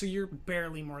 10. So you're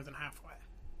barely more than halfway.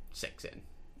 6 in.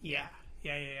 Yeah.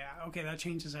 Okay, that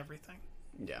changes everything.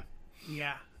 Yeah.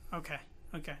 Yeah. Okay.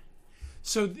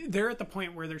 So they're at the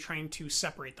point where they're trying to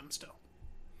separate them still.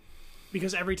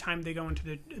 Because every time they go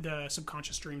into the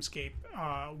subconscious dreamscape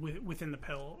within the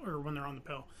pill, or when they're on the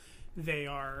pill, they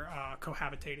are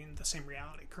cohabitating the same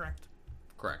reality, correct?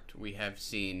 Correct. We have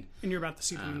seen... And you're about to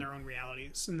see them in their own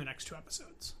realities in the next 2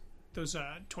 episodes. Those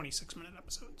 26-minute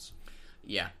episodes.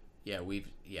 Yeah.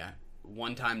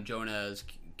 One time Jonah's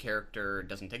character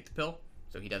doesn't take the pill,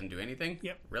 so he doesn't do anything.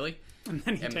 Yep. Really? And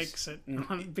then he takes it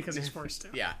because he's forced to.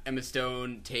 Yeah. Emma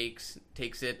Stone takes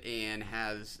it and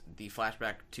has the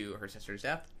flashback to her sister's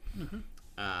death.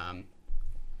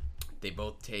 They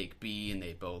both take B, and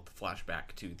they both flash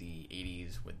back to the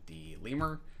 80s with the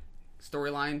Lemur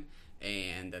storyline,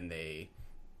 and then they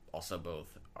also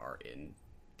both are in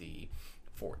the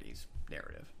 40s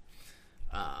narrative.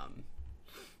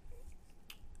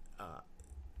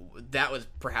 That was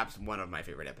perhaps one of my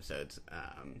favorite episodes.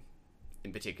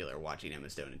 In particular, watching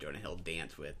Emma Stone and Jonah Hill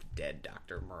dance with dead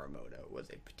Dr. Morimoto was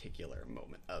a particular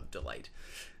moment of delight.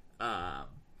 Yeah,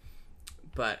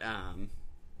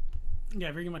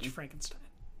 very much Frankenstein.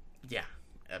 Yeah,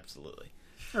 absolutely.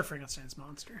 Or Frankenstein's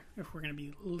monster, if we're going to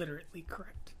be literally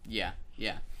correct. Yeah.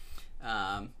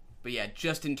 But yeah,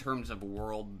 just in terms of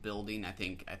world building, I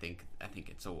think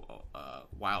it's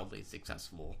wildly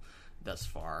successful thus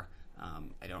far.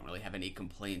 I don't really have any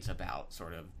complaints about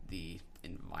sort of the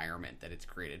environment that it's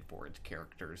created for its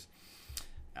characters.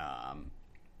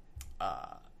 I've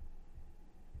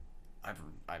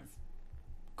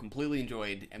completely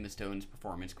enjoyed Emma Stone's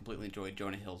performance, completely enjoyed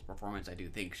Jonah Hill's performance. I do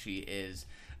think she is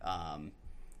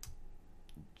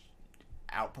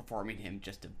outperforming him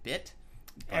just a bit.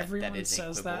 Everyone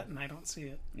says that, and I don't see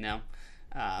it. No.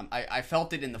 I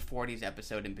felt it in the 40s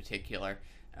episode in particular.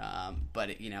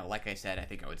 But like I said, I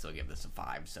think I would still give this a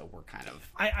 5. So we're kind of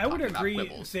I would agree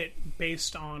that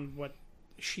based on what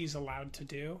she's allowed to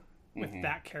do with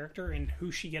that character and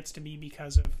who she gets to be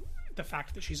because of the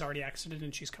fact that she's already exited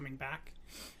and she's coming back,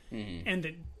 and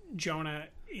that Jonah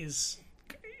is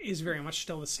very much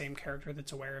still the same character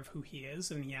that's aware of who he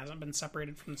is and he hasn't been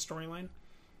separated from the storyline.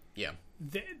 Yeah,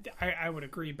 I would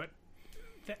agree, but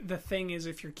the thing is,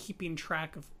 if you're keeping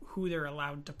track of who they're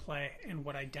allowed to play and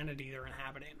what identity they're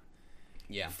inhabiting,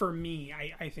 for me,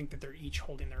 I think that they're each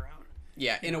holding their own.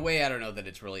 Yeah, in a way, I don't know that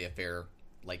it's really a fair,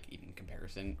 even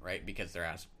comparison, right? Because they're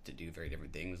asked to do very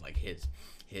different things. Like his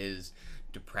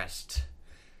depressed,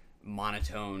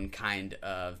 monotone kind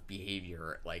of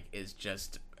behavior, is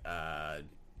just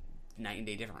night and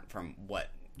day different from what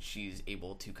she's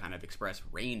able to kind of express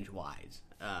range-wise.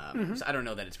 So I don't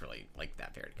know that it's really like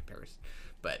that fair to compare,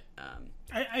 but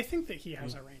I think that he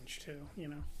has a range too. You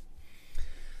know,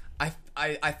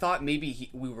 I thought maybe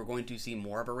we were going to see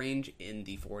more of a range in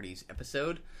the 40s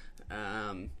episode,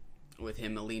 with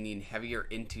him leaning heavier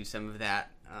into some of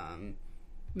that.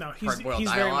 No, he's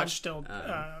very much still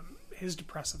his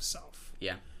depressive self.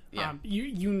 Yeah.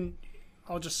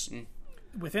 I'll just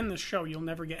within the show, you'll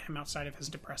never get him outside of his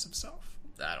depressive self.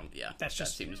 I don't. Yeah, that's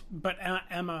just. That seems but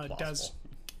Emma plausible. Does.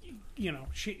 You know,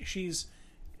 she's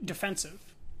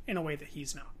defensive in a way that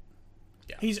he's not.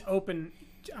 Yeah. He's open.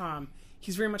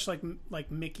 He's very much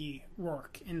like Mickey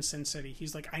Rourke in Sin City.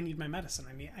 He's like, I need my medicine.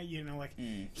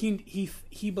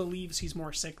 He believes he's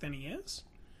more sick than he is,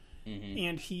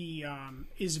 and he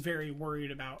is very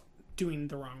worried about doing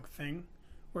the wrong thing,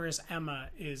 whereas Emma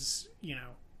is, you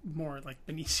know, more like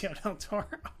Benicio del Toro.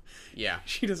 Yeah,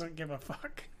 she doesn't give a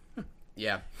fuck.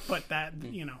 Yeah, but that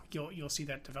you know you'll see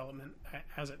that development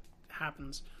as it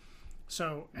happens.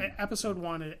 So episode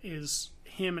 1 is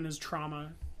him and his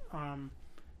trauma.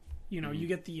 You know, you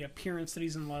get the appearance that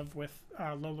he's in love with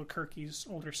Lola Kirky's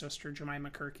older sister, Jemima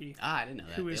Kirky. I didn't know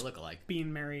that. Who they is look alike.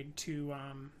 Being married to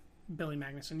Billy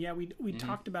Magnuson. Yeah, we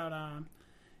talked about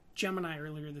Gemini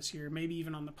earlier this year, maybe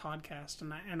even on the podcast,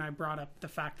 and I brought up the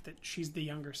fact that she's the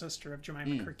younger sister of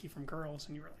Jemima Kirky from Girls,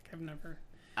 and you were like, I've never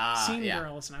seen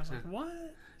Girls, and I was like,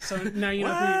 what? So now you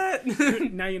know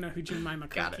now you know who Jemima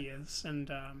Kirky is,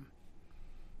 and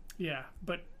yeah,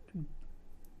 but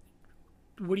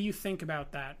what do you think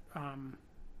about that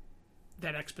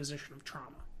that exposition of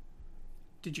trauma?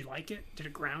 Did you like it? Did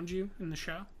it ground you in the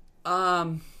show?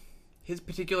 His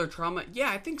particular trauma, yeah,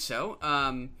 I think so.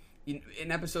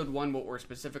 In episode 1, what we're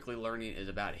specifically learning is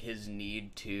about his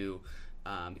need to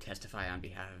testify on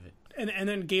behalf of it. And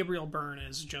then Gabriel Byrne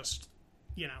is just,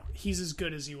 you know, he's as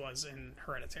good as he was in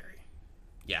Hereditary.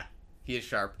 Yeah, he is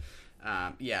sharp.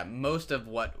 Yeah, most of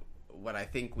what I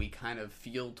think we kind of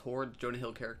feel toward Jonah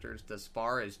Hill characters thus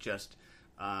far is just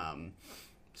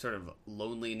sort of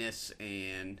loneliness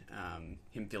and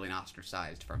him feeling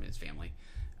ostracized from his family.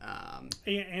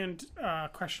 And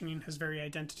questioning his very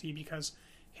identity because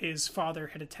his father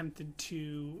had attempted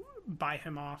to buy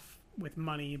him off with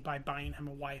money by buying him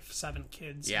a wife, 7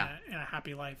 kids, and a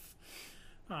happy life,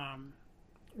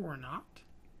 or not.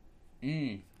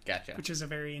 Gotcha. Which is a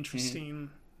very interesting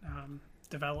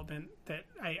development that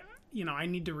I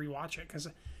need to rewatch it because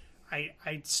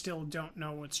I still don't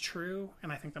know what's true,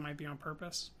 and I think that might be on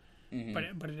purpose.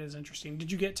 But it is interesting.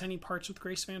 Did you get to any parts with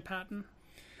Grace Van Patten,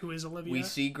 who is Olivia? We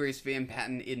see Grace Van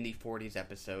Patten in the 40s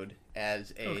episode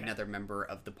as another member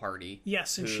of the party.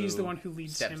 Yes, and she's the one who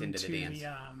leads him into to the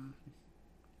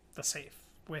the safe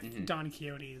with Don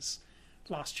Quixote's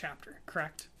lost chapter,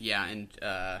 correct? Yeah, and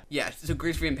so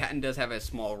Grace Van Patten does have a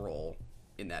small role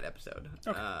in that episode.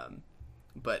 Okay.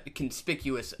 But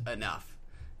conspicuous enough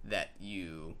that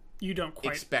you don't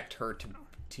quite expect her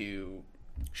to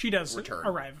she does return.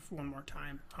 Arrive one more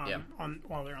time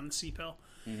while they're on the sea pill,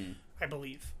 I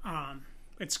believe.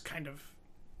 It's kind of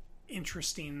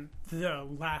interesting, the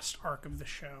last arc of the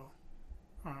show,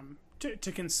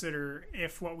 to consider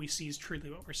if what we see is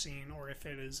truly what we're seeing or if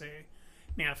it is a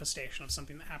manifestation of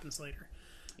something that happens later.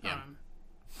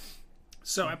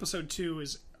 So episode 2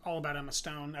 is all about Emma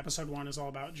Stone. Episode 1 is all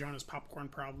about Jonah's popcorn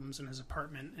problems in his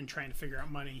apartment and trying to figure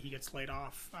out money. He gets laid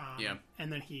off,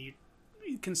 and then he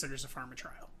considers a pharma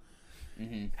trial.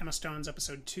 Emma Stone's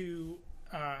episode 2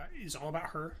 is all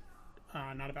about her,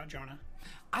 not about Jonah.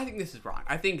 I think this is wrong.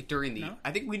 I think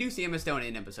I think we do see Emma Stone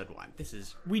in episode 1.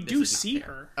 We do see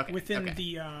her within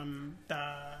the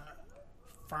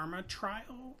pharma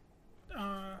trial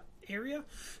area.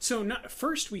 So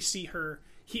first we see her.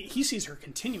 He sees her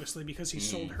continuously because she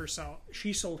sold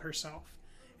herself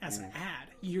as an ad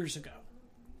years ago.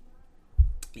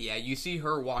 Yeah, you see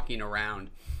her walking around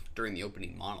during the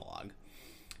opening monologue.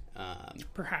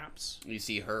 Perhaps you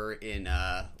see her in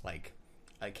like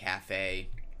a cafe.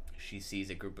 She sees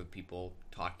a group of people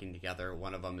talking together.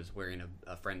 One of them is wearing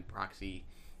a friend proxy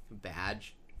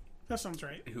badge. That sounds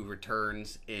right. Who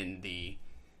returns in the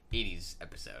 80s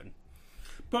episode.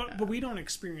 But we don't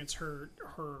experience her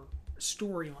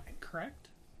storyline, correct?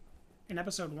 In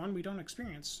episode 1, we don't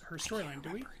experience her storyline,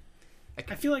 do we?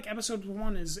 I feel like episode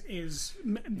 1 is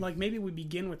like maybe we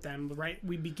begin with them, right?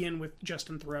 We begin with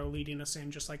Justin Theroux leading us in,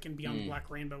 just like in Beyond the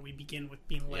Black Rainbow. We begin with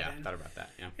being led in. Yeah, I thought about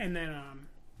that. Yeah, and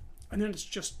then it's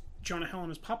just Jonah Hill and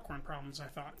his popcorn problems. I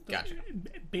thought, gotcha.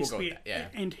 Basically, we'll go with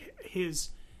that. Yeah. And his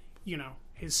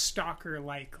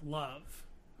stalker-like love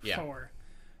for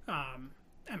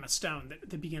Emma Stone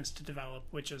that begins to develop,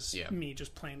 which is me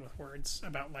just playing with words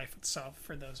about life itself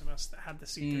for those of us that had to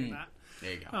see through that.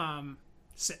 There you go.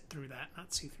 Sit through that,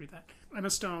 not see through that. Emma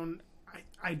Stone,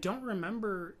 I don't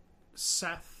remember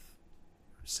Seth,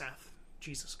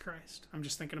 Jesus Christ. I'm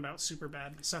just thinking about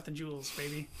Superbad. Seth and Jules,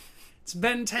 baby. It's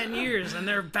been 10 years and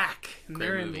they're back and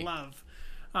they're in love.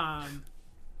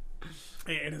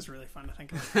 It is really fun to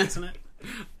think about, isn't it?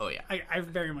 Oh yeah. I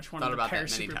very much wanted to pair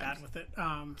Superbad with it.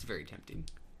 It's very tempting.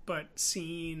 But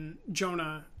seeing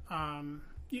Jonah,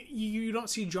 you don't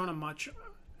see Jonah much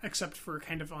except for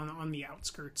kind of on the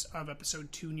outskirts of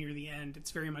episode 2 near the end.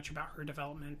 It's very much about her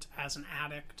development as an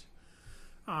addict.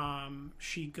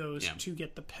 She goes to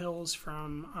get the pills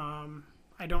from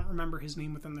I don't remember his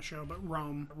name within the show, but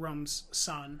Rome's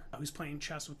son, who's playing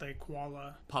chess with a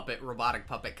koala robotic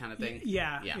puppet kind of thing.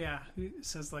 Yeah. He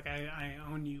says like, I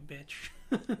own you, bitch.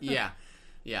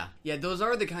 yeah. Those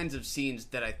are the kinds of scenes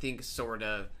that I think sort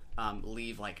of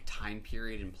leave like time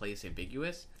period and place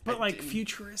ambiguous, but like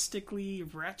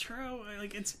futuristically retro.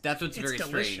 Like that's what's very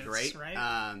strange,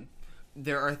 right?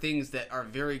 There are things that are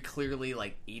very clearly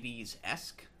like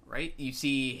 80s-esque. Right? You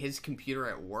see his computer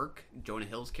at work, Jonah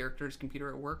Hill's character's computer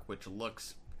at work, which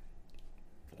looks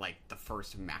like the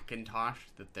first Macintosh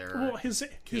that they're... Well, his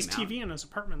TV in his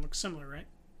apartment looks similar, right?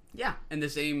 Yeah, and the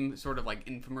same sort of like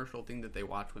infomercial thing that they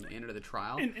watch when they enter the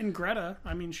trial. And Greta,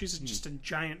 I mean, she's just a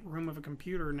giant room of a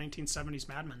computer, 1970s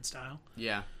Mad Men style.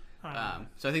 Yeah.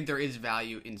 So I think there is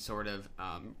value in sort of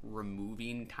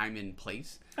removing time and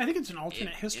place. I think it's an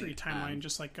alternate history timeline,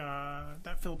 just like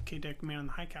that Philip K. Dick Man in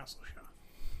the High Castle show.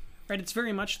 Right, it's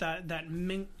very much that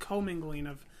commingling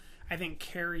of, I think,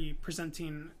 Carrie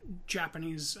presenting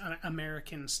Japanese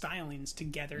American stylings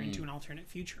together into an alternate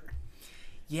future.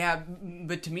 Yeah,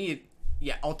 but to me,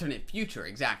 alternate future,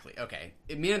 exactly. Okay,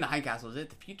 Man in the High Castle, is it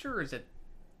the future or is it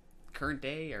current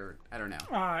day, or I don't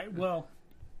know? Well,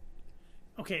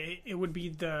 okay, it would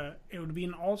be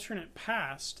an alternate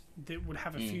past that would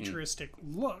have a futuristic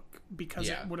look because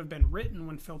it would have been written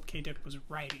when Philip K. Dick was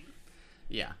writing.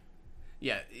 Yeah.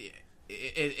 Yeah,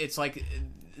 it's like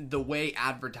the way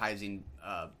advertising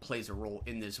plays a role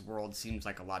in this world seems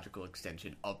like a logical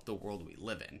extension of the world we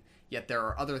live in. Yet there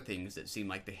are other things that seem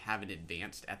like they haven't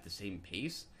advanced at the same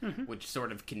pace, which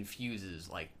sort of confuses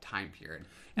like time period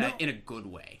in a good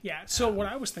way. Yeah. So what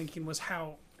I was thinking was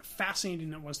how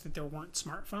fascinating it was that there weren't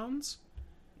smartphones,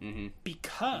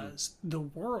 because the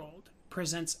world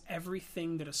presents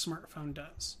everything that a smartphone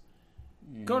does.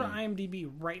 Go to IMDb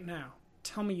right now.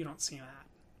 Tell me you don't see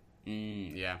that.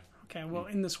 Yeah. Okay, well,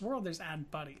 in this world, there's ad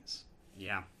buddies.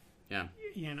 Yeah.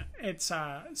 You know, it's,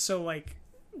 so, like,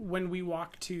 when we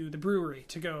walk to the brewery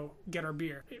to go get our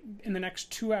beer, in the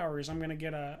next 2 hours, I'm going to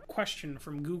get a question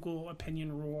from Google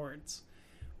Opinion Rewards,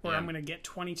 where I'm going to get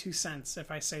 22 cents if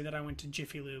I say that I went to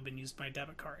Jiffy Lube and used my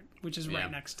debit card, which is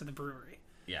right next to the brewery.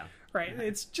 Yeah. Right?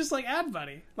 It's just like Ad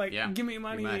Buddy. Like, give me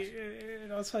money,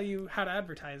 and I'll tell you how to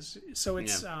advertise. So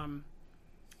it's,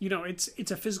 you know,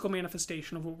 it's a physical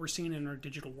manifestation of what we're seeing in our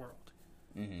digital world,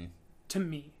 to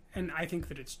me. And I think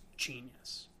that it's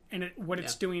genius. And what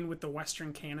it's doing with the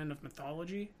Western canon of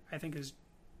mythology, I think is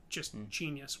just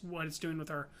genius. What it's doing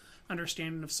with our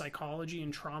understanding of psychology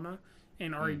and trauma,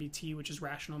 and REBT, which is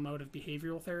Rational Emotive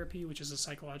Behavioral Therapy, which is a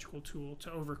psychological tool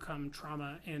to overcome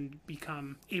trauma and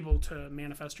become able to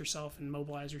manifest yourself and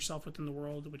mobilize yourself within the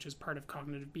world, which is part of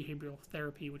Cognitive Behavioral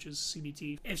Therapy, which is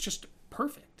CBT. It's just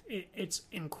perfect. It's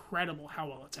incredible how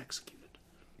well it's executed.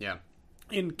 Yeah.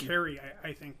 And Carrie,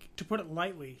 I think, to put it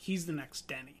lightly, he's the next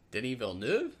Denny. Denis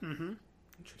Villeneuve?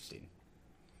 Interesting.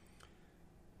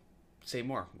 Say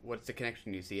more. What's the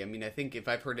connection you see? I mean, I think if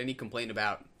I've heard any complaint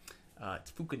about...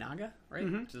 it's Fukunaga, right?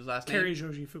 Which is his last name? Cary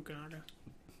Joji Fukunaga.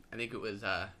 I think it was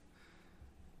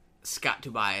Scott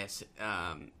Tobias,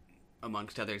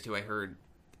 amongst others, who I heard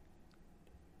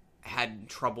had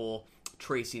trouble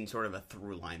tracing sort of a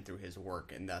through line through his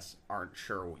work, and thus aren't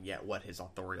sure yet what his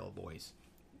authorial voice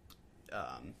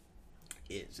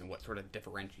is and what sort of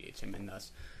differentiates him. And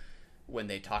thus, when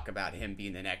they talk about him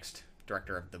being the next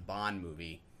director of the Bond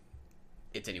movie,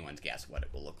 it's anyone's guess what it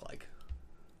will look like.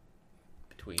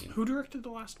 Who directed the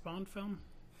last Bond film?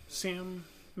 Sam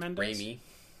Mendes? Raimi.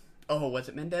 Oh, was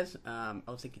it Mendes? I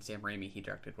was thinking Sam Raimi. He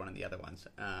directed one of the other ones.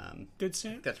 Did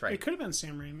Sam? That's right. It could have been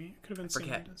Sam Raimi. It could have been Sam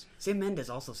Mendes. Sam Mendes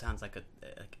also sounds like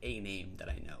a name that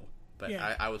I know, but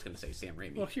I was going to say Sam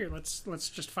Raimi. Well, here let's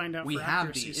just find out. We for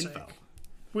have the info.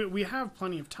 We have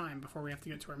plenty of time before we have to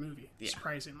get to our movie.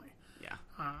 Surprisingly,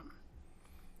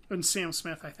 and Sam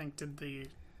Smith, I think, did the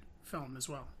film as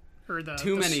well, or the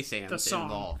many Sams the song.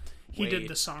 involved. He did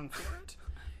the song for it.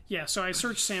 Yeah, so I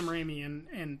searched Sam Raimi,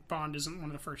 and Bond isn't one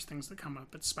of the first things that come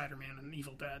up. It's Spider-Man and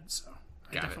Evil Dead, so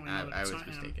I definitely know that it's not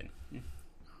mistaken. him.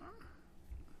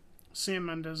 Sam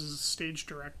Mendes is a stage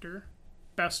director,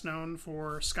 best known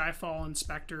for Skyfall,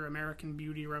 Inspector, American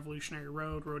Beauty, Revolutionary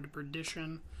Road, Road to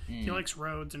Perdition. He likes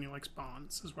roads and he likes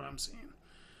Bonds, is what I'm seeing.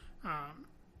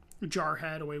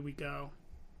 Jarhead, Away We Go.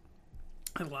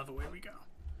 I love Away We Go.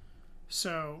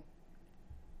 So,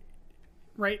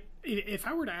 right, if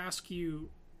I were to ask you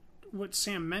what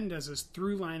Sam Mendes'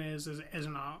 through line is as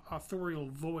an authorial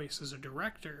voice as a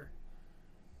director,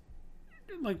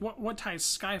 like what ties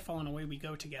Skyfall and Away We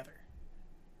Go together?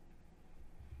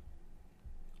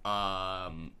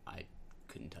 I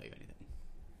couldn't tell you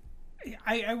anything.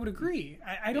 I would agree.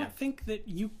 I don't think that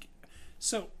you...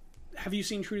 So, have you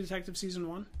seen True Detective Season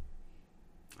 1?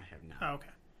 I have not. Oh, okay.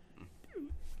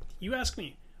 You ask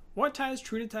me, what ties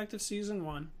True Detective Season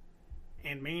 1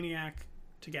 and Maniac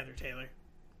together, Taylor?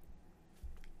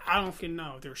 I don't fucking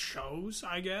know. They're shows,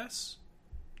 I guess.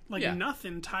 Like,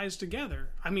 nothing ties together.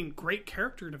 I mean, great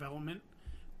character development,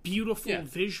 beautiful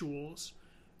visuals,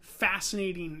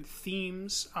 fascinating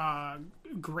themes,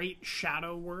 great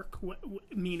shadow work,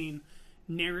 meaning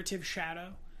narrative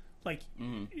shadow, like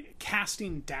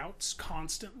casting doubts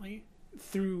constantly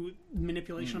through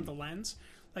manipulation of the lens.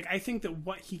 Like, I think that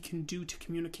what he can do to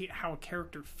communicate how a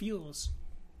character feels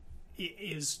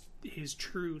is his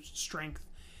true strength.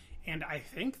 And I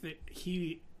think that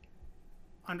he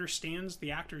understands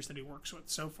the actors that he works with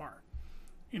so far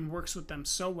and works with them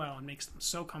so well and makes them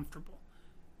so comfortable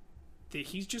that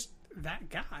he's just that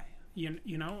guy, you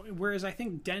know? Whereas I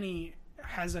think Denny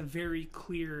has a very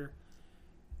clear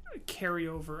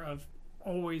carryover of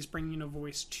always bringing a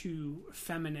voice to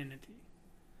femininity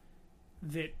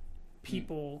that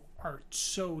people are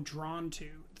so drawn to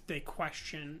that they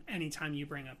question anytime you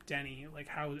bring up Denny, like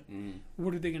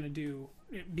what are they going to do?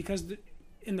 Because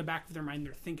in the back of their mind,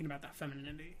 they're thinking about that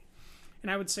femininity.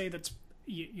 And I would say that's,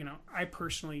 you know, I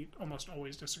personally almost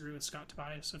always disagree with Scott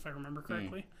Tobias, if I remember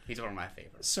correctly. He's one of my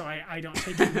favorites. So I don't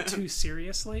take him too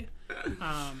seriously.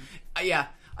 Yeah,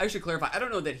 I should clarify. I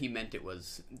don't know that he meant it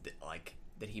was, like,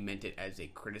 that he meant it as a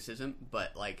criticism,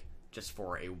 but, like, just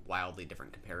for a wildly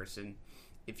different comparison,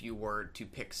 if you were to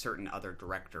pick certain other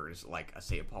directors, like,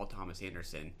 say, a Paul Thomas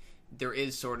Anderson, there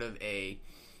is sort of a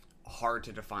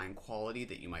hard-to-define quality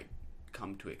that you might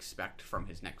come to expect from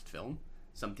his next film,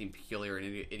 something peculiar and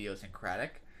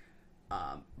idiosyncratic,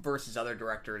 versus other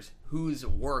directors whose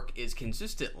work is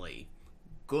consistently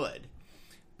good,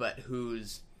 but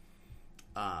whose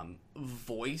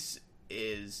voice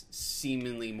is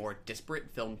seemingly more disparate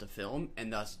film to film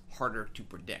and thus harder to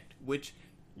predict, which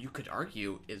you could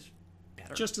argue is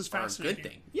better, just as fascinating. A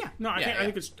good thing. Yeah. No,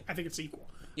 I think it's equal.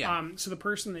 Yeah. So the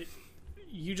person that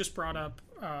you just brought up,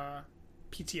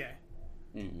 PTA,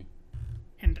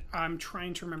 and I'm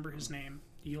trying to remember his name.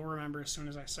 You'll remember as soon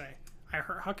as I say. I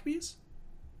Heart Huckabees?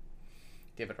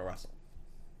 David O. Russell.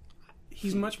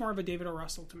 He's much more of a David O.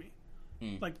 Russell to me.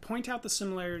 Like, point out the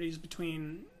similarities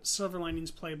between Silver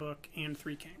Linings Playbook and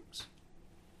Three Kings.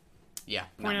 Yeah,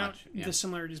 point out the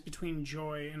similarities between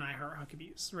Joy and I Heart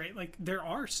Huckabees, right? Like, there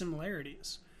are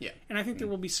similarities. Yeah. And I think there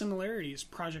will be similarities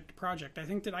project to project. I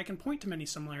think that I can point to many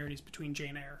similarities between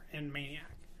Jane Eyre and Maniac.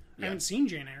 I haven't seen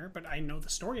Jane Eyre, but I know the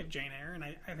story of Jane Eyre, and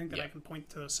I think that I can point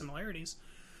to those similarities.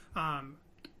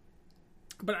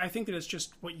 But I think that it's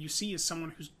just what you see is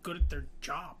someone who's good at their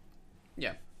job.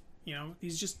 Yeah. You know,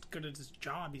 he's just good at his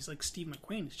job. He's like Steve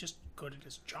McQueen. He's just good at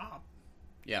his job.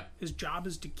 Yeah. His job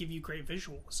is to give you great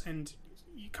visuals. And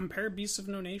you compare Beasts of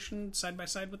No Nation side by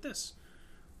side with this.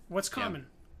 What's common?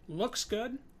 Yeah. Looks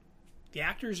good. The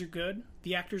actors are good.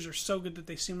 The actors are so good that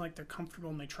they seem like they're comfortable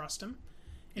and they trust him.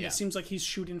 And it seems like he's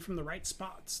shooting from the right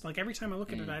spots. Like, every time I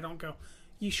look at it, I don't go,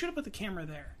 you should have put the camera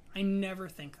there. I never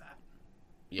think that.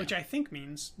 Yeah. Which I think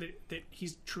means that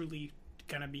he's truly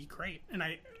going to be great. And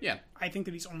I think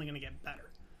that he's only going to get better.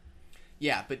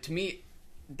 Yeah, but to me,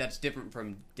 that's different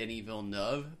from Denis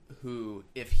Villeneuve, who,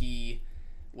 if he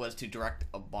was to direct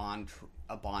a Bond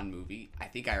movie, I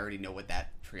think I already know what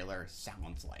that trailer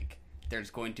sounds like.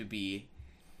 There's going to be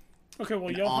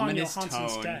an ominous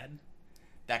tone. Dead.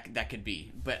 That could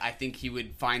be. But I think he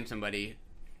would find somebody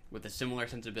with a similar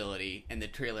sensibility, and the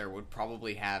trailer would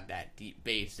probably have that deep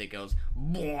bass that goes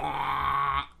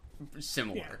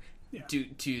similar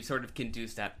to sort of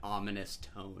conduce that ominous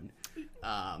tone.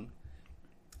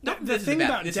 The thing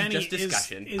about Denny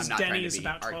is Denny is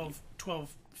about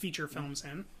 12 feature films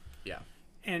in. Yeah.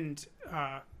 And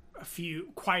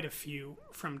quite a few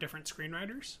from different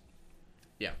screenwriters.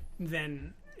 Yeah.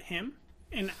 Than him.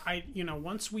 And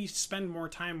once we spend more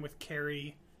time with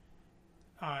Carrie,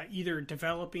 either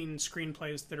developing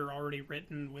screenplays that are already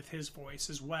written with his voice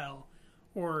as well,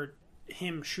 or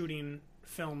him shooting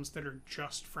films that are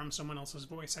just from someone else's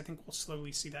voice. I think we'll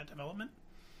slowly see that development.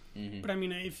 Mm-hmm. But I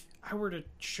mean, if I were to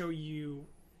show you,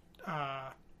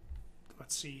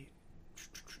 let's see,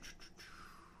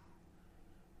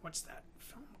 what's that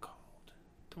film called?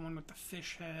 The one with the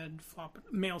fish head flopping,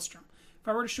 Maelstrom. If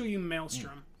I were to show you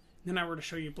Maelstrom, then I were to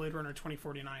show you Blade Runner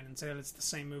 2049 and say that it's the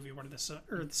same movie, what are the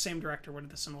or the same director, what are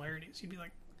the similarities? You'd be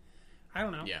like, I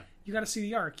don't know. Yeah. You got to see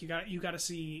The Ark. You got to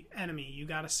see Enemy. You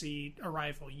got to see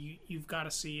Arrival. You've got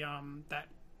to see that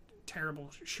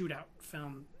terrible shootout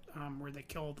film where they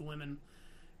killed women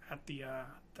at the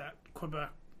that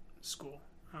Quebec school.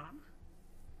 I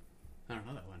don't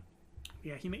know that one.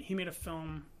 Yeah, he made a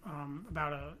film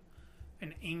about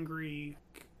an angry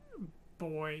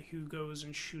boy who goes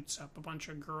and shoots up a bunch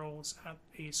of girls at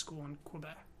a school in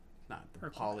Quebec. Not the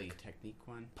Polytechnique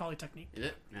one? Polytechnique. Is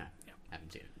it? Yeah. I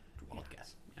haven't seen it. Wild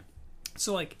guess. Yeah.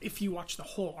 So, like, if you watch the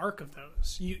whole arc of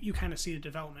those, you kind of see the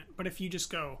development. But if you just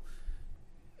go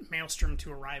Maelstrom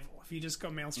to Arrival, if you just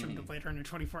go Maelstrom to Blade Runner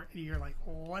 2040, you're like,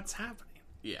 what's happening?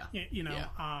 Yeah. You know,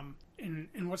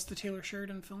 and what's the Taylor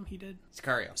Sheridan film he did?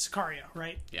 Sicario,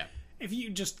 right? Yeah. If you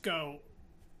just go,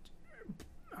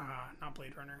 not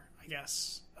Blade Runner, I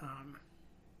guess,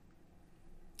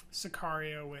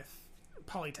 Sicario with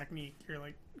Polytechnique, you're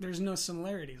like, there's no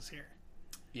similarities here.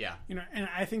 Yeah. You know, and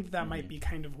I think that might be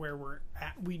kind of where we're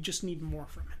at. We just need more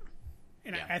from him.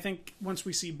 And I think once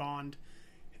we see Bond,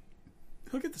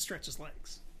 he'll get to stretch his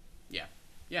legs. Yeah.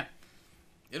 Yeah.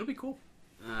 It'll be cool.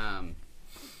 I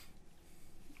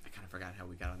kind of forgot how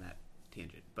we got on that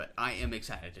tangent, but I am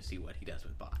excited to see what he does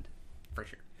with Bond, for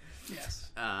sure.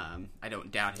 Yes. I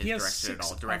don't doubt his direction at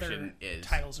all. Direction is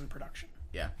titles in production.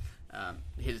 Yeah.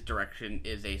 His direction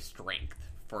is a strength,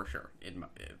 for sure.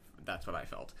 That's what I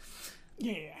felt.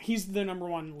 Yeah, he's the number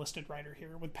one listed writer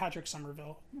here with Patrick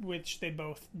Somerville, which they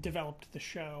both developed the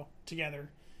show together,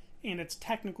 and it's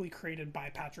technically created by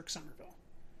Patrick Somerville.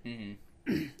 Mm-hmm.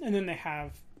 And then they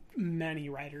have many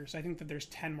writers. I think that there's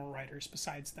 10 more writers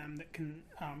besides them that can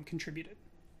contributed.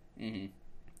 Mm-hmm.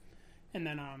 And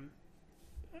then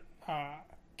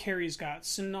Carrie's got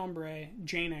Sin Nombre,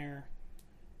 Jane Eyre,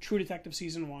 True Detective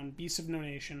Season 1, Beasts of No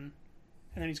Nation,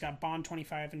 and then he's got Bond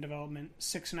 25 in development,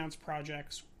 6 announced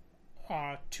projects,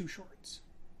 2 shorts.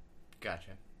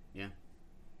 Gotcha. Yeah.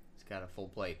 He's got a full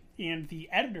plate. And the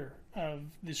editor of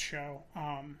this show,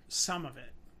 some of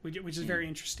it, which is very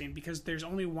interesting because there's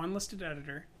only one listed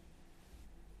editor,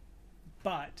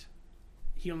 but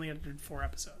he only edited 4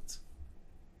 episodes.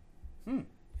 And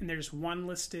there's one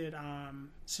listed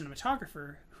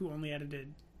cinematographer who only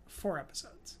edited 4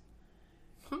 episodes,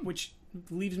 which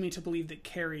leads me to believe that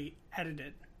Carrie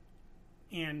edited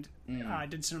and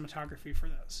did cinematography for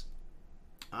those.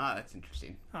 Ah, that's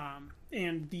interesting.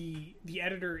 And the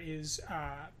editor is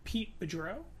Pete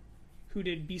Bedreau, who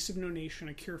did Beasts of No Nation,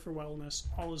 A Cure for Wellness,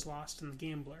 All Is Lost, and The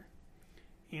Gambler.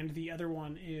 And the other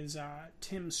one is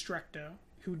Tim Strecto,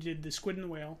 who did The Squid and the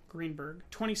Whale, Greenberg,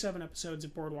 27 episodes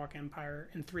of Boardwalk Empire,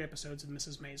 and 3 episodes of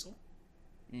Mrs. Maisel.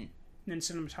 And then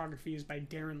cinematography is by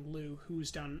Darren Liu, who's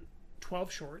done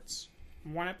 12 shorts,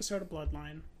 1 episode of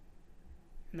Bloodline,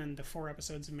 and then the 4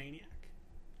 episodes of Maniac.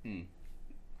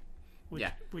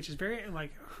 Which is very,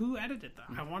 like, who edited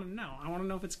them? I want to know. I want to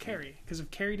know if it's Carrie. Because if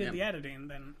Carrie did the editing,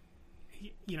 then,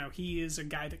 he is a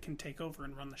guy that can take over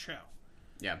and run the show.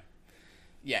 Yeah.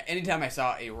 Yeah, anytime I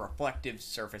saw a reflective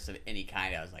surface of any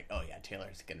kind, I was like, oh yeah,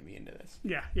 Taylor's going to be into this.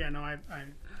 Yeah, no,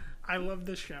 I love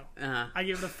this show. I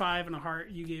gave it a 5 and a heart.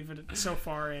 You gave it, so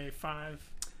far, a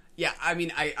 5. Yeah, I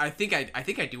mean, I think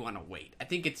I do want to wait. I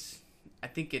think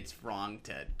it's wrong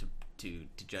to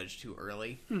judge too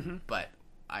early, but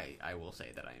I will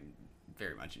say that I'm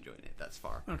very much enjoying it thus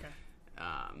far. Okay.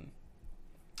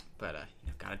 But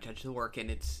gotta judge the work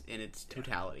in its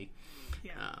totality.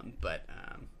 Yeah. But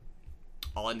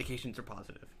all indications are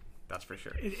positive. That's for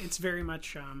sure. It's very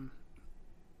much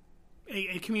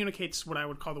it communicates what I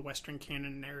would call the Western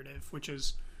canon narrative, which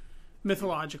is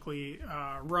mythologically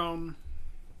Rome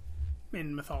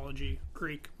in mythology,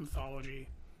 Greek mythology,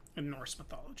 and Norse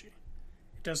mythology.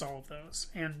 It does all of those,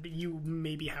 and you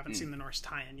maybe haven't seen the Norse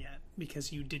tie-in yet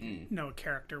because you didn't know a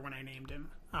character when I named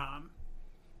him,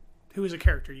 who is a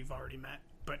character you've already met.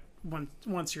 But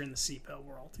once you're in the CPO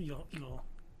world, you'll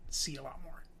see a lot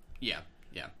more. Yeah.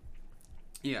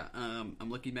 I'm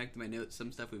looking back to my notes.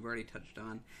 Some stuff we've already touched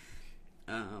on.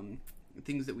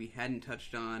 Things that we hadn't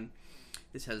touched on.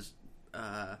 This has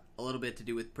a little bit to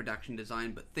do with production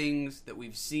design, but things that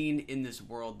we've seen in this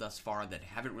world thus far that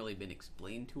haven't really been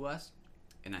explained to us,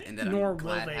 and that Nor I'm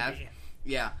glad will they have. be.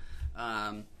 Yeah.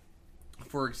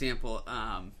 for example,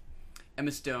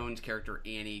 Emma Stone's character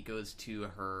Annie goes to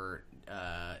her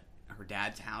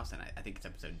dad's house, and I think it's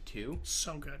episode 2.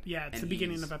 So good. Yeah, it's the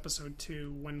beginning of episode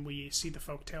 2 when we see the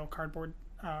folktale cardboard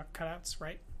cutouts,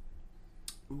 right?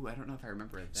 Ooh, I don't know if I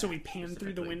remember that. So we pan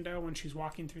through the window when she's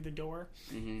walking through the door,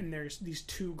 and there's these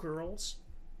 2 girls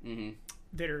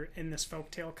that are in this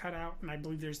folktale cutout, and I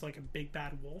believe there's like a big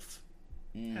bad wolf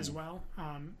as well.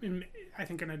 And I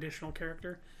think an additional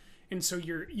character. And so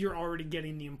you're already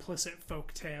getting the implicit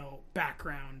folktale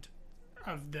background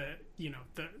of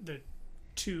the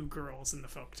 2 girls in the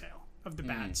folktale of the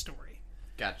bad story.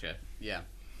 Gotcha. Yeah.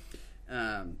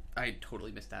 I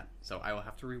totally missed that, so I will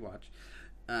have to rewatch.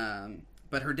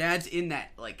 But her dad's in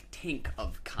that like tank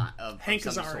of Hank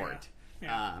some Azaria.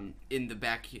 sort, in the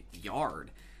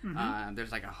backyard.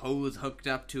 There's like a hose hooked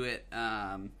up to it.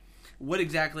 What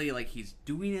exactly like he's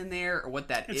doing in there, or what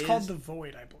that is? It's called the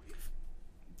Void, I believe.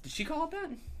 Did she call it that?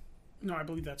 No, I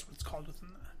believe that's what it's called within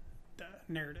the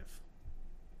narrative.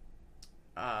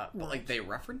 But like they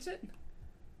reference it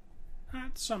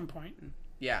at some point.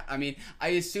 Yeah, I mean, I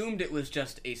assumed it was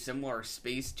just a similar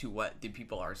space to what the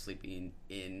people are sleeping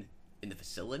in the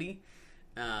facility.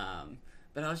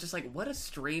 But I was just like, what a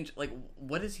strange, like,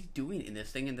 what is he doing in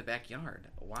this thing in the backyard?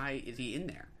 Why is he in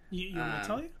there? You want me to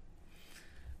tell you?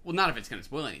 Well, not if it's going to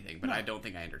spoil anything, but no. I don't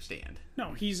think I understand.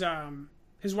 No, he's,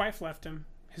 his wife left him.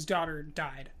 His daughter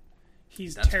died.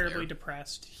 He's That's terribly fair.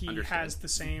 depressed. He has the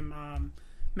same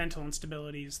mental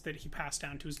instabilities that he passed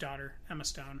down to his daughter, Emma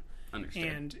Stone. Understood.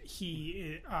 And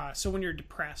he, so when you're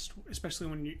depressed, especially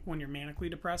when you're manically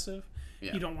depressive,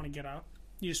 you don't want to get up.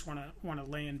 You just want to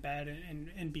lay in bed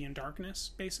and be in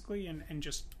darkness, basically, and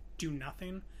just do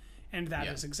nothing. And that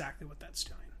is exactly what that's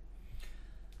doing.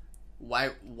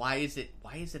 Why is it a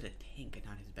tank and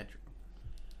not his bedroom?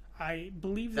 I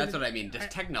believe that's what I mean,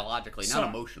 just technologically, not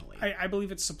emotionally. I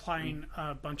believe it's supplying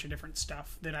a bunch of different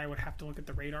stuff that I would have to look at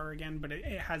the radar again, but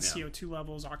it had CO2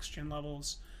 levels, oxygen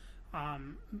levels.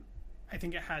 I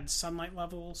think it had sunlight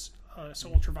levels,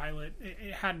 so ultraviolet.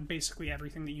 It had basically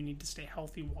everything that you need to stay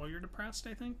healthy while you're depressed,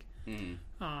 I think.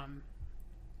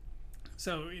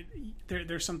 So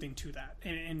there's something to that,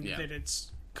 and that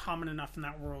it's common enough in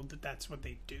that world that that's what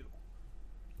they do.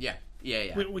 Yeah.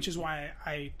 Which is why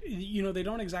they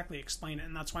don't exactly explain it,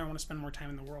 and that's why I want to spend more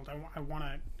time in the world. I want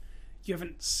to. You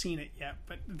haven't seen it yet,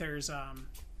 but there's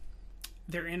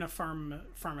they're in a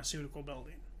pharmaceutical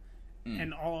building,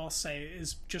 and all I'll say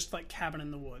is just like Cabin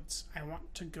in the Woods. I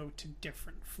want to go to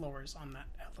different floors on that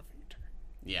elevator.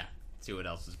 Yeah, see what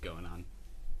else is going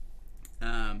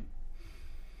on.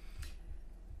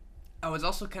 I was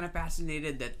also kind of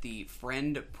fascinated that the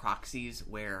friend proxies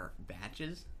wear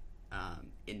badges.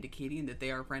 Indicating that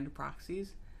they are friend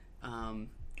proxies. I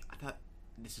thought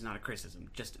this is not a criticism,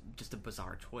 just a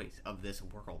bizarre choice of this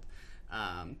world.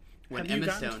 When Have you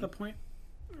gotten to the point?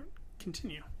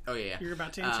 Continue. Oh yeah. You're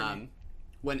about to answer me.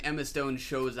 When Emma Stone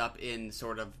shows up in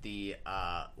sort of the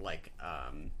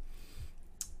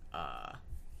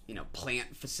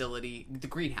plant facility, the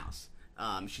greenhouse.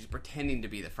 She's pretending to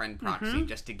be the friend proxy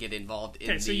just to get involved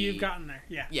in so you've gotten there.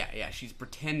 Yeah. She's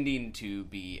pretending to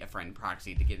be a friend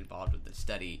proxy to get involved with the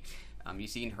study.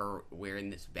 You've seen her wearing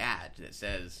this badge that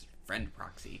says friend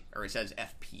proxy, or it says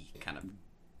FP, kind of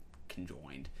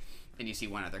conjoined. And you see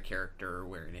one other character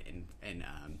wearing it in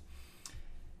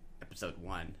episode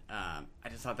 1. I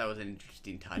just thought that was an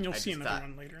interesting touch. And you'll see another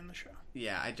one later in the show.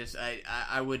 Yeah,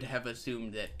 I would have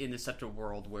assumed that in such a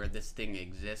world where this thing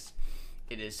exists,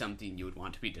 it is something you would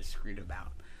want to be discreet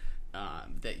about.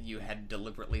 That you had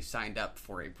deliberately signed up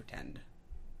for a pretend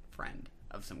friend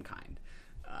of some kind.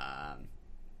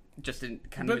 Just in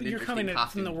kind of an interesting costume. But you're coming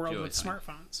from the world with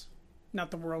smartphones,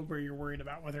 not the world where you're worried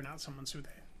about whether or not someone's who they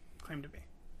claim to be.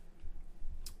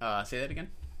 Say that again?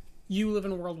 You live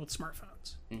in a world with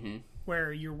smartphones,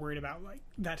 where you're worried about like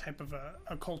that type of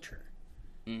a culture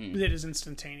that is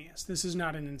instantaneous. This is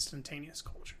not an instantaneous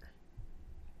culture.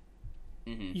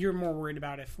 You're more worried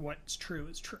about if what's true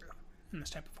is true in this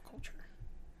type of a culture.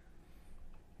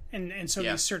 And so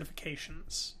these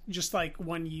certifications, just like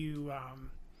when you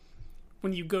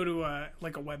go to a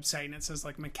website and it says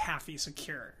like McAfee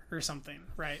Secure or something,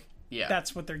 right? Yeah.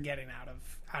 That's what they're getting out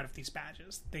of these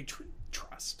badges. They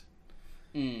trust.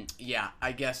 Yeah,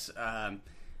 I guess I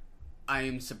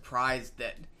am surprised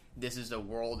that this is a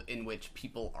world in which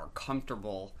people are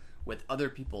comfortable with other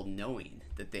people knowing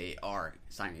that they are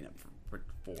signing up for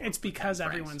it's because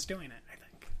everyone's doing it, I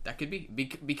think. That could be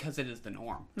because it is the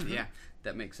norm. Yeah,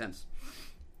 that makes sense.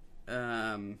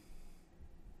 Yeah,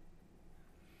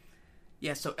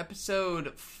 so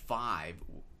episode 5,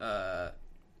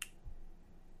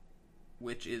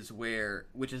 which is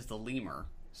the lemur,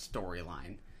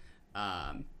 storyline.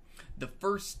 The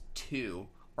first two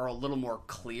are a little more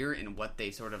clear in what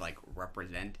they sort of like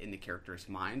represent in the characters'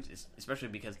 minds, especially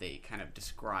because they kind of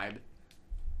describe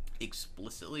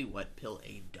explicitly what Pill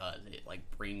A does. It like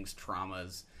brings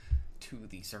traumas to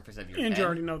the surface of your head. And you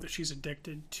already know that she's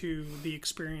addicted to the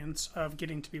experience of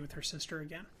getting to be with her sister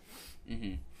again.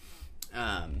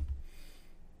 Mm-hmm.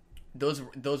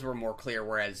 Those were more clear,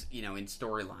 whereas, you know, in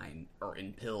storyline, or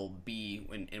in Pill B,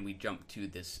 and we jump to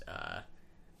this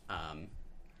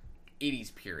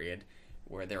 80s period,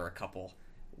 where there are a couple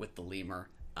with the lemur,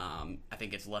 I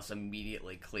think it's less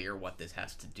immediately clear what this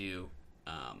has to do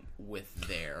with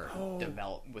their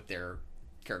with their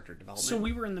character development. So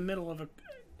we were in the middle of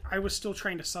I was still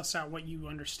trying to suss out what you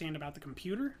understand about the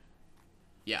computer.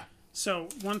 Yeah. So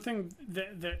one thing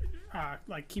that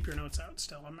like, keep your notes out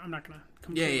still. I'm not going to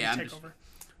completely take over.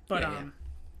 But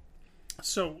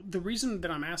so the reason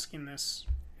that I'm asking this,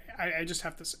 I just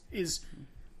have this, is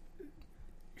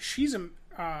she's a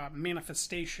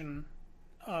manifestation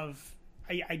of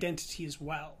identity as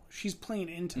well. She's playing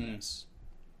into this.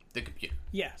 The computer.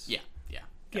 Yes. Yeah.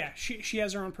 Yeah, she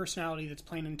has her own personality that's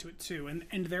playing into it too,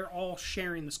 and they're all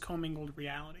sharing this commingled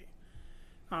reality.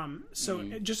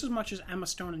 Just as much as Emma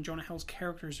Stone and Jonah Hill's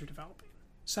characters are developing,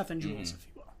 Seth and Jules, if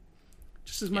you will,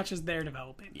 just as much as they're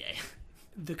developing,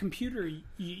 the computer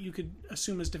you could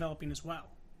assume is developing as well.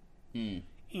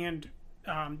 And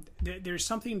there's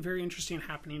something very interesting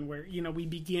happening where, you know, we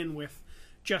begin with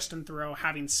Justin Theroux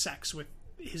having sex with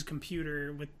his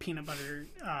computer with peanut butter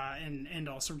and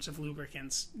all sorts of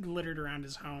lubricants littered around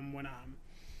his home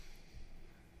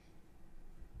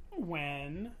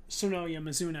when Sonoya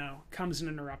Mizuno comes and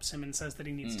interrupts him and says that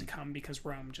he needs to come because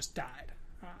Rome just died.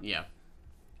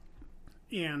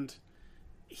 And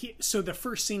so the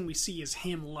first scene we see is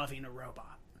him loving a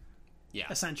robot.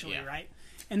 Essentially, right?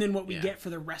 And then what we get for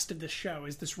the rest of the show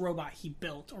is this robot he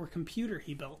built, or computer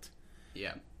he built,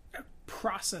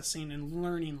 processing and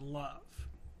learning love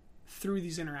through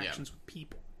these interactions with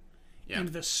people. And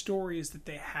the stories that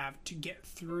they have to get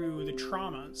through the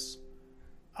traumas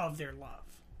of their love.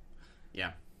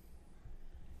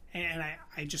 And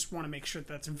I just want to make sure that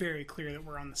that's very clear, that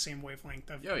we're on the same wavelength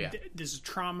of this is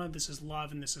trauma, this is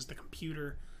love, and this is the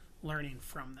computer learning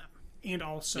from them. And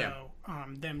also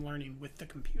them learning with the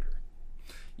computer.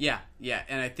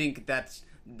 And I think that's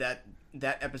that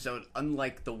episode,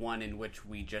 unlike the one in which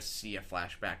we just see a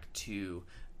flashback to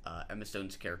Emma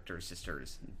Stone's character's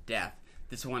sister's death,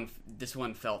 this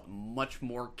one felt much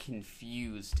more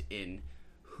confused in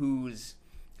whose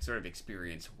sort of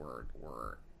experience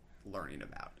we're learning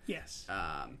about.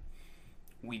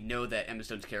 We know that Emma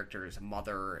Stone's character's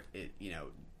mother,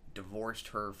 divorced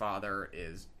her father,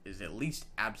 is at least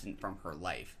absent from her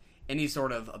life. Any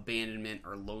sort of abandonment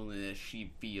or loneliness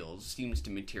she feels seems to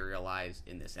materialize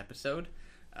in this episode.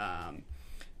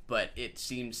 But it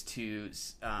seems to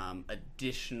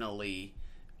additionally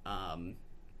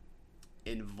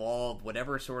involve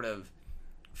whatever sort of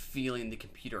feeling the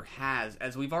computer has,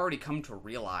 as we've already come to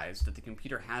realize that the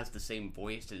computer has the same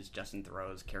voice as Justin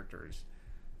Theroux's character's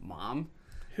mom.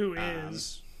 Who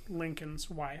is Lincoln's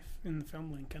wife in the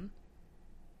film Lincoln.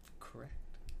 Correct.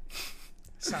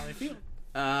 Sally Field.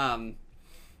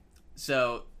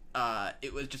 So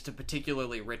it was just a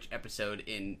particularly rich episode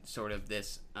in sort of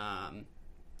this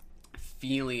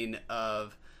feeling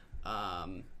of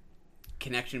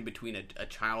connection between a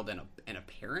child and a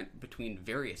parent, between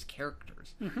various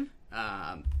characters,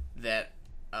 that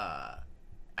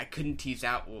I couldn't tease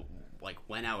out like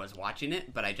when I was watching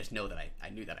it, but I just know that I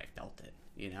knew that I felt it,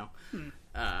 you know.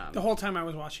 The whole time I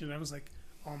was watching it, I was like,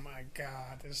 oh my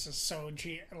god, this is so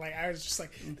like, I was just like,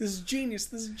 this is genius,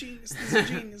 this is genius, this is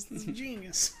genius, this is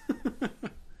genius.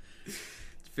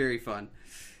 It's very fun.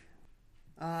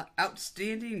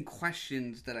 Outstanding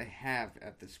questions that I have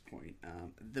at this point.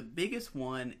 The biggest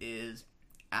one is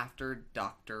after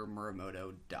Dr.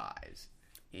 Muramoto dies,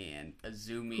 and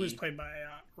Azumi, who's played by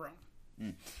Rome,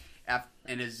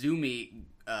 and Azumi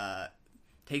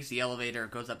takes the elevator,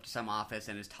 goes up to some office,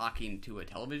 and is talking to a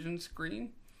television screen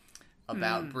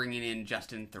about bringing in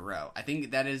Justin Theroux. I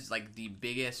think that is like the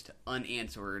biggest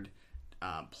unanswered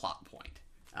plot point.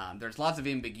 There's lots of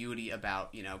ambiguity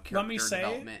about, character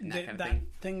development and that kind of thing.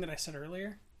 That thing that I said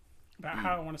earlier about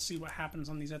how I want to see what happens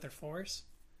on these other floors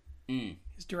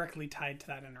is directly tied to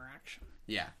that interaction.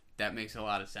 Yeah, that makes a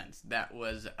lot of sense. That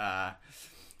was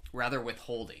rather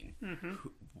withholding.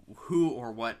 Who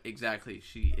or what exactly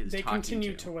she is talking to. They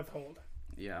continue to withhold.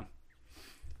 Yeah.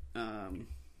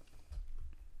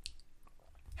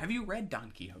 Have you read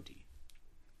Don Quixote?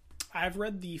 I've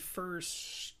read the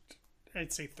first,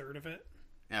 I'd say, third of it.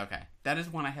 Okay, that is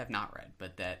one I have not read,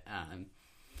 but that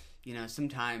you know,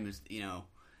 sometimes, you know,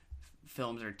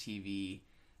 films or TV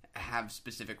have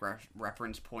specific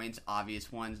reference points,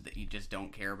 obvious ones that you just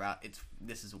don't care about.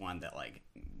 This is one that, like,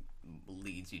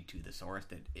 leads you to the source,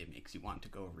 that it makes you want to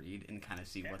go read and kind of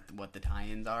see what the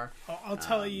tie-ins are. I'll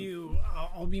tell you,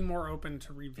 I'll be more open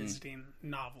to revisiting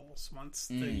novels once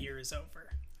the year is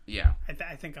over. Yeah,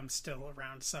 I think I'm still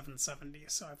around 770,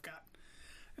 so I've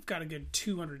got a good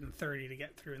 230 to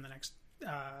get through in the next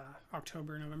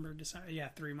October, November, December. Yeah,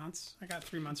 3 months. I got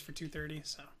 3 months for 230.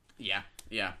 So yeah.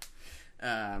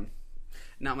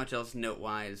 Not much else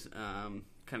note-wise.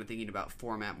 Kind of thinking about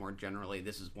format more generally,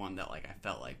 this is one that, like, I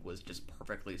felt like was just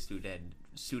perfectly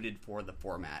suited for the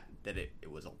format that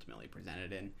it was ultimately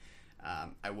presented in.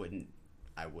 I wouldn't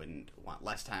want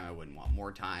less time. I wouldn't want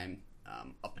more time.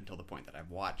 Up until the point that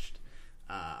I've watched,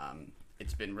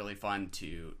 it's been really fun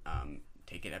to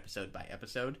take it episode by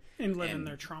episode and live in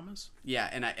their traumas. Yeah,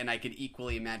 and I could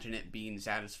equally imagine it being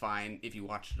satisfying if you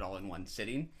watched it all in one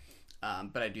sitting.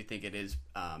 But I do think it is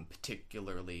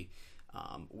particularly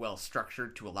well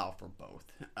structured to allow for both.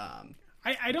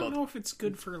 I don't know if it's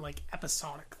good for, like,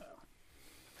 episodic though.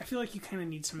 I feel like you kind of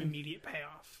need some immediate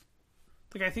payoff.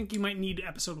 Like, I think you might need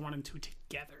episode 1 and 2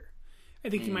 together. I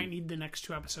think you might need the next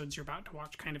 2 episodes you're about to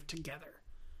watch kind of together.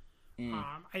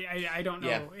 I don't know.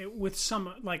 Yeah. With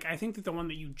some, like, I think that the one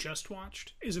that you just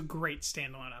watched is a great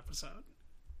standalone episode.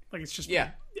 Like, it's just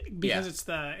because it's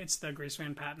the Grace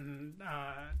Van Patten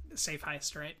Safe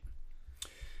Heist, right?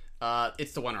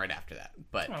 It's the one right after that,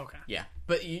 but okay. Yeah,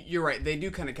 but you're right. They do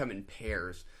kind of come in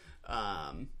pairs.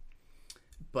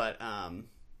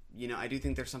 You know, I do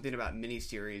think there's something about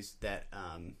miniseries that,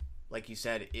 like you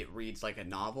said, it reads like a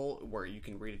novel where you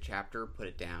can read a chapter, put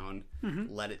it down,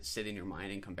 let it sit in your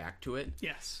mind, and come back to it.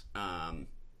 Yes.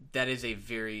 That is a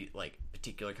very, like,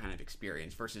 particular kind of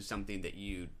experience versus something that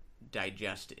you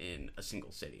digest in a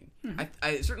single sitting.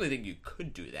 I certainly think you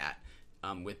could do that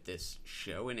with this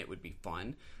show, and it would be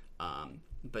fun.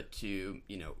 But to,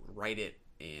 you know, write it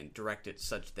and direct it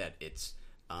such that it's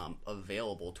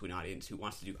available to an audience who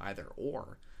wants to do either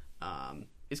or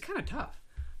is kind of tough.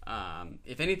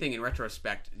 If anything, in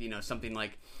retrospect, you know, something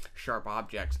like Sharp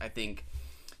Objects, I think,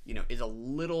 you know, is a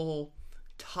little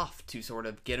tough to sort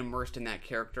of get immersed in that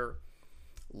character,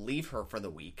 leave her for the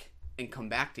week, and come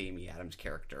back to Amy Adams'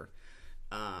 character.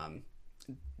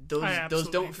 Those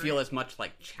don't feel as much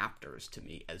like chapters to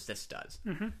me as this does.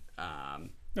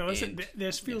 No,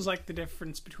 this feels like the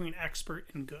difference between expert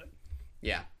and good.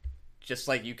 Yeah. Just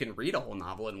like you can read a whole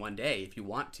novel in one day if you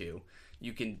want to.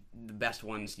 The best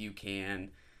ones you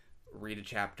can read a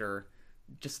chapter,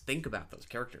 just think about those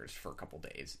characters for a couple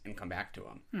days and come back to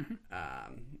them.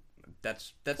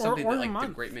 That's something that, like, the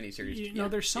great miniseries. You know,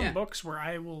 there's some books where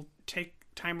I will take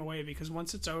time away because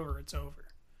once it's over, it's over.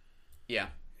 Yeah.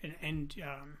 And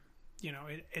you know,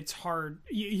 it's hard.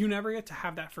 You never get to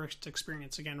have that first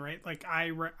experience again, right? Like,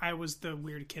 I was the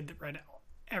weird kid that read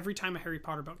every time a Harry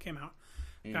Potter book came out.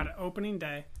 Got it opening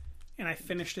day, and I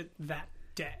finished it that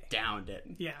day. Downed it.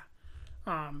 Yeah.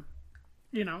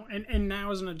 You know, and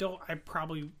now as an adult, I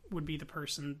probably would be the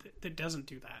person that doesn't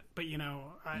do that. But, you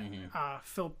know,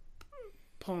 Phil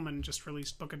Pullman just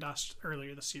released Book of Dust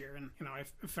earlier this year, and, you know, I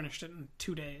finished it in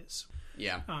 2 days.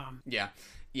 Yeah.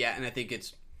 Yeah, and I think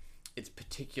it's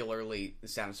particularly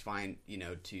satisfying, you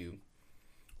know, to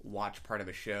watch part of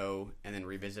a show and then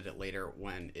revisit it later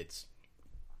when it's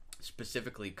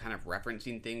specifically kind of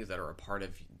referencing things that are a part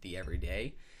of the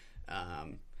everyday.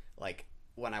 Like,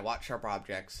 when I watch Sharp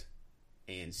Objects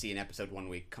and see an episode 1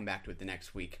 week, come back to it the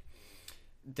next week,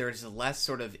 there's less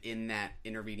sort of in that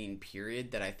intervening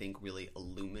period that I think really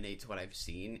illuminates what I've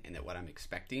seen and what I'm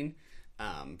expecting,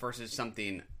 versus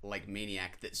something like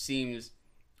Maniac that seems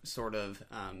sort of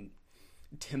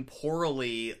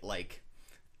temporally, like,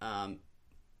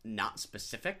 not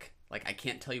specific. Like, I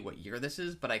can't tell you what year this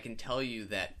is, but I can tell you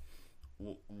that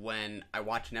when I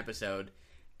watch an episode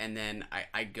and then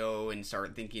I go and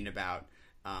start thinking about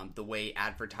the way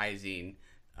advertising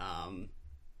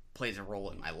plays a role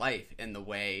in my life and the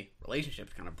way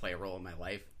relationships kind of play a role in my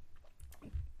life,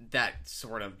 that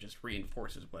sort of just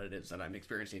reinforces what it is that I'm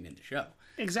experiencing in the show.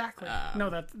 Exactly.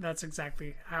 No, that's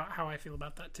exactly how I feel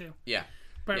about that too. Yeah.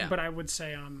 But I would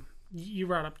say you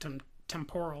brought up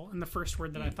temporal, and the first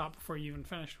word that I thought before you even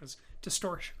finished was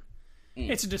distortion.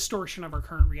 It's a distortion of our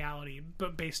current reality,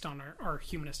 but based on our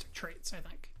humanistic traits, I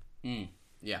think.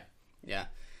 Yeah.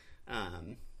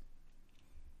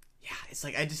 It's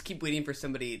like I just keep waiting for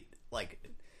somebody, like,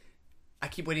 I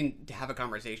keep waiting to have a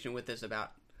conversation with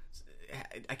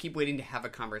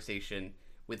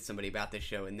somebody about this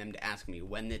show and them to ask me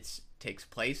when this takes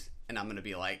place, and I'm going to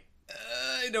be like,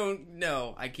 I don't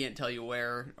know. I can't tell you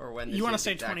where or when. You want to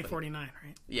say exactly. 2049,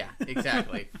 right? Yeah,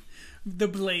 exactly. The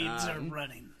blades are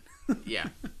running. Yeah.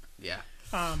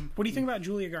 What do you think about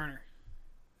Julia Garner?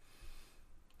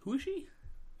 Who is she?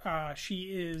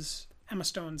 She is Emma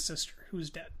Stone's sister, who's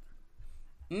dead.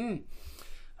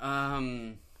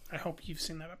 I hope you've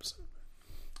seen that episode.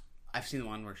 I've seen the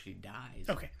one where she dies.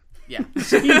 Okay. Yeah.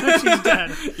 So you know she's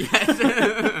dead.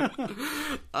 Yes.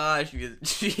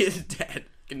 She is dead.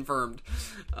 Confirmed.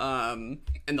 And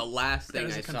the last thing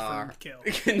I saw...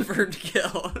 Confirmed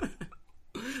kill.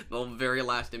 The very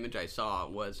last image I saw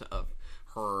was of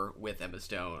her with Emma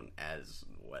Stone as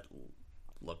what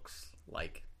looks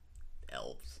like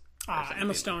elves.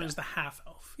 Emma Stone is the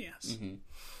half-elf, yes. Mm-hmm.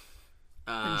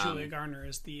 And Julia Garner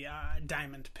is the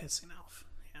diamond-pissing elf,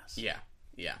 yes.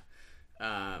 Yeah.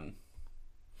 How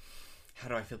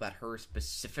do I feel about her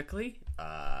specifically?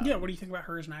 What do you think about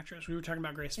her as an actress? We were talking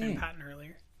about Grace Van Patten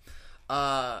earlier.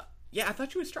 Yeah, I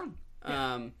thought she was strong.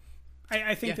 Yeah.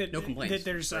 I think that no complaints. That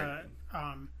there's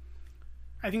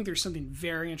I think there's something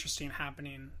very interesting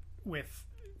happening with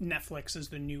Netflix as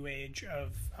the new age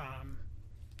of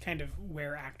kind of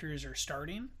where actors are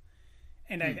starting.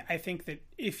 And I think that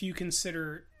if you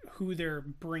consider who they're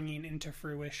bringing into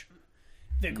fruition,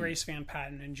 that Grace Van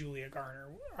Patten and Julia Garner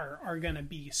are going to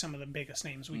be some of the biggest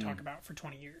names we talk about for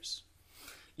 20 years.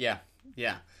 Yeah.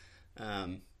 Yeah,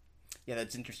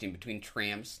 that's interesting. Between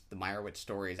Tramps, the Meyerowitz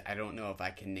stories, I don't know if I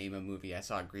can name a movie I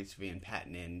saw Grace Van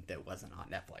Patten in that wasn't on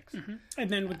Netflix. Mm-hmm. And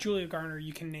then with Julia Garner,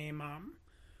 you can name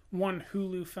one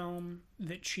Hulu film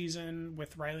that she's in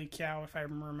with Riley Keough, if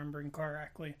I'm remembering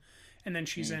correctly. And then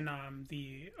she's in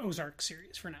the Ozark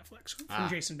series for Netflix from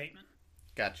Jason Bateman.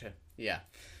 Gotcha. Yeah.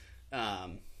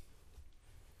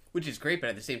 Which is great, but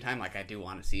at the same time, like, I do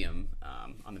want to see him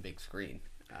on the big screen.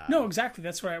 No, exactly.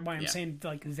 That's why I'm saying,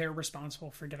 like, they're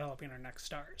responsible for developing our next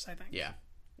stars, I think. Yeah.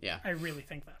 I really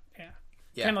think that, yeah.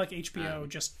 Kind of like HBO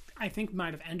just, I think,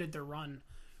 might have ended their run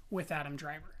with Adam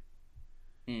Driver.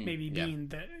 Maybe being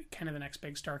the kind of the next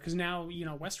big star. Because now,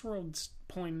 Westworld's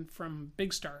pulling from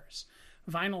big stars.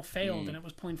 Vinyl failed, and it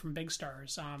was pulling from big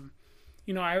stars. I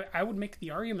would make the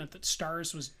argument that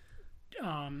Starz was,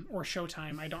 or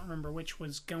Showtime, I don't remember which,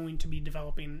 was going to be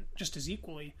developing just as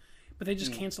equally. But they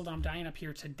just canceled on Dying Up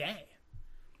Here today.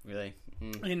 Really?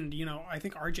 And, I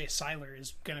think R.J. Cyler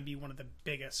is going to be one of the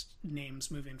biggest names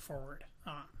moving forward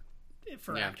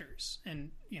for actors.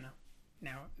 And,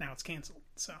 now it's canceled.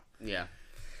 So Yeah,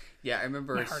 I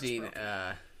remember seeing...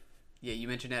 you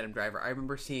mentioned Adam Driver. I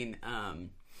remember seeing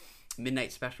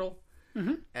Midnight Special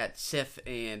at SIFF,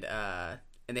 and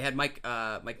they had Mike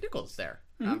Nichols there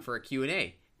for a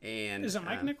Q&A. And is it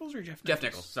Mike Nichols or Jeff Nichols? Jeff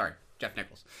Nichols, sorry. Jeff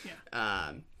Nichols.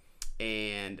 Yeah.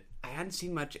 And I hadn't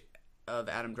seen much of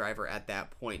Adam Driver at that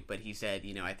point, but he said,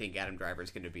 I think Adam Driver is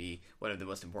going to be one of the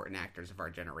most important actors of our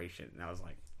generation. And I was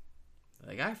like,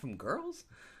 the guy from Girls?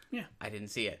 Yeah. I didn't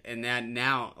see it. And then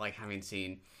now, like, having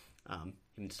seen him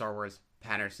in Star Wars,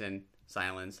 Patterson,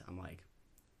 Silence, I'm like,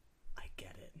 I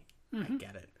get it. I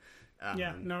get it. I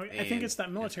think it's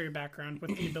that military background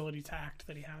with the ability to act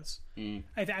that he has.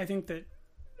 I think that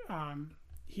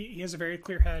he has a very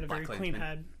clear head, a very clean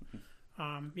head.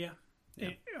 But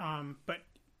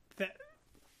that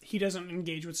he doesn't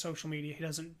engage with social media. He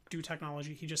doesn't do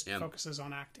technology. He just focuses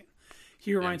on acting.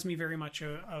 He reminds me very much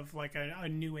of like a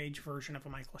new age version of a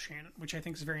Michael Shannon, which I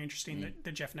think is very interesting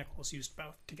that Jeff Nichols used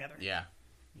both together. Yeah,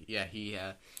 he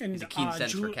and has a keen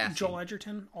sense for casting. Joel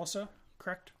Edgerton also,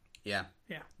 correct? Yeah.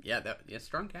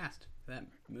 Strong cast for that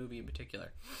movie in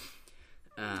particular.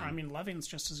 Loving's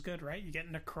just as good, right? You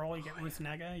get Nick Kroll, you get Ruth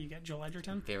Negga, you get Joel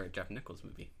Edgerton. Favorite Jeff Nichols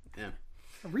movie. Yeah.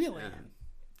 Really?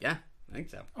 Yeah, I think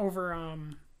so. Over,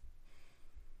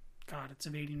 God, it's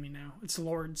evading me now. It's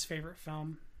Lord's favorite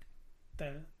film.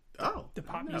 The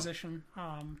pop musician.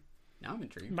 Now I'm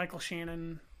intrigued. Michael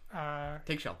Shannon.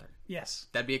 Take Shelter. Yes.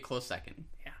 That'd be a close second.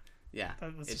 Yeah.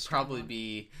 It'd probably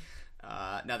be,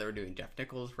 now that we're doing Jeff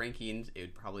Nichols rankings, it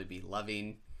would probably be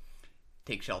Loving,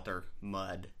 Take Shelter,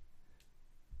 Mud,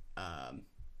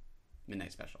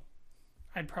 Midnight Special.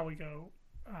 I'd probably go,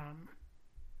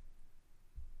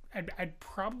 I'd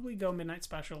probably go Midnight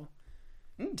Special,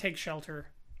 Take Shelter,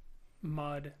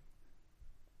 Mud,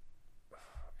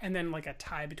 and then like a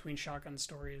tie between Shotgun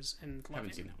Stories and Loving.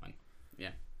 Haven't seen that one. Yeah.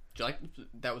 Did you like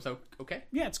that? Was okay?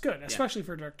 Yeah, it's good, especially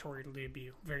for a directorial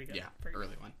debut. Very good. Yeah, very early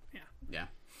good. one. Yeah.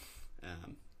 At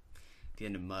the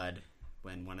end of Mud,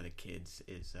 when one of the kids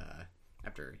is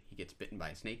after he gets bitten by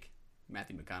a snake,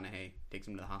 Matthew McConaughey takes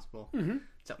him to the hospital. Mm-hmm.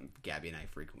 Something Gabby and I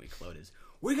frequently quote is,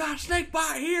 "We got a snake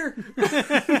bite here."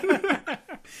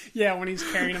 Yeah, when he's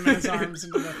carrying him in his arms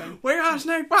into the thing. We got a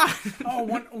snake bite. Oh,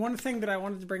 one thing that I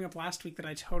wanted to bring up last week that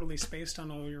I totally spaced on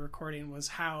while we were recording was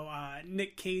how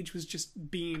Nick Cage was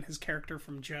just being his character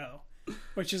from Joe,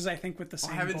 which is, I think, with the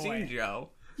same I haven't boy. seen Joe.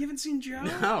 You haven't seen Joe?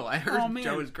 No, I heard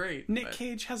Joe is great. Nick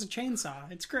Cage has a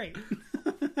chainsaw. It's great.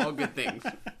 All good things.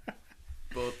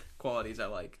 Both qualities I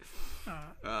like.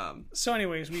 So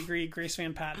anyways, we agree Grace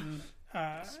Van Patten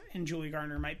and Julie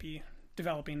Garner might be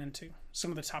developing into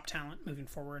some of the top talent moving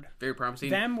forward. Very promising.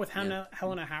 Them with Helena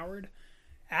Howard.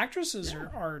 Actresses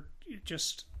are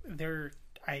just, they're,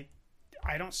 I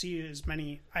don't see as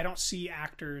many, I don't see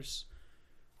actors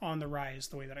on the rise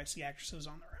the way that I see actresses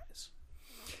on the rise.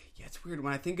 Yeah, it's weird.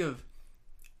 When I think of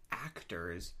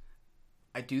actors,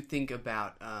 I do think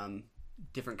about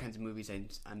different kinds of movies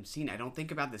I'm seeing. I don't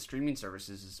think about the streaming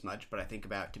services as much, but I think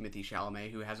about Timothée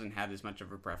Chalamet, who hasn't had as much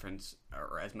of a preference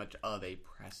or as much of a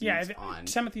presence on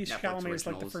Timothée Netflix Chalamet originals. is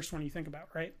like the first one you think about,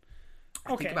 right?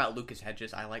 I think about Lucas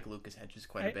Hedges. I like Lucas Hedges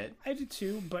quite a bit. I do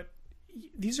too, but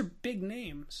these are big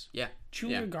names. Yeah.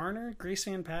 Julia Garner, Grace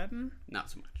Van Patten.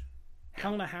 Not so much.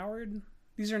 Helena Howard.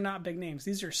 These are not big names.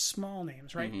 These are small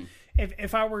names, right? Mm-hmm.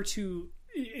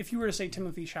 If you were to say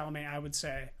Timothée Chalamet, I would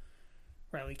say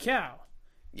Riley Keough.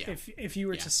 Yeah. If you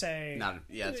were to say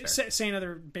that's fair. Say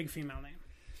another big female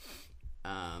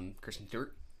name. Kristen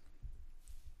Stewart.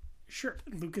 Sure,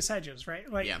 Lucas Hedges,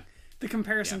 right? Like the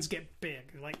comparisons get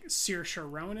big. Like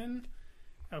Saoirse Ronan.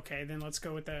 Okay, then let's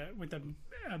go with a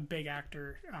big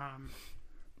actor.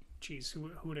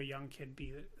 Who would a young kid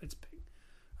be that's big?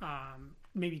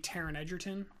 Maybe Taron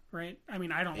Egerton, right? I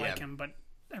mean, I don't like him, but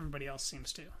everybody else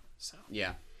seems to. So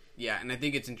yeah, and I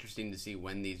think it's interesting to see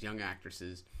when these young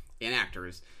actresses and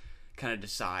actors kind of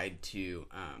decide to,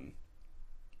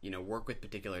 work with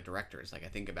particular directors. Like I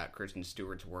think about Kristen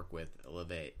Stewart's work with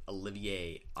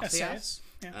Olivier Assayas,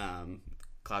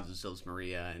 Clouds of Sils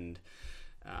Maria and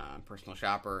Personal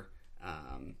Shopper.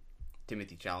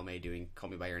 Timothée Chalamet doing Call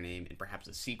Me by Your Name, and perhaps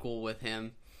a sequel with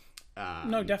him.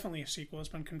 No, definitely a sequel has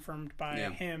been confirmed by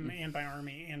him and by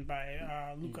Armie and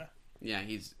by Luca. Yeah,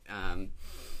 he's.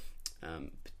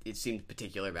 It seems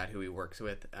particular about who he works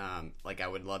with. Like I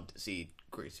would love to see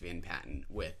Grace Van Patten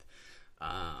with.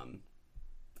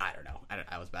 I don't know.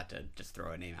 I was about to just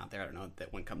throw a name out there. I don't know if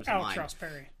that one comes to mind. Ross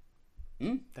Perry.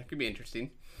 That could be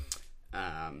interesting.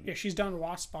 Yeah, she's done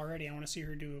Wasp already. I want to see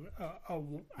her do. I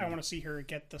want to see her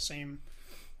get the same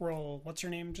role. What's her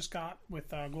name? Just got with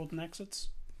Golden Exits.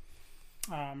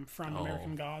 From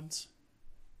American Gods,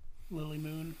 Lily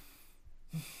Moon.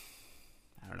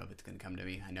 I don't know if it's going to come to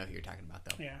me. I know who you're talking about,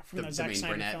 though. Yeah, from the Zack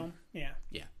Snyder film. Yeah.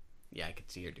 I could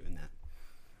see her doing that.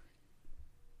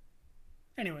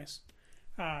 Anyways,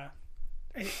 I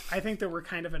think that we're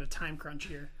kind of at a time crunch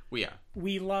here. We are.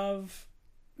 We love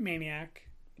Maniac.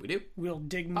 We do. We'll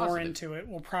dig more into it.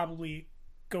 We'll probably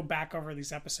go back over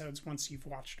these episodes once you've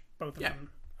watched both of them,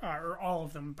 or all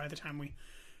of them by the time we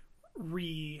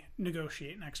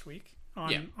renegotiate next week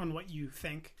on what you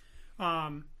think.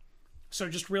 So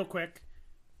just real quick,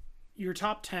 your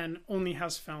top 10 only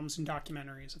has films and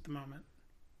documentaries at the moment.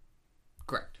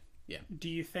 Correct. Yeah. Do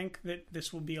you think that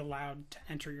this will be allowed to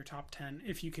enter your top 10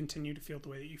 if you continue to feel the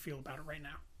way that you feel about it right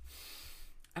now?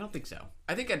 I don't think so.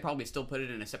 I think I'd probably still put it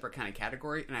in a separate kind of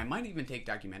category, and I might even take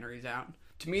documentaries out.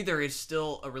 To me, there is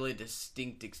still a really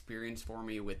distinct experience for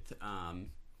me with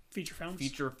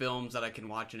feature films that I can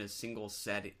watch in a single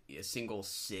sitting,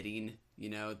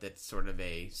 that's sort of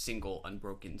a single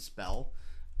unbroken spell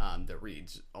that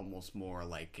reads almost more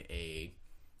like a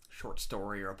short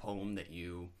story or a poem that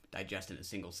you digest in a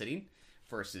single sitting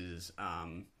versus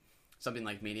something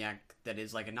like Maniac that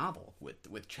is like a novel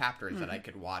with chapters that I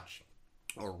could watch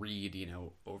or read,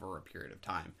 over a period of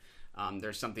time.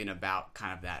 There's something about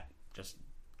kind of that just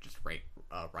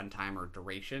runtime or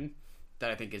duration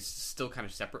that I think is still kind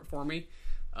of separate for me.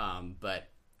 But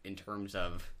in terms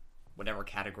of whatever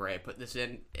category I put this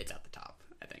in, it's at the top,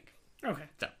 I think. Okay.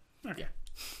 So, okay.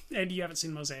 And you haven't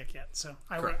seen Mosaic yet, so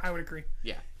I would agree.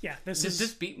 Yeah. Yeah. Does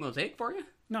this beat Mosaic for you?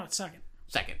 No, it's second.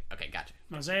 Second. Okay, gotcha.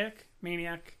 Mosaic,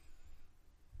 Maniac,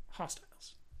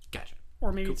 Hostiles. Gotcha.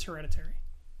 Or maybe it's Hereditary.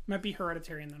 Might be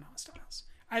Hereditary and then Hostiles.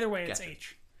 Either way, it's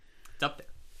H. It's up there.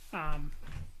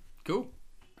 Cool.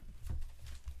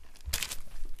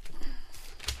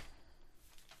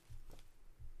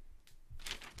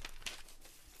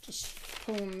 Just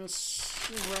pulling this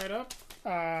right up.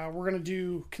 We're going to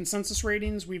do consensus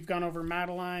ratings. We've gone over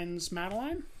Madeline,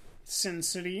 Sin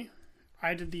City.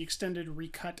 I did the extended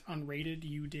recut unrated.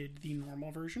 You did the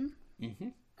normal version.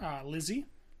 Mm-hmm. Lizzie,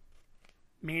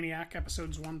 Maniac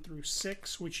episodes 1 through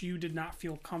 6, which you did not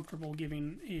feel comfortable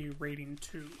giving a rating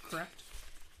to, correct?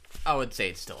 I would say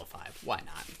it's still a 5. Why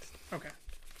not? Okay.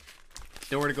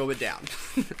 Nowhere to go but down.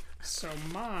 So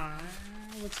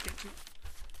let's get to it.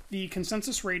 The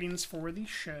consensus ratings for the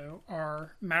show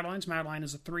are Madeline's Madeline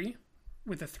is a 3,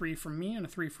 with a 3 from me and a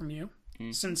 3 from you.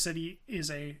 Sin City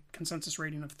is a consensus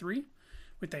rating of 3,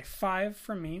 with a 5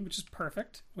 from me, which is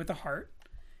perfect, with a heart,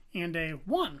 and a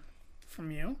 1 from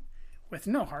you, with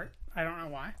no heart. I don't know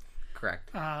why.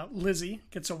 Correct. Lizzie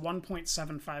gets a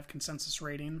 1.75 consensus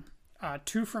rating,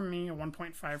 2 from me, a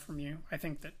 1.5 from you. I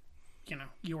think that,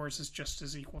 yours is just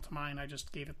as equal to mine. I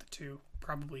just gave it the 2,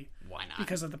 probably. Why not?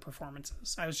 Because of the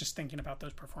performances. I was just thinking about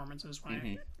those performances when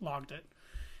I logged it.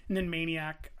 And then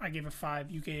Maniac, I gave a 5.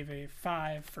 You gave a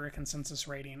 5 for a consensus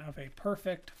rating of a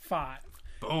perfect 5.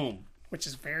 Boom. Which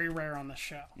is very rare on the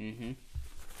show. Mm-hmm.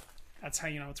 That's how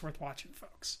you know it's worth watching,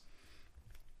 folks.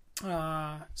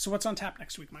 So what's on tap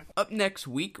next week, Michael? Up next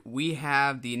week, we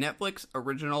have the Netflix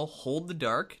original Hold the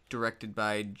Dark, directed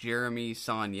by Jeremy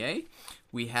Saulnier.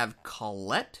 We have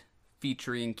Colette,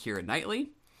 featuring Keira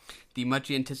Knightley. The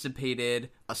much-anticipated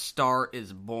A Star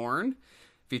is Born,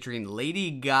 featuring Lady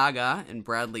Gaga and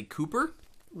Bradley Cooper,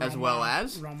 as well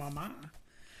as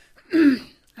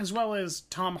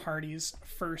Tom Hardy's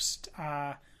first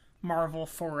Marvel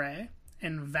foray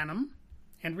in Venom,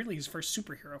 and really his first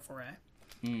superhero foray.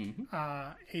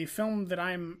 A film that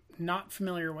I'm not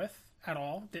familiar with at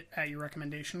all, at your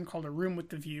recommendation, called A Room with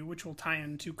the View, which will tie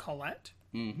into Colette,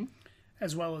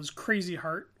 as well as Crazy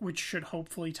Heart, which should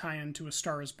hopefully tie into A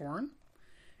Star is Born.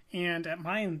 And at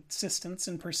my insistence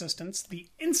and persistence, the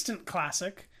instant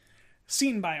classic,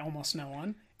 seen by almost no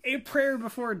one, A Prayer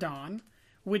Before Dawn,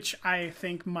 which I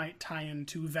think might tie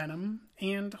into Venom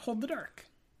and Hold the Dark.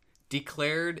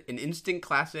 Declared an instant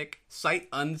classic, sight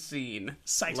unseen.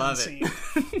 Love unseen.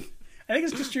 It. I think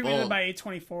it's distributed by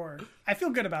A24. I feel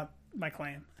good about my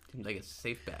claim. Seems like it's a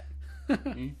safe bet.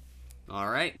 All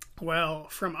right. Well,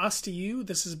 from us to you,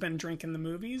 this has been Drinking the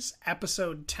Movies,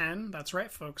 episode 10. That's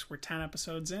right, folks. We're 10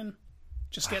 episodes in.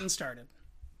 Just getting started.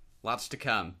 Lots to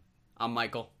come. I'm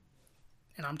Michael.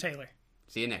 And I'm Taylor.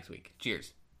 See you next week.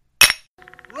 Cheers.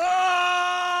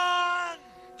 Run!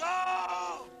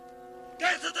 Go!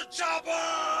 Get to the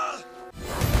chopper!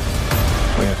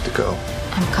 We have to go.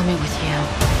 I'm coming with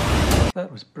you. That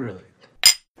was brilliant.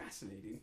 Fascinating.